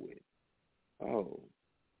deal with. Oh.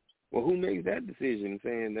 Well, who makes that decision,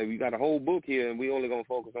 saying that we got a whole book here and we only going to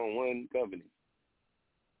focus on one covenant?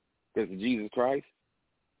 Because of Jesus Christ?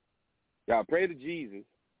 Y'all pray to Jesus,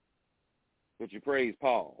 but you praise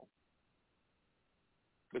Paul.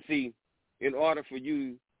 But see, in order for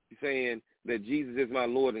you saying that Jesus is my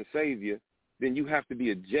Lord and Savior, then you have to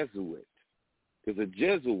be a Jesuit. Because a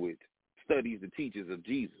Jesuit studies the teachings of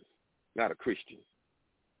Jesus, not a Christian.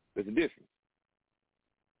 There's a difference.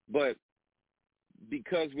 But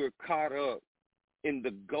because we're caught up in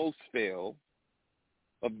the ghost spell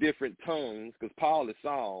of different tongues, because Paul is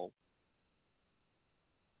Saul,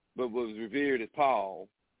 but was revered as Paul.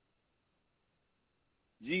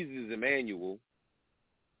 Jesus is Emmanuel.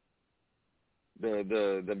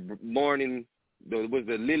 The morning, was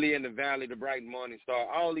the lily in the valley, the bright morning star,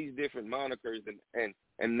 all these different monikers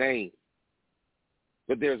and names.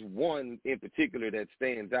 But there's one in particular that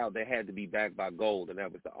stands out that had to be backed by gold, and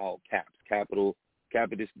that was the all caps,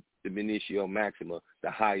 capitis diminutio maxima, the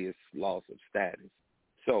highest loss of status.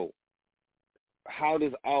 So how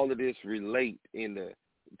does all of this relate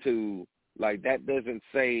to like, that doesn't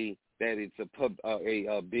say that it's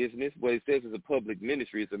a business, but it says it's a public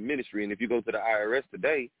ministry. It's a ministry, and if you go to the IRS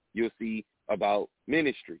today, you'll see about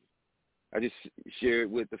ministry. I just shared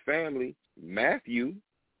with the family, Matthew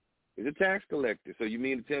is a tax collector. So you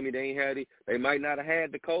mean to tell me they might not have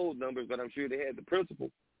had the code numbers, but I'm sure they had the principle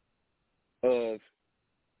of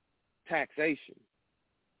taxation.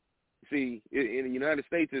 See, in the United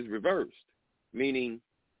States, it's reversed, meaning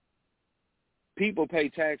people pay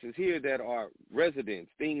taxes here that are residents,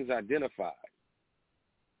 things identified.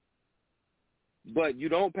 But you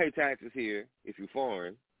don't pay taxes here if you're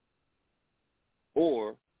foreign,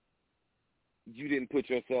 or you didn't put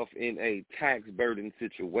yourself in a tax burden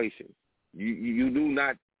situation. You knew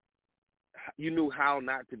how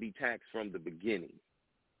not to be taxed from the beginning.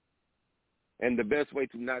 And the best way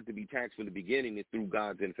to not to be taxed from the beginning is through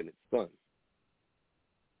God's infinite Son.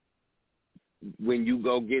 When you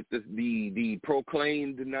go get the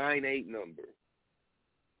proclaimed 9-8 number,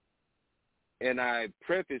 and I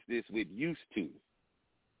preface this with used to,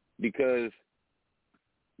 because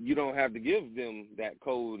you don't have to give them that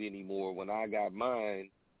code anymore. When I got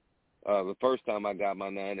mine, the first time I got my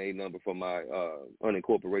 9-8 number for my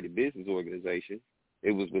unincorporated business organization,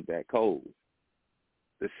 it was with that code.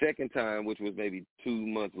 The second time, which was maybe 2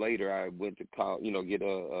 months later, I went to call, get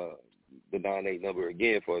the 9-8 number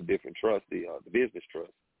again for a different trust, the business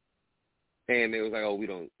trust. And they was like, oh, we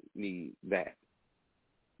don't need that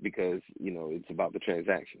because, it's about the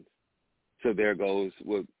transactions. So there goes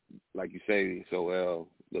what, like you say so well,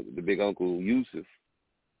 the big Uncle Yusuf,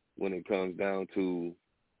 when it comes down to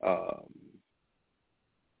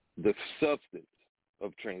the substance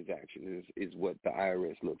of transactions is what the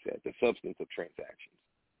IRS looks at, the substance of transactions.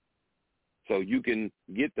 So you can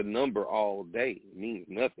get the number all day. It means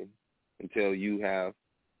nothing until you have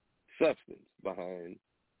substance behind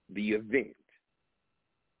the event.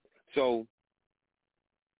 So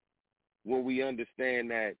when we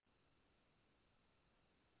understand that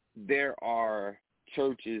there are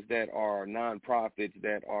churches that are nonprofits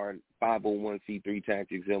that are 501c3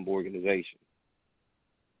 tax-exempt organizations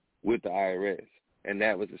with the IRS, and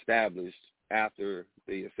that was established after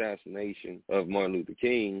the assassination of Martin Luther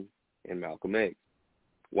King and Malcolm X.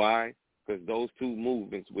 Why? Because those two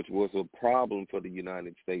movements, which was a problem for the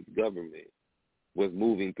United States government, was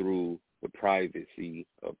moving through the privacy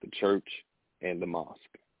of the church and the mosque.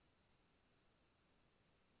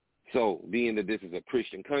 So, being that this is a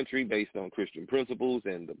Christian country based on Christian principles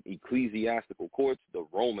and the ecclesiastical courts, the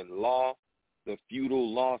Roman law, the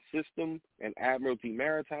feudal law system, and Admiralty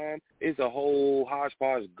Maritime, is a whole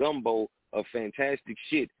hodgepodge gumbo of fantastic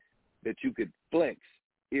shit that you could flex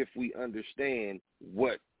if we understand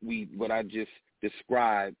what I just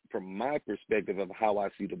described from my perspective of how I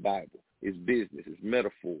see the Bible. It's business, it's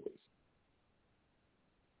metaphors.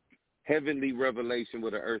 Heavenly revelation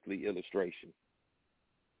with an earthly illustration.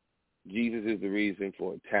 Jesus is the reason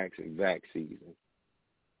for a tax and vax season.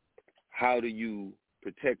 How do you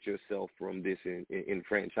protect yourself from this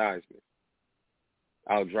enfranchisement?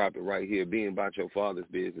 I'll drop it right here. Being about your father's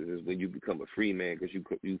business is when you become a free man because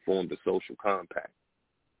you formed a social compact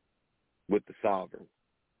with the sovereign.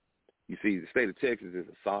 You see, the state of Texas is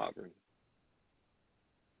a sovereign.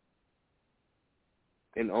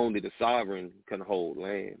 And only the sovereign can hold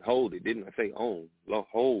land. Hold it, didn't I say own?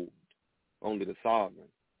 Hold. Only the sovereign.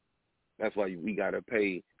 That's why we got to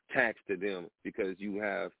pay tax to them, because you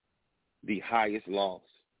have the highest loss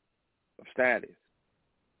of status.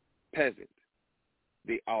 Peasant,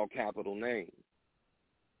 the all capital name.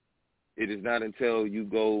 It is not until you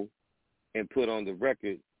go and put on the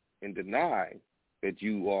record and deny that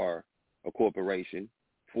you are a corporation,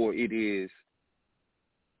 for it is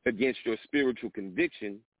against your spiritual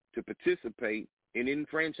conviction to participate in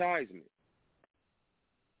enfranchisement.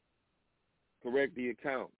 Correct the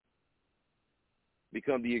account.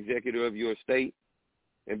 Become the executor of your estate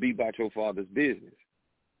and be about your father's business.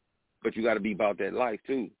 But you got to be about that life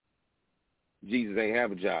too. Jesus ain't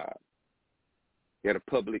have a job. He had a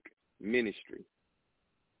public ministry.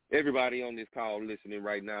 Everybody on this call listening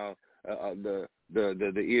right now,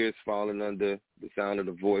 the ears falling under the sound of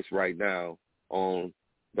the voice right now on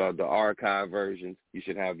the archive versions, you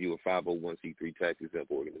should have you a 501c3 tax-exempt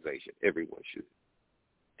organization. Everyone should.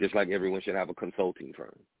 Just like everyone should have a consulting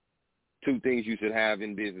firm. Two things you should have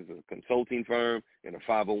in business: a consulting firm and a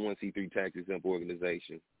 501c3 tax-exempt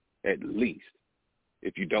organization, at least,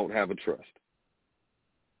 if you don't have a trust.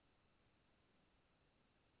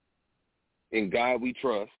 In God we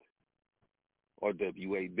trust, or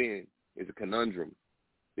W8-BEN, is a conundrum,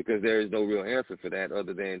 because there is no real answer for that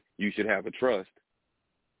other than you should have a trust.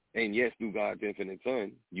 And yes, through God's infinite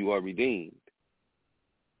Son, you are redeemed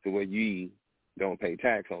to where ye don't pay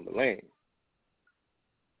tax on the land.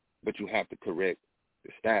 But you have to correct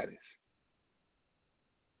the status.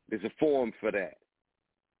 There's a form for that.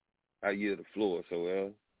 I yield the floor,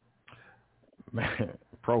 so Man,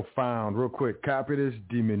 profound. Real quick, capitis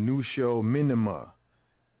diminutio minima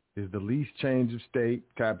is the least change of state.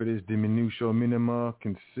 Capitis diminutio minima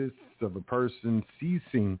consists of a person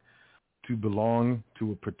ceasing to belong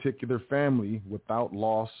to a particular family without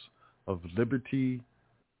loss of liberty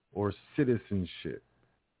or citizenship.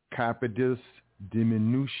 Capitis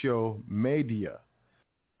diminutio media,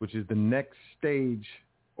 which is the next stage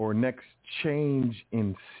or next change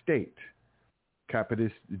in state.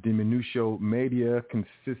 Capitis diminutio media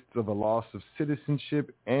consists of a loss of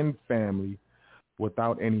citizenship and family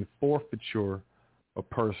without any forfeiture of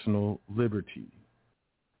personal liberty.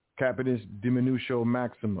 Capitis diminutio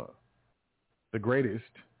maxima, the greatest.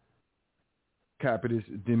 Capitis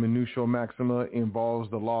diminutio maxima involves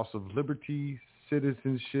the loss of liberty,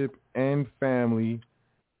 citizenship, and family,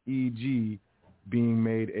 e.g., being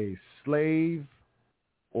made a slave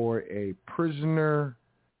or a prisoner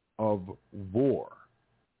of war.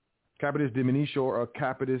 Capitis diminutio or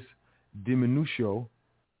capitis diminutio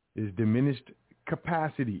is diminished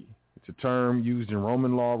capacity. It's a term used in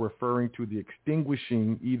Roman law referring to the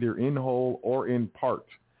extinguishing, either in whole or in part,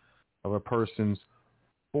 of a person's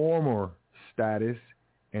former status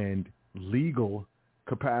and legal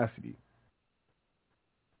capacity.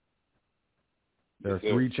 There are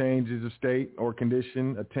three changes of state or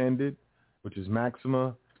condition attended, which is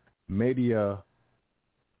maxima, media,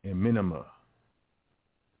 and minima.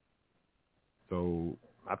 So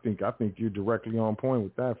I think you're directly on point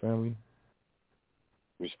with that, family.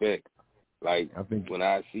 Respect. Like, I think when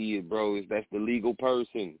I see it, bro, that's the legal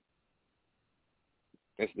person.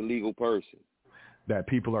 That's the legal person. That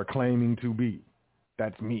people are claiming to be.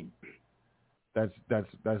 That's me. That's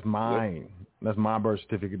mine. Yep. That's my birth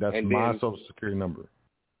certificate. That's my social security number.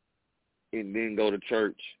 And then go to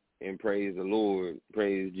church and praise the Lord,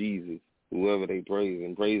 praise Jesus, whoever they praise,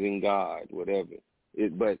 and praising God, whatever.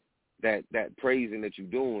 But that praising that you're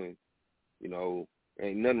doing,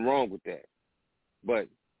 ain't nothing wrong with that. But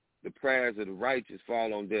the prayers of the righteous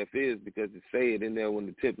fall on deaf ears, because it say it in there when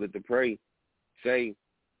the template to pray say,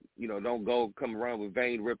 don't go come around with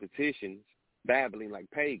vain repetitions, babbling like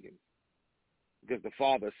pagans, because the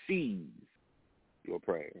Father sees your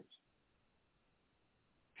prayers.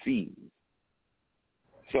 Sees.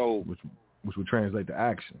 So, which would translate to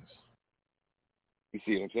actions. You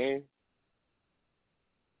see what I'm saying?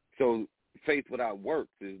 So faith without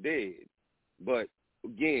works is dead. But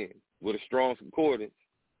again, with a strong concordance,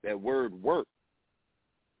 that word work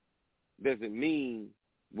doesn't mean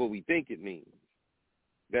what we think it means.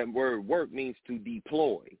 That word work means to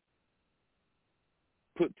deploy,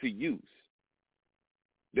 put to use.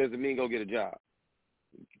 Doesn't mean go get a job.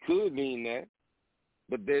 It could mean that,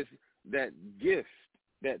 but there's that gift,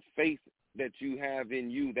 that faith that you have in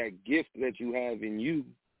you, that gift that you have in you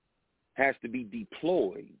has to be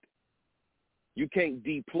deployed. You can't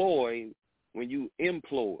deploy when you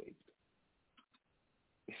employed.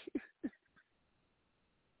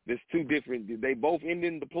 There's two different, they both end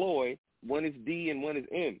in deploy. One is D and one is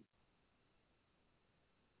M.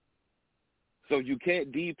 So you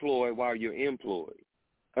can't deploy while you're employed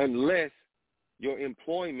unless your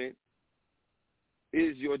employment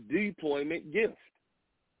is your deployment gift.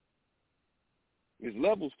 There's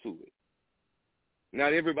levels to it.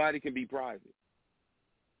 Not everybody can be private,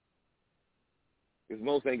 because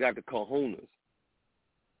most ain't got the cojones.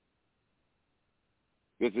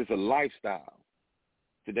 Because it's a lifestyle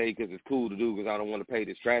today, because it's cool to do because I don't want to pay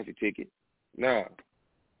this traffic ticket. No.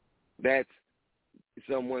 That's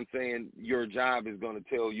someone saying your job is going to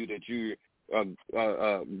tell you that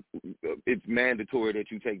it's mandatory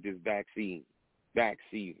that you take this vaccine.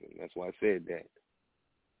 That's why I said that.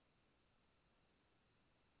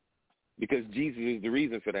 Because Jesus is the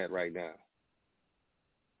reason for that right now.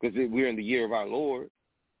 Because we're in the year of our Lord.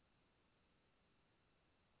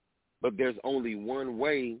 But there's only one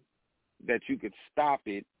way that you could stop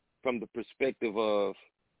it from the perspective of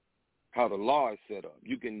how the law is set up.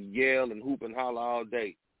 You can yell and hoop and holler all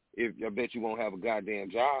day. I bet you won't have a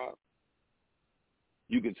goddamn job.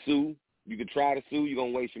 You could sue. You could try to sue. You're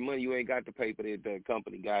going to waste your money. You ain't got the paper that the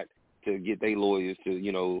company got to get their lawyers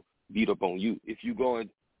to, beat up on you. If you go and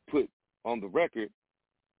put on the record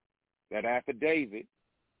that affidavit,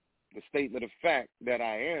 the statement of fact that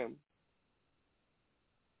I am,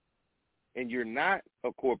 and you're not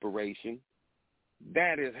a corporation,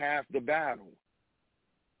 that is half the battle.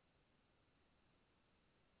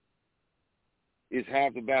 It's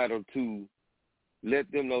half the battle to let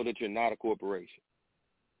them know that you're not a corporation.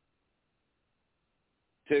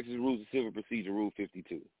 Texas Rules of Civil Procedure Rule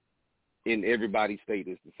 52. In everybody's state,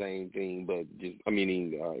 it's the same thing, but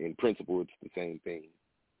in principle, it's the same thing.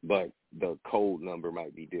 But the code number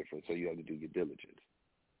might be different, so you have to do your diligence.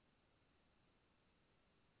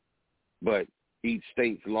 But each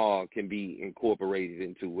state's law can be incorporated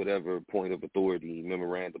into whatever point of authority,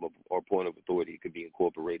 memorandum or point of authority it could be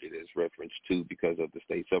incorporated as reference to because of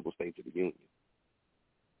the several states of the union.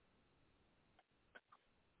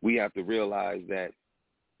 we have to realize that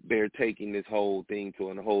they're taking this whole thing to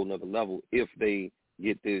a whole nother level if they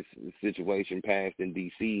get this situation passed in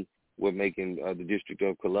D.C. with making the District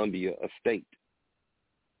of Columbia a state.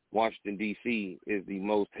 Washington, D.C. is the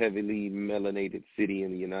most heavily melanated city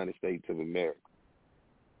in the United States of America.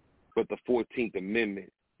 But the 14th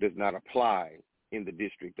Amendment does not apply in the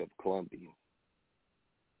District of Columbia.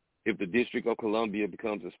 If the District of Columbia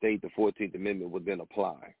becomes a state, the 14th Amendment would then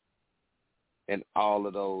apply. And all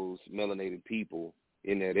of those melanated people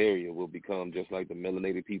in that area will become just like the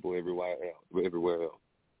melanated people everywhere else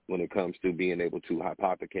when it comes to being able to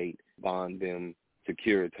hypothecate, bond them,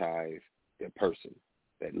 securitize their person,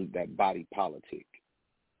 that body politic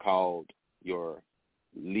called your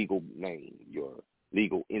legal name, your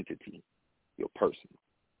legal entity, your person.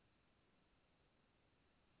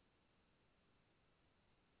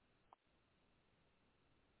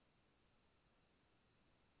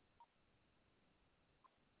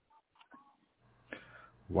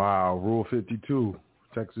 Wow. Rule 52,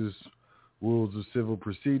 Texas Rules of Civil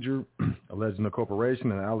Procedure, alleging a corporation,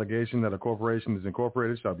 an allegation that a corporation is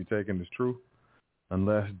incorporated shall be taken as true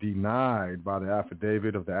unless denied by the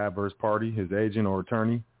affidavit of the adverse party, his agent or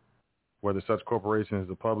attorney, whether such corporation is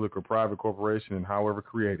a public or private corporation and however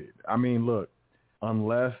created. I mean, look,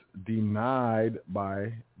 unless denied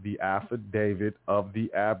by the affidavit of the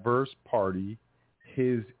adverse party,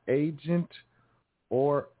 his agent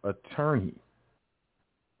or attorney.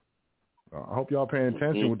 I hope y'all paying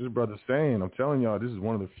attention to what this brother's saying. I'm telling y'all, this is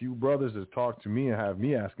one of the few brothers that talk to me and have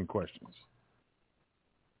me asking questions.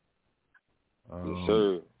 Yes,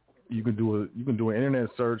 sir. You can do an internet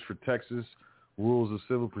search for Texas Rules of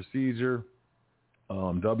Civil Procedure,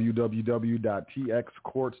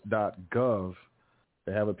 www.txcourts.gov.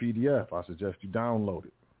 They have a PDF. I suggest you download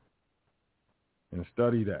it and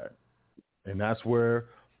study that. And that's where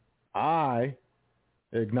I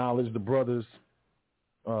acknowledge the brother's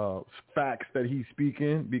facts that he's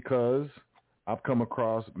speaking, because I've come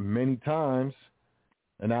across many times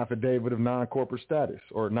an affidavit of non-corporate status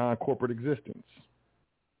or non-corporate existence.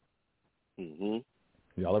 Mm-hmm.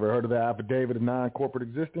 Y'all ever heard of the affidavit of non-corporate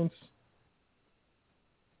existence?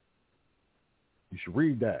 You should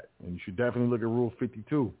read that, and you should definitely look at Rule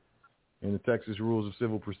 52 in the Texas Rules of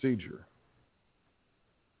Civil Procedure.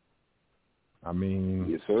 I mean,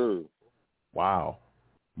 yes, sir. Wow.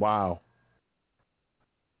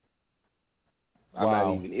 I'm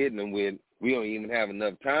not even hitting them with. We don't even have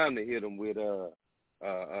enough time to hit them with the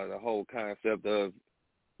whole concept of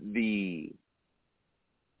the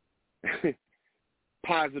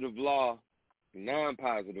positive law,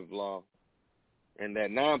 non-positive law, and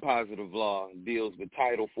that non-positive law deals with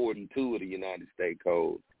Title 42 of the United States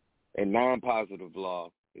Code, and non-positive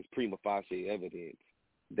law is prima facie evidence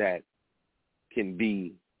that can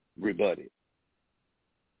be rebutted.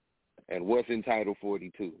 And what's in Title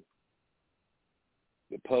 42?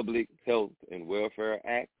 The Public Health and Welfare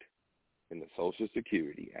Act and the Social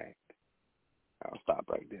Security Act. I'll stop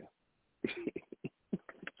right there.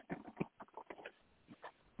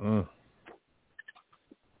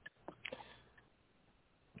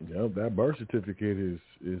 Yep, that birth certificate is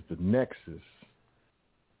the nexus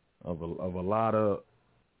of a lot of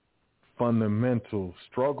fundamental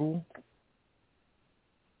struggle,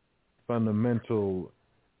 fundamental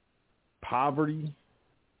poverty,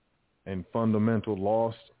 and fundamental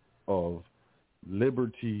loss of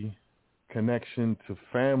liberty, connection to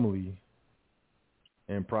family,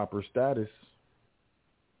 and proper status.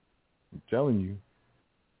 I'm telling you.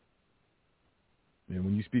 And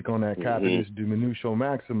when you speak on that capitis diminutio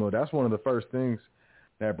maxima, that's one of the first things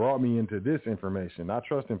that brought me into this information. I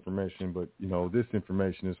trust information, but, this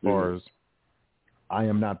information as far as I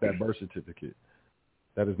am not that birth certificate.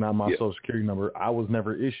 That is not my Social Security number. I was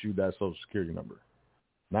never issued that Social Security number.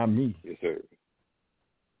 Not me. Yes, sir.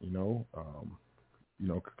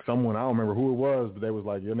 Someone, I don't remember who it was, but they was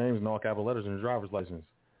like, your name's in all capital letters in your driver's license.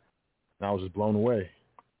 And I was just blown away.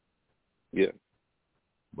 Yeah.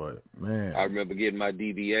 But, man. I remember getting my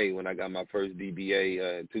DBA when I got my first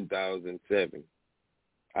DBA in 2007.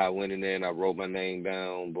 I went in there and I wrote my name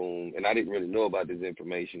down, boom. And I didn't really know about this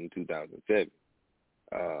information in 2007.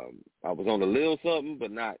 I was on a little something,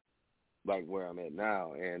 but not like where I'm at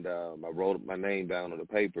now. And I wrote my name down on the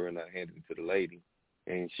paper and I handed it to the lady.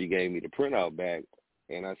 And she gave me the printout back.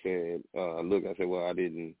 And I said, well, I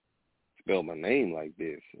didn't spell my name like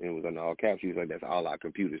this. And it was in all caps. She was like, that's all our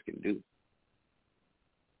computers can do.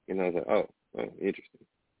 And I was like, oh, interesting.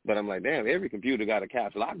 But I'm like, damn, every computer got a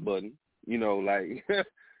caps lock button. You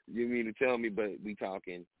mean to tell me, but we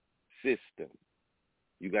talking system.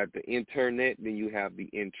 You got the internet, then you have the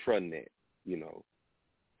intranet,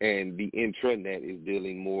 And the intranet is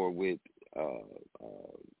dealing more with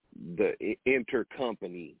the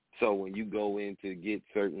intercompany. So when you go in to get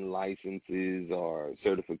certain licenses or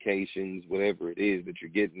certifications, whatever it is that you're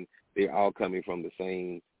getting, they're all coming from the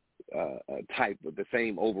same type of the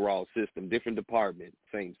same overall system, different department,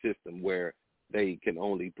 same system, where they can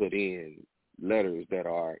only put in letters that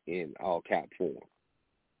are in all cap form.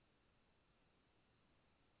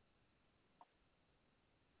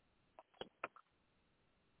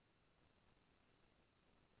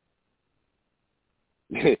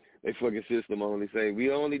 They fucking system only say,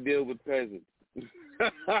 we only deal with peasants.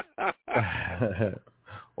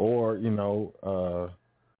 Or,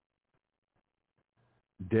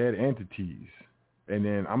 dead entities. And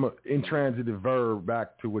then I'm an intransitive verb,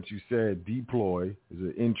 back to what you said. Deploy is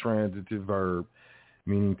an intransitive verb,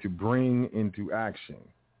 meaning to bring into action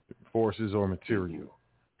forces or material.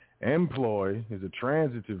 Employ is a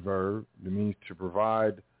transitive verb that means to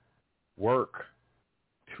provide work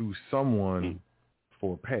to someone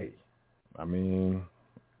for pay. I mean,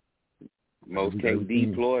 most can't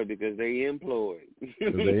deploy because they employ.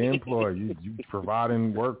 You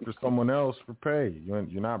providing work for someone else for pay.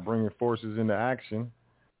 You're not bringing forces into action.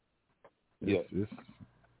 It's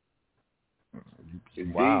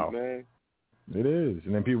wow, deep, man. It is.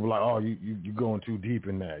 And then people are like, oh, you going too deep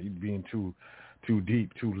in that. You being too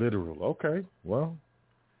deep, too literal. Okay, well,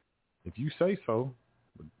 if you say so.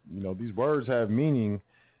 These words have meaning,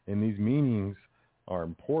 and these meanings are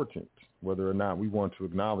important, whether or not we want to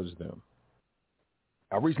acknowledge them.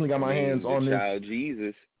 I recently got my hands on this. Child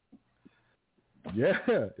Jesus. Yeah,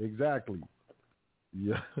 exactly.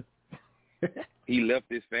 Yeah. He left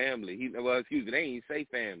his family. They ain't say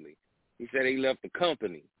family. He said he left the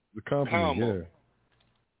company. The company, comma.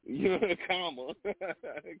 Yeah. Comma.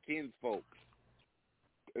 Kinsfolk.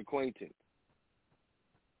 Acquaintance.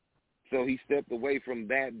 So he stepped away from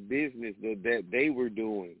that business that they were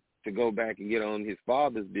doing to go back and get on his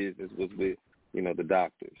father's business, was with, the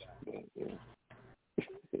doctors.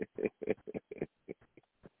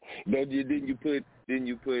 But, Didn't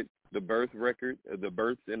you put the birth record, the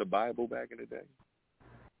births in the Bible back in the day?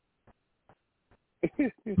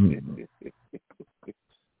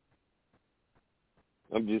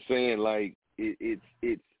 I'm just saying, like, it's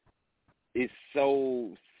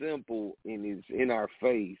so simple and it's in our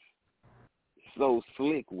face, so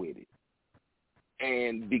slick with it.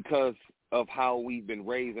 And because of how we've been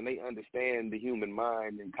raised, and they understand the human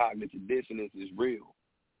mind and cognitive dissonance is real.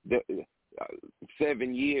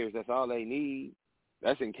 7 years, that's all they need.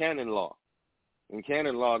 That's in canon law. In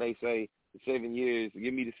canon law, they say 7 years.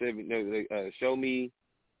 Give me the 7. Show me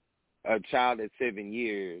a child at 7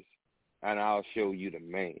 years, and I'll show you the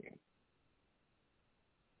man.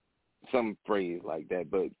 Some phrase like that,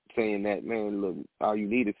 but saying that, man, look, all you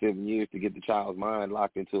need is 7 years to get the child's mind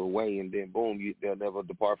locked into a way, and then boom, they'll never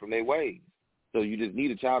depart from their ways. So you just need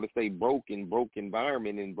a child to stay broke in broke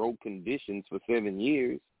environment and broke conditions for 7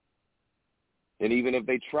 years. And even if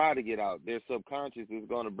they try to get out, their subconscious is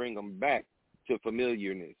going to bring them back to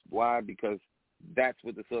familiarness. Why? Because that's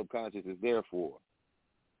what the subconscious is there for,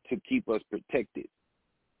 to keep us protected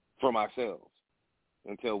from ourselves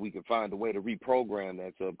until we can find a way to reprogram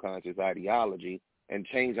that subconscious ideology and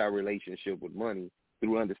change our relationship with money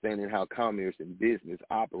through understanding how commerce and business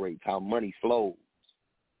operates, how money flows,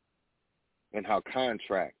 and how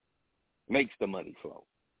contract makes the money flow.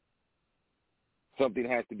 Something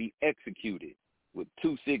has to be executed with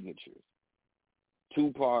 2 signatures,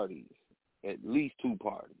 2 parties, at least 2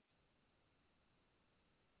 parties.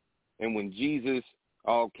 And when Jesus,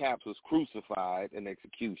 all caps, was crucified in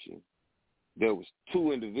execution, there was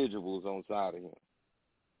 2 individuals on side of him,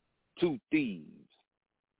 2 thieves.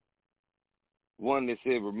 One that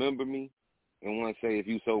said, remember me, and one say, if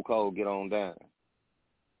you so cold, get on down.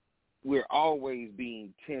 We're always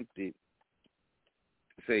being tempted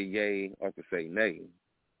to say yay or to say nay.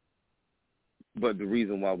 But the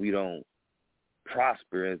reason why we don't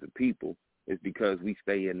prosper as a people is because we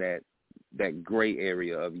stay in that gray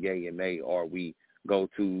area of yay and nay, or we go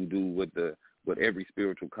to do what every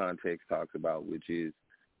spiritual context talks about, which is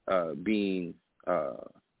being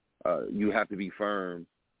you have to be firm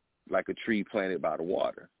like a tree planted by the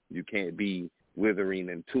water. You can't be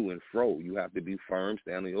withering and to and fro. You have to be firm,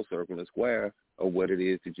 stand on your circle and square of what it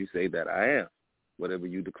is that you say that I am, whatever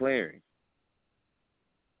you're declaring.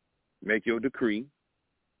 Make your decree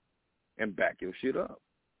and back your shit up.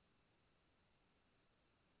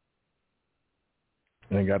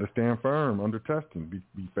 And got to stand firm under testing.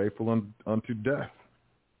 Be faithful unto death.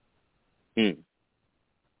 I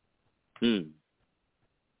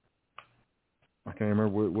can't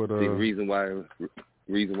remember what the reason why.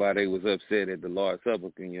 reason why they was upset at the Lord's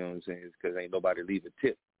Supper, you know what I'm saying, is because ain't nobody leave a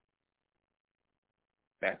tip.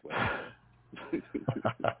 That's what it is.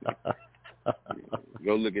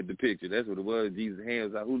 Go look at the picture. That's what it was. Jesus'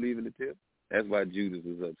 hands out. Who leaving the tip? That's why Judas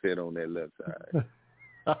was upset on that left side.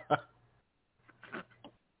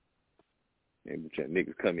 And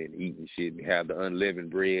niggas come in eating shit and have the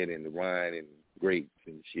unleavened bread and the wine and grapes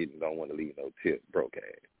and shit and don't want to leave no tip. Broke ass.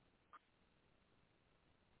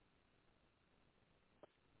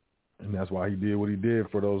 And that's why he did what he did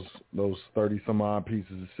for those 30-some-odd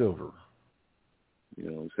pieces of silver. You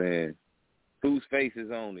know what I'm saying? Whose face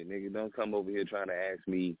is on it, nigga? Don't come over here trying to ask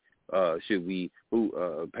me, should we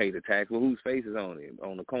pay the tax? Well, whose face is on it?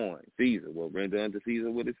 On the coin? Caesar. Well, render unto Caesar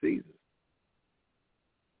what is Caesar.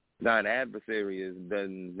 Now, an adversary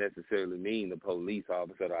doesn't necessarily mean the police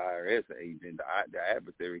officer or the IRS agent. The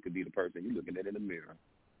adversary could be the person you're looking at in the mirror.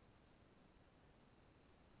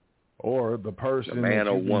 Or the person the man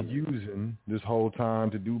that you've or been using this whole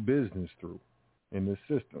time to do business through in this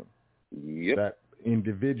system. Yep. That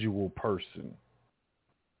individual person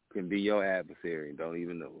can be your adversary and don't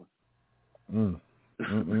even know it.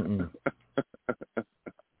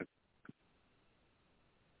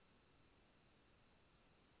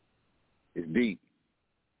 It's deep.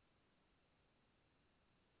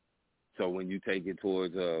 So when you take it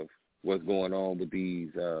towards what's going on with these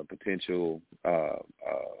potential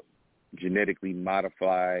genetically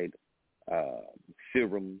modified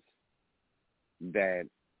serums that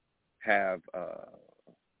have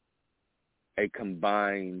a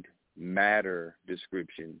combined matter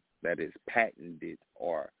description that is patented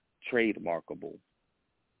or trademarkable,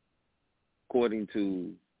 according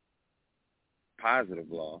to positive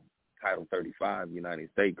law, Title 35, United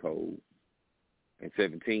States Code, and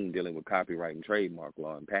 17 dealing with copyright and trademark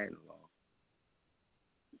law and patent law.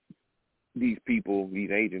 These people, these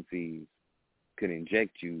agencies, can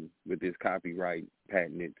inject you with this copyright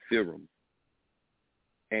patented serum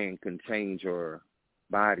and can change your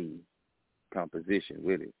body composition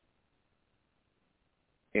with it.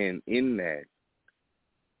 And in that,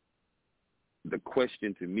 the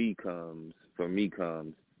question to me comes,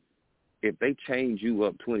 if they change you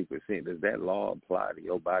up 20%, does that law apply to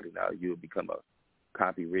your body? Now you'll become a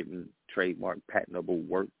copywritten, trademark, patentable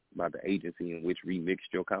work by the agency in which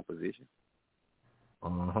remixed your composition?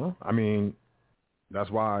 I mean, that's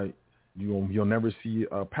why you'll never see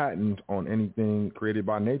a patent on anything created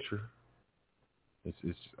by nature.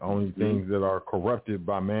 It's only things that are corrupted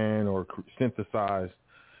by man or synthesized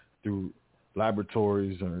through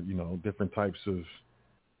laboratories or, different types of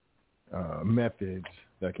methods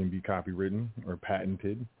that can be copywritten or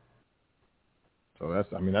patented. So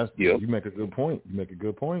you make a good point.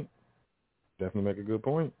 Definitely make a good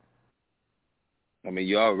point. I mean,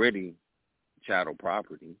 you're already chattel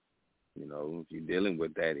property, if you're dealing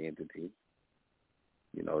with that entity,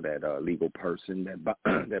 that legal person,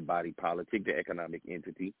 that body politic, the economic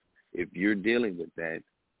entity. If you're dealing with that,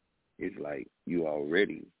 it's like you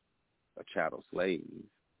already a chattel slave,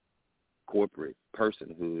 corporate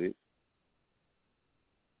personhood.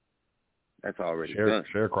 That's already done.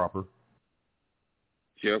 Sharecropper.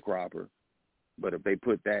 But if they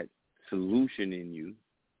put that solution in you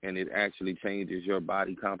and it actually changes your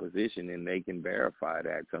body composition and they can verify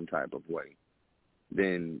that some type of way,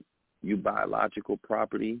 then you biological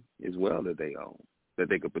property as well that they own, that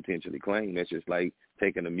they could potentially claim. That's just like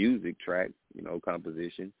taking a music track,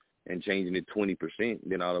 composition, and changing it 20%.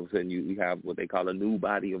 Then all of a sudden you have what they call a new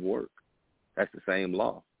body of work. That's the same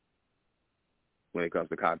law when it comes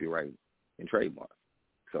to copyright and trademark.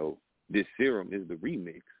 So this serum is the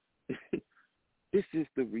remix. This is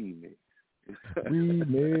the remix.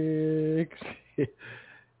 Remix.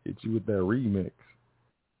 Hit you with that remix.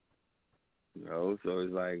 So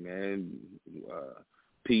it's like, man,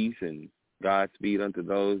 peace and Godspeed unto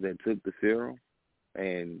those that took the serum,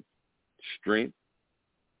 and strength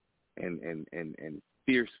and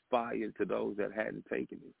fierce fire to those that hadn't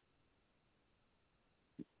taken it.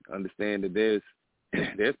 Understand that there's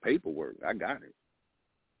paperwork. I got it.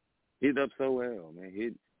 Hit up so well,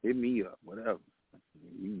 man. Hit me up, whatever.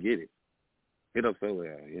 You can get it. Hit up so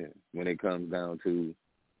well, yeah. When it comes down to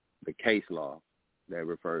the case law that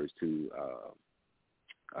refers to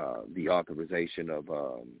the authorization of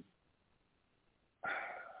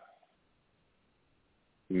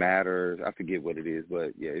matters. I forget what it is,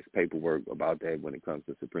 but yeah, it's paperwork about that when it comes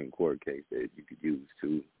to Supreme Court case that you could use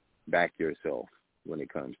to back yourself when it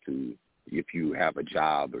comes to if you have a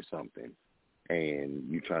job or something and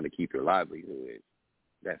you're trying to keep your livelihood.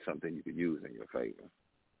 That's something you could use in your favor.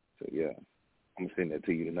 So yeah, I'm gonna send that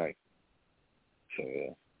to you tonight. So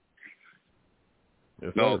yeah.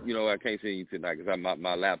 Yes, No, sir. you know I can't send you tonight because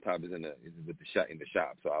my laptop is in the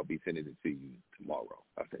shop, so I'll be sending it to you tomorrow.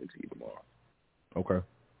 I'll send it to you tomorrow. Okay.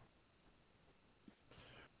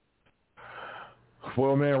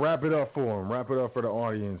 Well, man, wrap it up for him. Wrap it up for the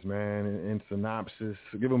audience, man. In synopsis,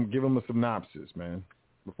 give them a synopsis, man,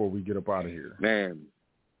 before we get up out of here. Man,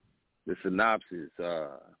 the synopsis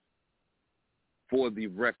for the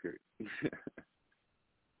record,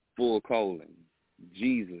 full colon,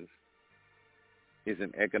 Jesus is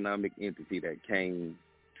an economic entity that came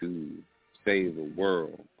to save the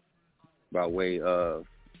world by way of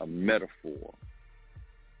a metaphor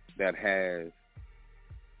that has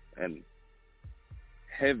an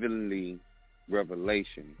heavenly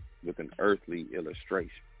revelation with an earthly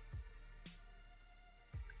illustration.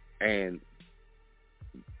 And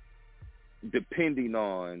depending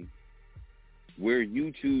on where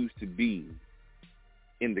you choose to be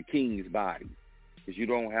in the king's body, because you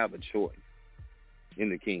don't have a choice in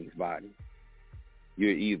the king's body.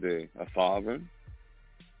 You're either a sovereign,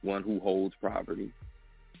 one who holds property,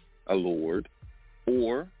 a lord,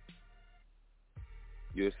 or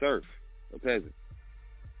you're a serf, a peasant.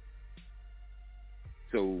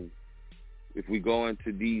 So if we go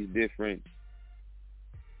into these different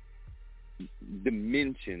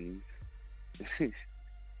dimensions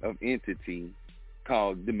of entity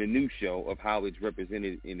called the minutiae of how it's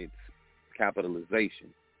represented in its capitalization,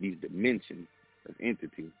 these dimensions of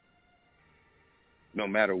entity, no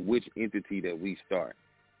matter which entity that we start,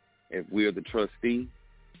 if we're the trustee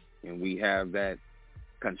and we have that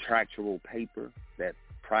contractual paper, that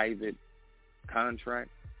private contract,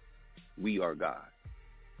 we are God.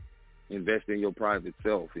 Invest in your private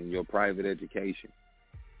self, in your private education.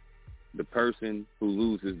 The person who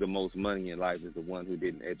loses the most money in life is the one who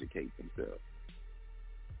didn't educate themselves.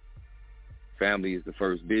 Family is the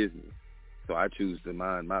first business, so I choose to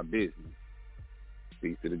mind my business.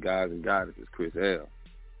 Peace to the guys and goddesses. Kris L.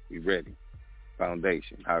 We ready.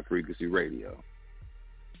 Foundation, High Frequency Radio.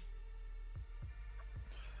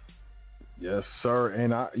 Yes, sir.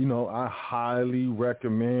 And I highly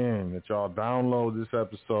recommend that y'all download this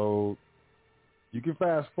episode. You can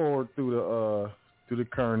fast forward through the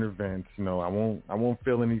current events. I won't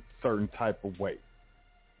feel any certain type of way.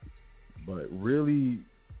 But really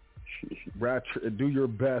do your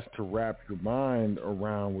best to wrap your mind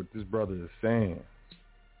around what this brother is saying.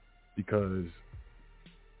 Because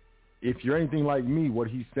if you're anything like me, what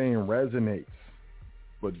he's saying resonates.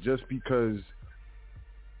 But just because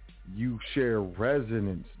you share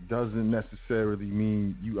resonance doesn't necessarily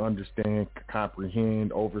mean you understand,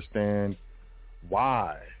 comprehend, overstand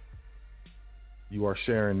why you are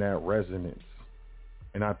sharing that resonance.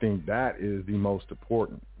 And I think that is the most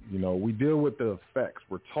important. We deal with the effects.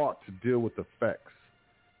 We're taught to deal with effects,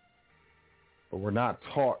 but we're not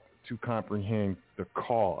taught to comprehend the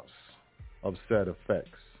cause of said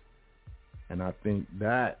effects. And I think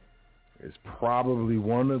that is probably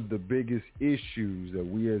one of the biggest issues that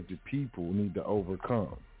we as the people need to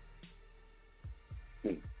overcome.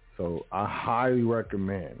 So I highly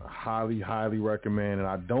recommend, and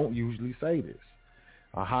I don't usually say this,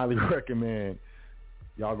 I highly recommend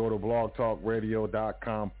y'all go to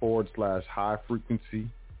blogtalkradio.com/high frequency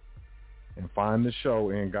and find the show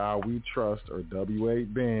In God We Trust, or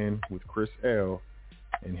W8-BEN with Kris L,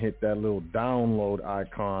 and hit that little download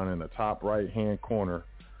icon in the top right-hand corner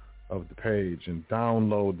of the page and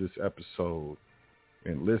download this episode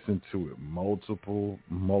and listen to it multiple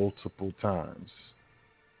times,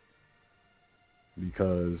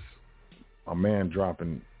 because a man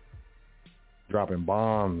dropping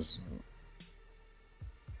bombs.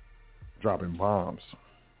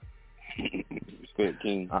 Respect,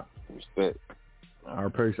 King. Respect. I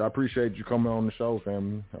appreciate you coming on the show,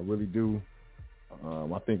 family. I really do.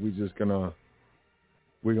 I think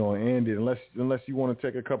we're gonna end it unless you want to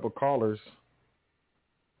take a couple callers.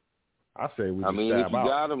 I say we. If you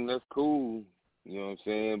got them, that's cool. You know what I'm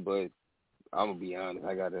saying? But I'm gonna be honest.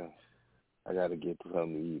 I gotta get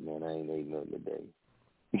something to eat, man. I ain't ate nothing today.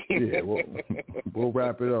 Yeah, we'll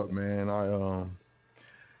wrap it up, man.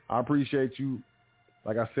 I appreciate you,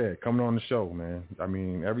 like I said, coming on the show, man. I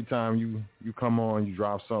mean, every time you come on, you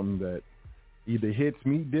drop something that either hits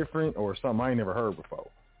me different or something I ain't never heard before.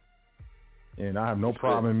 And I have no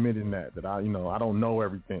problem admitting that I don't know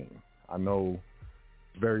everything. I know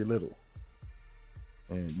very little.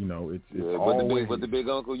 And, it's always... But the big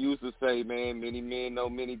uncle used to say, man, many men know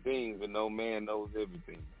many things, but no man knows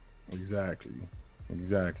everything. Exactly.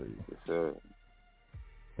 Yes, sir.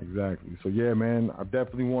 Exactly. So, yeah, man, I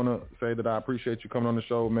definitely want to say that I appreciate you coming on the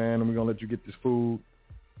show, man, and we're going to let you get this food.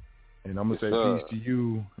 And I'm gonna say peace to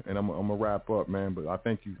you, and I'm gonna wrap up, man. But I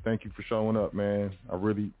thank you for showing up, man. I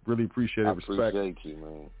really appreciate it. I Respect. appreciate you,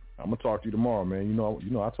 man. I'm gonna talk to you tomorrow, man. You know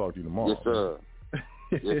I talk to you tomorrow. Yes, sir.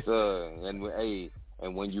 Yes, sir.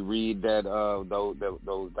 And when you read that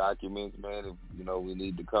those documents, man, we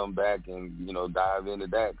need to come back and dive into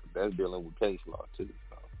that, 'cause that's dealing with case law too.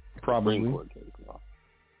 So. Probably. Supreme Court case law.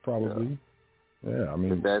 Probably. Yeah, I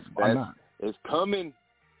mean, that's it's coming.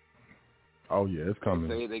 Oh yeah, it's coming.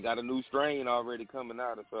 They say they got a new strain already coming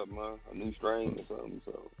out or something, huh? A new strain or something.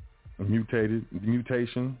 So.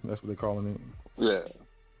 Mutation. That's what they're calling it. Yeah.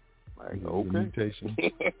 Like, okay. Mutation.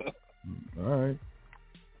 All right.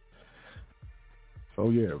 So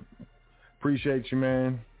yeah, appreciate you,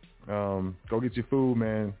 man. Go get your food,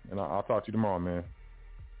 man, and I'll talk to you tomorrow, man.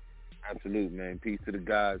 Absolute, man. Peace to the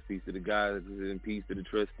guys, and peace to the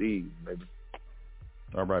trustees, baby.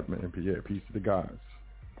 All right, man. Yeah, peace to the guys.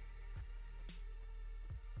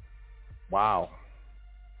 Wow.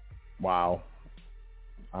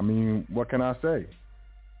 I mean, what can I say?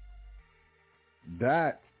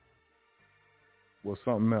 That was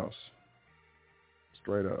something else.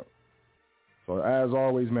 Straight up. So as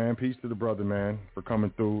always, man, peace to the brother, man, for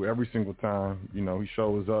coming through every single time. He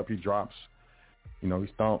shows up, he drops, he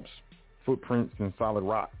stomps footprints in solid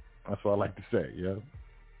rock. That's what I like to say, yeah.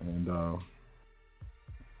 And,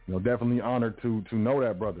 definitely honored to know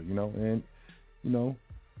that brother, and,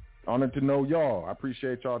 honored to know y'all. I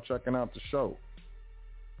appreciate y'all checking out the show.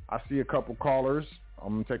 I see a couple callers.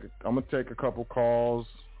 I'm gonna take a couple calls.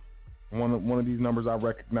 One of these numbers I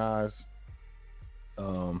recognize.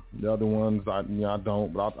 The other ones I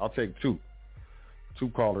don't, but I'll take two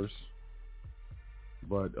callers.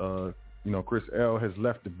 But Chris L has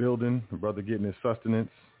left the building. The brother getting his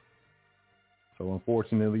sustenance. So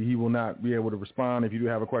unfortunately, he will not be able to respond. If you do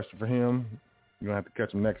have a question for him, you're gonna have to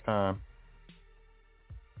catch him next time.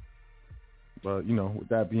 But with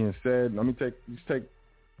that being said, let me take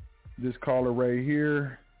this caller right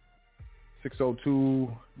here.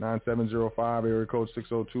 602-9705, area code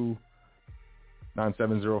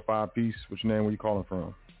 602-9705. Peace. What's your name? Where you calling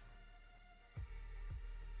from?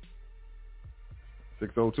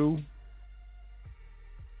 602.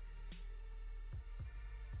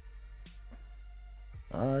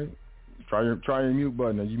 All right. Try your mute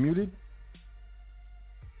button. Are you muted?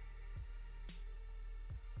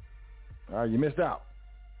 All right, you missed out.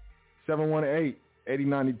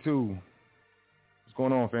 718-8092. What's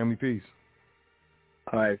going on, family? Peace.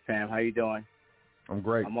 All right, fam. How you doing? I'm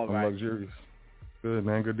great. I'm all right. Luxurious. Good,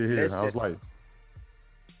 man. Good to hear. How's life?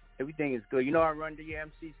 Everything is good. You know, I run the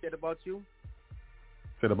MC said about you.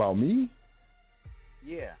 Said about me?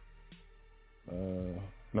 Yeah.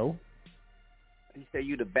 No. He said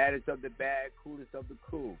you the baddest of the bad, coolest of the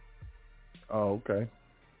cool. Oh, okay.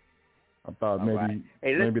 I thought maybe right.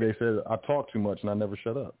 Hey, maybe they said I talk too much and I never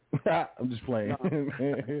shut up. I'm just playing.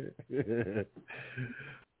 No.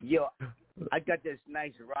 Yo, I got this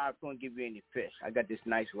nice rod. I can't give you any fish. I got this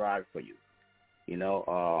nice rod for you.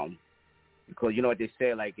 Because you know what they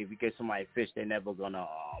say, like if you get somebody fish, they're never gonna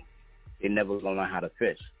learn how to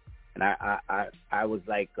fish. And I was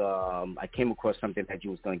like, I came across something that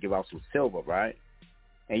you was gonna give out some silver, right?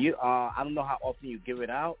 And you, I don't know how often you give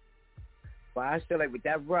it out, but I feel like with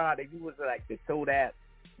that rod, if you was like to throw that,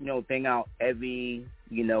 thing out every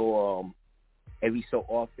so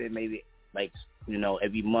often, maybe like,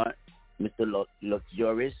 every month, Mr.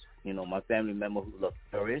 Luxurious, my family member who's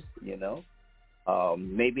luxurious,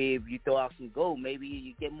 maybe if you throw out some gold, maybe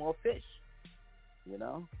you get more fish,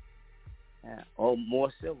 yeah, or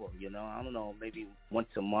more silver, I don't know, maybe once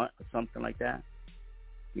a month or something like that,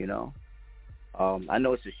 I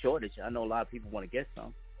know it's a shortage. I know a lot of people want to get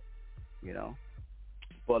some,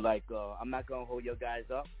 but like, I'm not going to hold your guys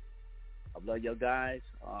up. I love your guys.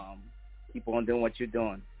 Keep on doing what you're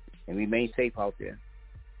doing and remain safe out there.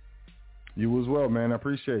 You as well, man. I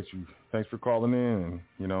appreciate you. Thanks for calling in.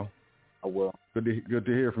 And, I will. Good to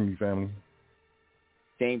hear from you, family.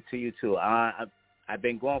 Same to you too. I've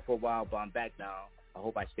been gone for a while, but I'm back now. I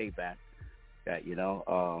hope I stay back.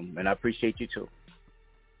 And I appreciate you too.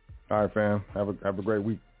 All right, fam. Have a great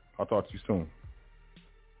week. I'll talk to you soon.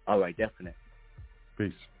 All right, definite.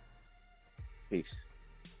 Peace. Peace.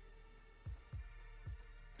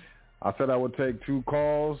 I said I would take two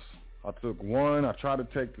calls. I took one. I tried to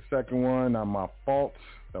take the second one. Not my fault.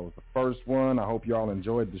 That was the first one. I hope y'all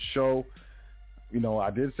enjoyed the show. I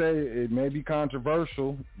did say it may be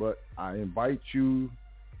controversial, but I invite you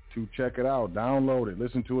to check it out. Download it.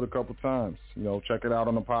 Listen to it a couple times. Check it out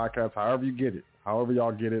on the podcast, however you get it. However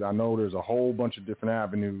y'all get it. I know there's a whole bunch of different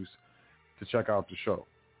avenues to check out the show.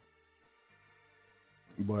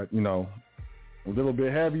 But, a little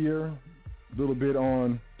bit heavier, a little bit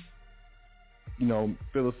on,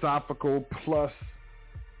 philosophical plus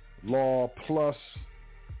law plus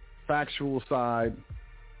factual side.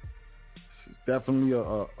 It's definitely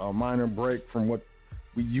a minor break from what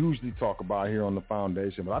we usually talk about here on the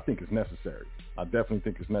foundation, but I think it's necessary. I definitely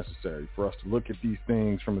think it's necessary for us to look at these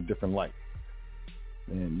things from a different light.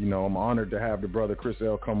 And, I'm honored to have the brother Kris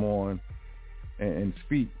L come on and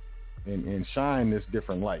speak and shine this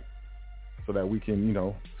different light so that we can,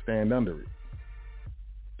 stand under it,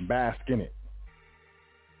 bask in it,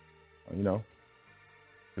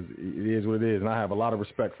 because it is what it is. And I have a lot of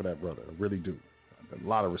respect for that brother. I really do. I have a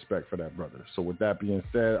lot of respect for that brother. So with that being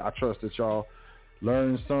said, I trust that y'all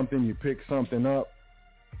learned something, you picked something up.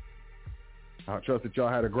 I trust that y'all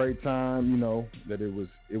had a great time, that it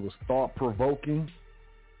was thought-provoking.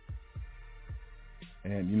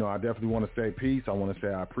 And, I definitely want to say peace. I want to say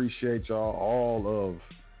I appreciate y'all, all of,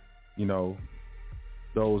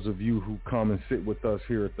 those of you who come and sit with us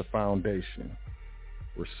here at the foundation.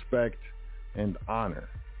 Respect and honor.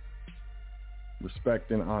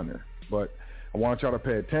 Respect and honor. But I want y'all to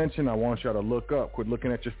pay attention. I want y'all to look up. Quit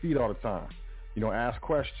looking at your feet all the time. Ask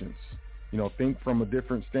questions. Think from a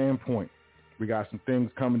different standpoint. We got some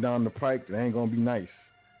things coming down the pike that ain't going to be nice.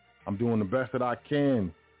 I'm doing the best that I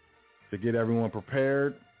can to get everyone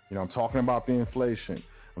prepared. I'm talking about the inflation.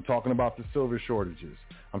 I'm talking about the silver shortages.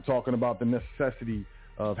 I'm talking about the necessity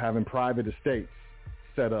of having private estates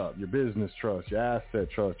set up, your business trust, your asset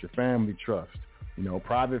trust, your family trust,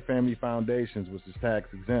 private family foundations, which is tax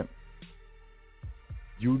exempt.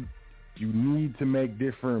 You need to make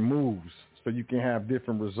different moves so you can have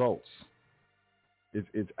different results.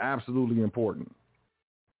 It's absolutely important,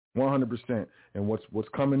 100%. And what's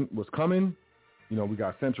coming? We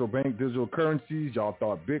got central bank digital currencies. Y'all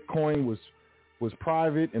thought Bitcoin was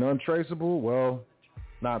private and untraceable. Well,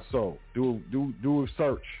 not so. Do a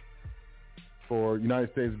search for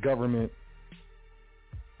United States government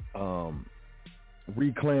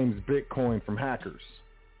reclaims Bitcoin from hackers,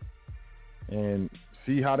 and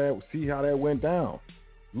see how that went down.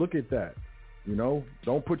 Look at that.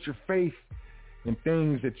 Don't put your faith in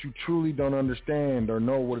things that you truly don't understand or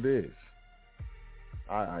know what it is.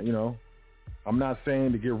 I'm not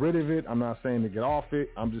saying to get rid of it. I'm not saying to get off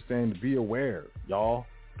it. I'm just saying to be aware, y'all.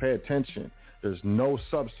 Pay attention. There's no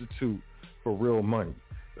substitute for real money.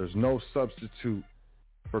 There's no substitute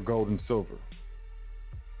for gold and silver.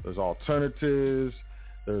 There's alternatives.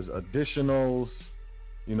 There's additionals.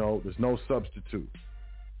 There's no substitute.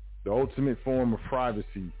 The ultimate form of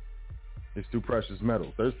privacy is through precious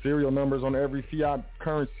metals. There's serial numbers on every fiat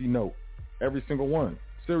currency note. Every single one.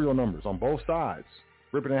 Serial numbers on both sides.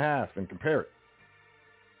 Rip it in half and compare it.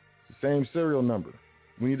 It's the same serial number.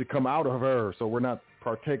 We need to come out of her so we're not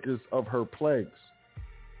partakers of her plagues.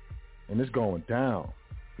 And it's going down.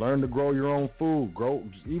 Learn to grow your own food.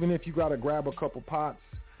 Even if you got to grab a couple pots,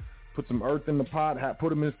 put some earth in the pot, put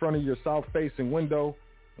them in front of your south-facing window,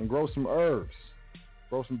 and grow some herbs.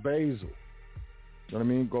 Grow some basil. You know what I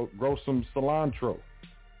mean? Grow some cilantro.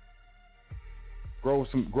 Grow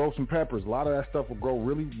some peppers. A lot of that stuff will grow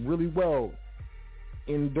really, really well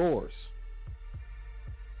indoors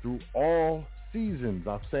through all seasons.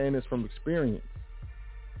 I'm saying this from experience.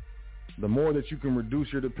 The more that you can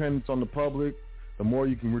reduce your dependence on the public, the more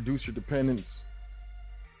you can reduce your dependence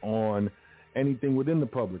on anything within the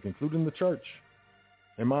public, including the church.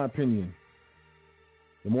 In my opinion,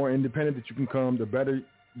 the more independent that you can come, the better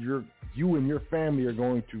you and your family are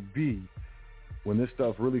going to be when this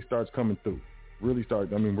stuff really starts coming through. We're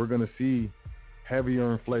going to see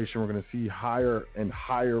heavier inflation. We're going to see higher and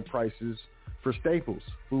higher prices for staples,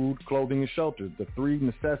 food, clothing, and shelter. The three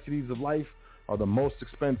necessities of life are the most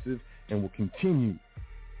expensive and will continue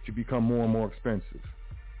to become more and more expensive.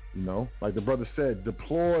 Like the brother said,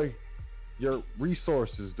 deploy your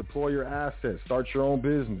resources, deploy your assets, start your own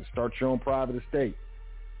business, start your own private estate,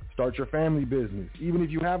 start your family business. Even if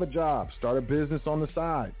you have a job, start a business on the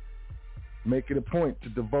side. Make it a point to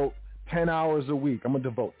devote 10 hours a week. I'm going to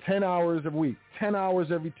devote 10 hours a week, 10 hours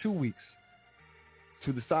every 2 weeks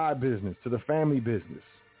to the side business, to the family business.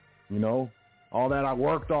 All that I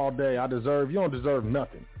worked all day, you don't deserve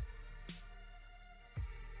nothing.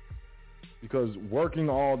 Because working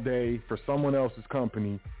all day for someone else's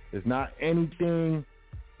company is not anything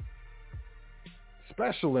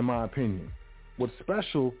special, in my opinion. What's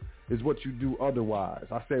special is what you do otherwise.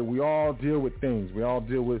 I say we all deal with things. We all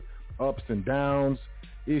deal with ups and downs,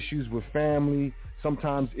 issues with family,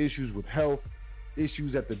 sometimes issues with health,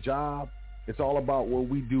 issues at the job. It's all about what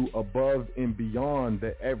we do above and beyond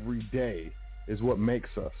the everyday is what makes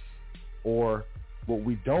us, or what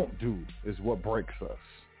we don't do is what breaks us.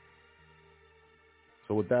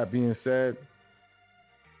 So with that being said,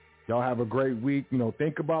 y'all have a great week.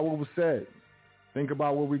 Think about what was said. Think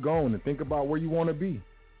about where we're going and think about where you want to be.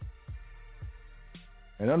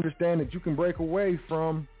 And understand that you can break away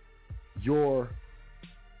from your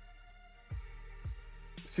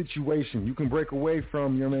situation. You can break away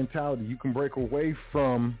from your mentality. You can break away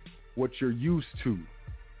from what you're used to.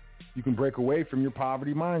 You can break away from your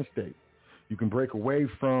poverty mind state. You can break away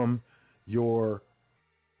from your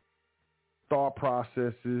thought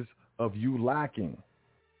processes of you lacking,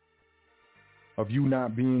 of you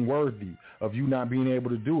not being worthy, of you not being able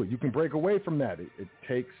to do it. You can break away from that. It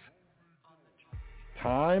takes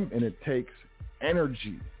time and it takes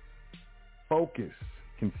energy, focus,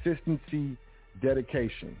 consistency,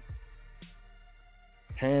 dedication.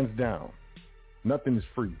 Hands down. Nothing is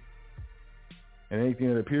free. And anything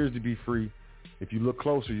that appears to be free, if you look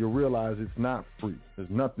closer, you'll realize it's not free. There's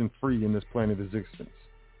nothing free in this planet existence.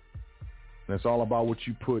 And it's all about what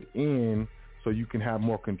you put in so you can have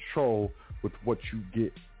more control with what you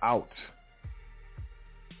get out.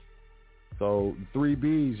 So 3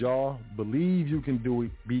 B's, y'all. Believe you can do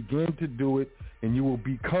it. Begin to do it, and you will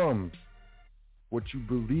become what you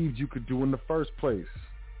believed you could do in the first place.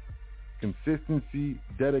 Consistency,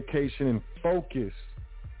 dedication, and focus.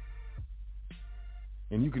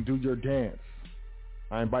 And you can do your dance.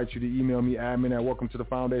 I invite you to email me,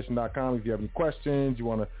 admin@welcometothefoundation.com. If you have any questions, you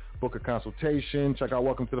want to book a consultation, check out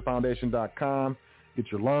welcometothefoundation.com.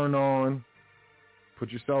 Get your learn on.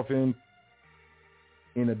 Put yourself in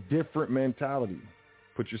a different mentality.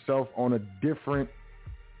 Put yourself on a different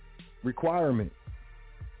requirement.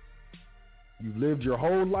 You've lived your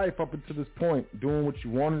whole life up until this point doing what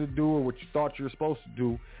you wanted to do or what you thought you were supposed to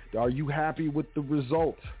do. Are you happy with the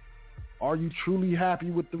result? Are you truly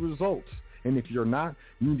happy with the results? And if you're not,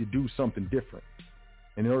 you need to do something different.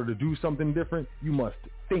 And in order to do something different, you must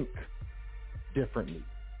think differently.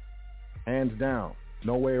 Hands down.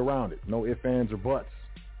 No way around it. No ifs, ands, or buts.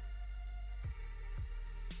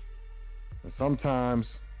 And sometimes,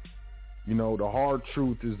 the hard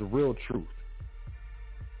truth is the real truth.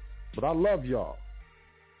 But I love y'all.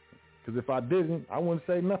 Because if I didn't, I wouldn't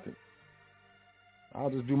say nothing. I'll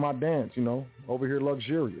just do my dance, over here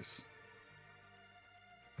luxurious.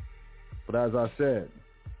 But as I said,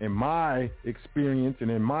 in my experience and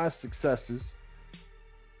in my successes,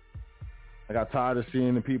 I got tired of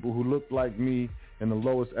seeing the people who looked like me in the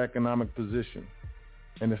lowest economic position.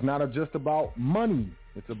 And it's not just about money.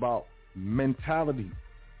 It's about mentality,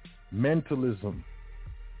 mentalism.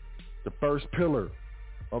 The first pillar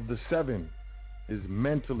of the 7 is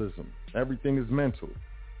mentalism. Everything is mental.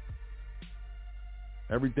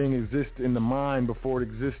 Everything exists in the mind before it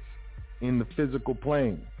exists in the physical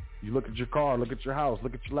plane. You look at your car, look at your house,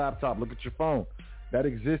 look at your laptop, look at your phone. That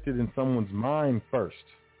existed in someone's mind first.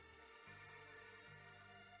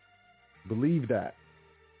 Believe that.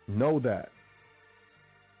 Know that.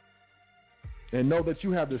 And know that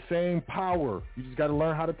you have the same power. You just got to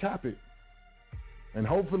learn how to tap it. And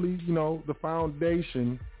hopefully, the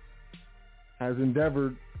foundation has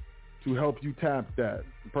endeavored to help you tap that.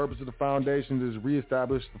 The purpose of the foundation is to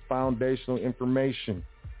reestablish the foundational information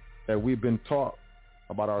that we've been taught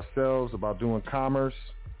about ourselves, about doing commerce,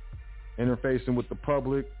 interfacing with the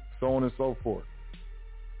public, so on and so forth.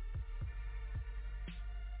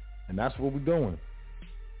 And that's what we're doing.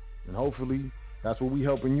 And hopefully that's what we're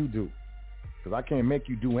helping you do. Because I can't make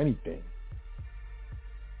you do anything.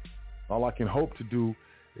 All I can hope to do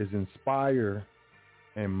is inspire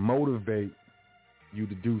and motivate you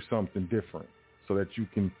to do something different so that you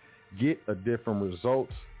can get a different result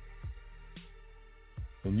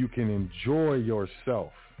and you can enjoy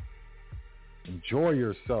yourself. Enjoy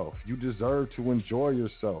yourself. You deserve to enjoy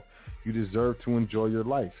yourself. You deserve to enjoy your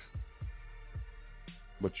life.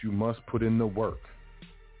 But you must put in the work.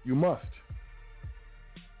 You must.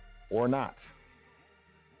 Or not.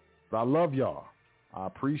 But I love y'all. I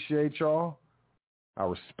appreciate y'all. I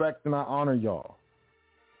respect and I honor y'all.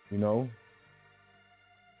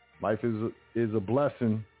 Life is a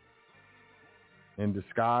blessing in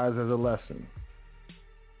disguise as a lesson.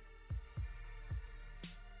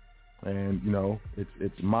 And,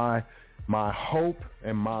 it's my hope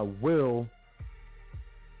and my will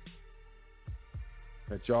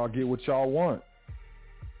that y'all get what y'all want.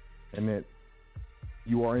 And that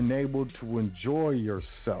you are enabled to enjoy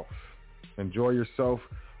yourself. Enjoy yourself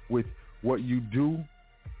with what you do.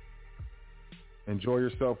 Enjoy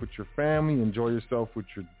yourself with your family. Enjoy yourself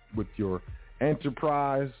with your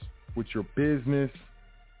enterprise, with your business.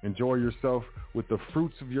 Enjoy yourself with the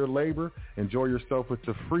fruits of your labor. Enjoy yourself with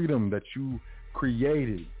the freedom that you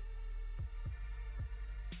created.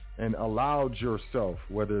 and allowed yourself,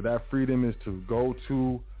 whether that freedom is to go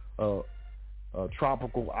to a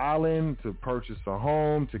tropical island, to purchase a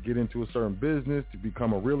home, to get into a certain business, to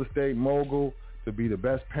become a real estate mogul, to be the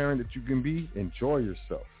best parent that you can be, enjoy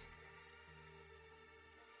yourself.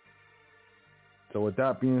 So with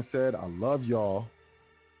that being said, I love y'all.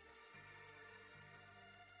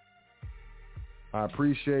 I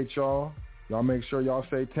appreciate y'all. Y'all make sure y'all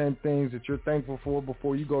say 10 things that you're thankful for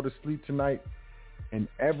before you go to sleep tonight. And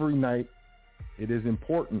every night, it is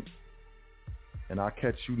important. And I'll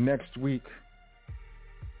catch you next week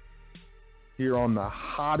here on the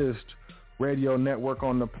hottest radio network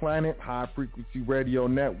on the planet, High Frequency Radio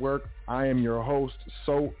Network. I am your host,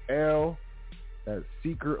 So L. That's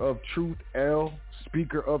Seeker of Truth L,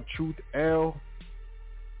 Speaker of Truth L,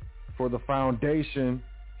 for the foundation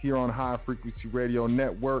here on High Frequency Radio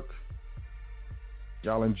Network.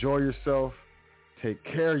 Y'all enjoy yourself, take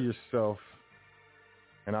care of yourself,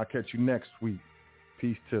 and I'll catch you next week.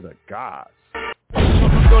 Peace to the gods.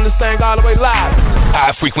 Doing this thing all the way live.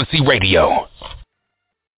 High Frequency Radio.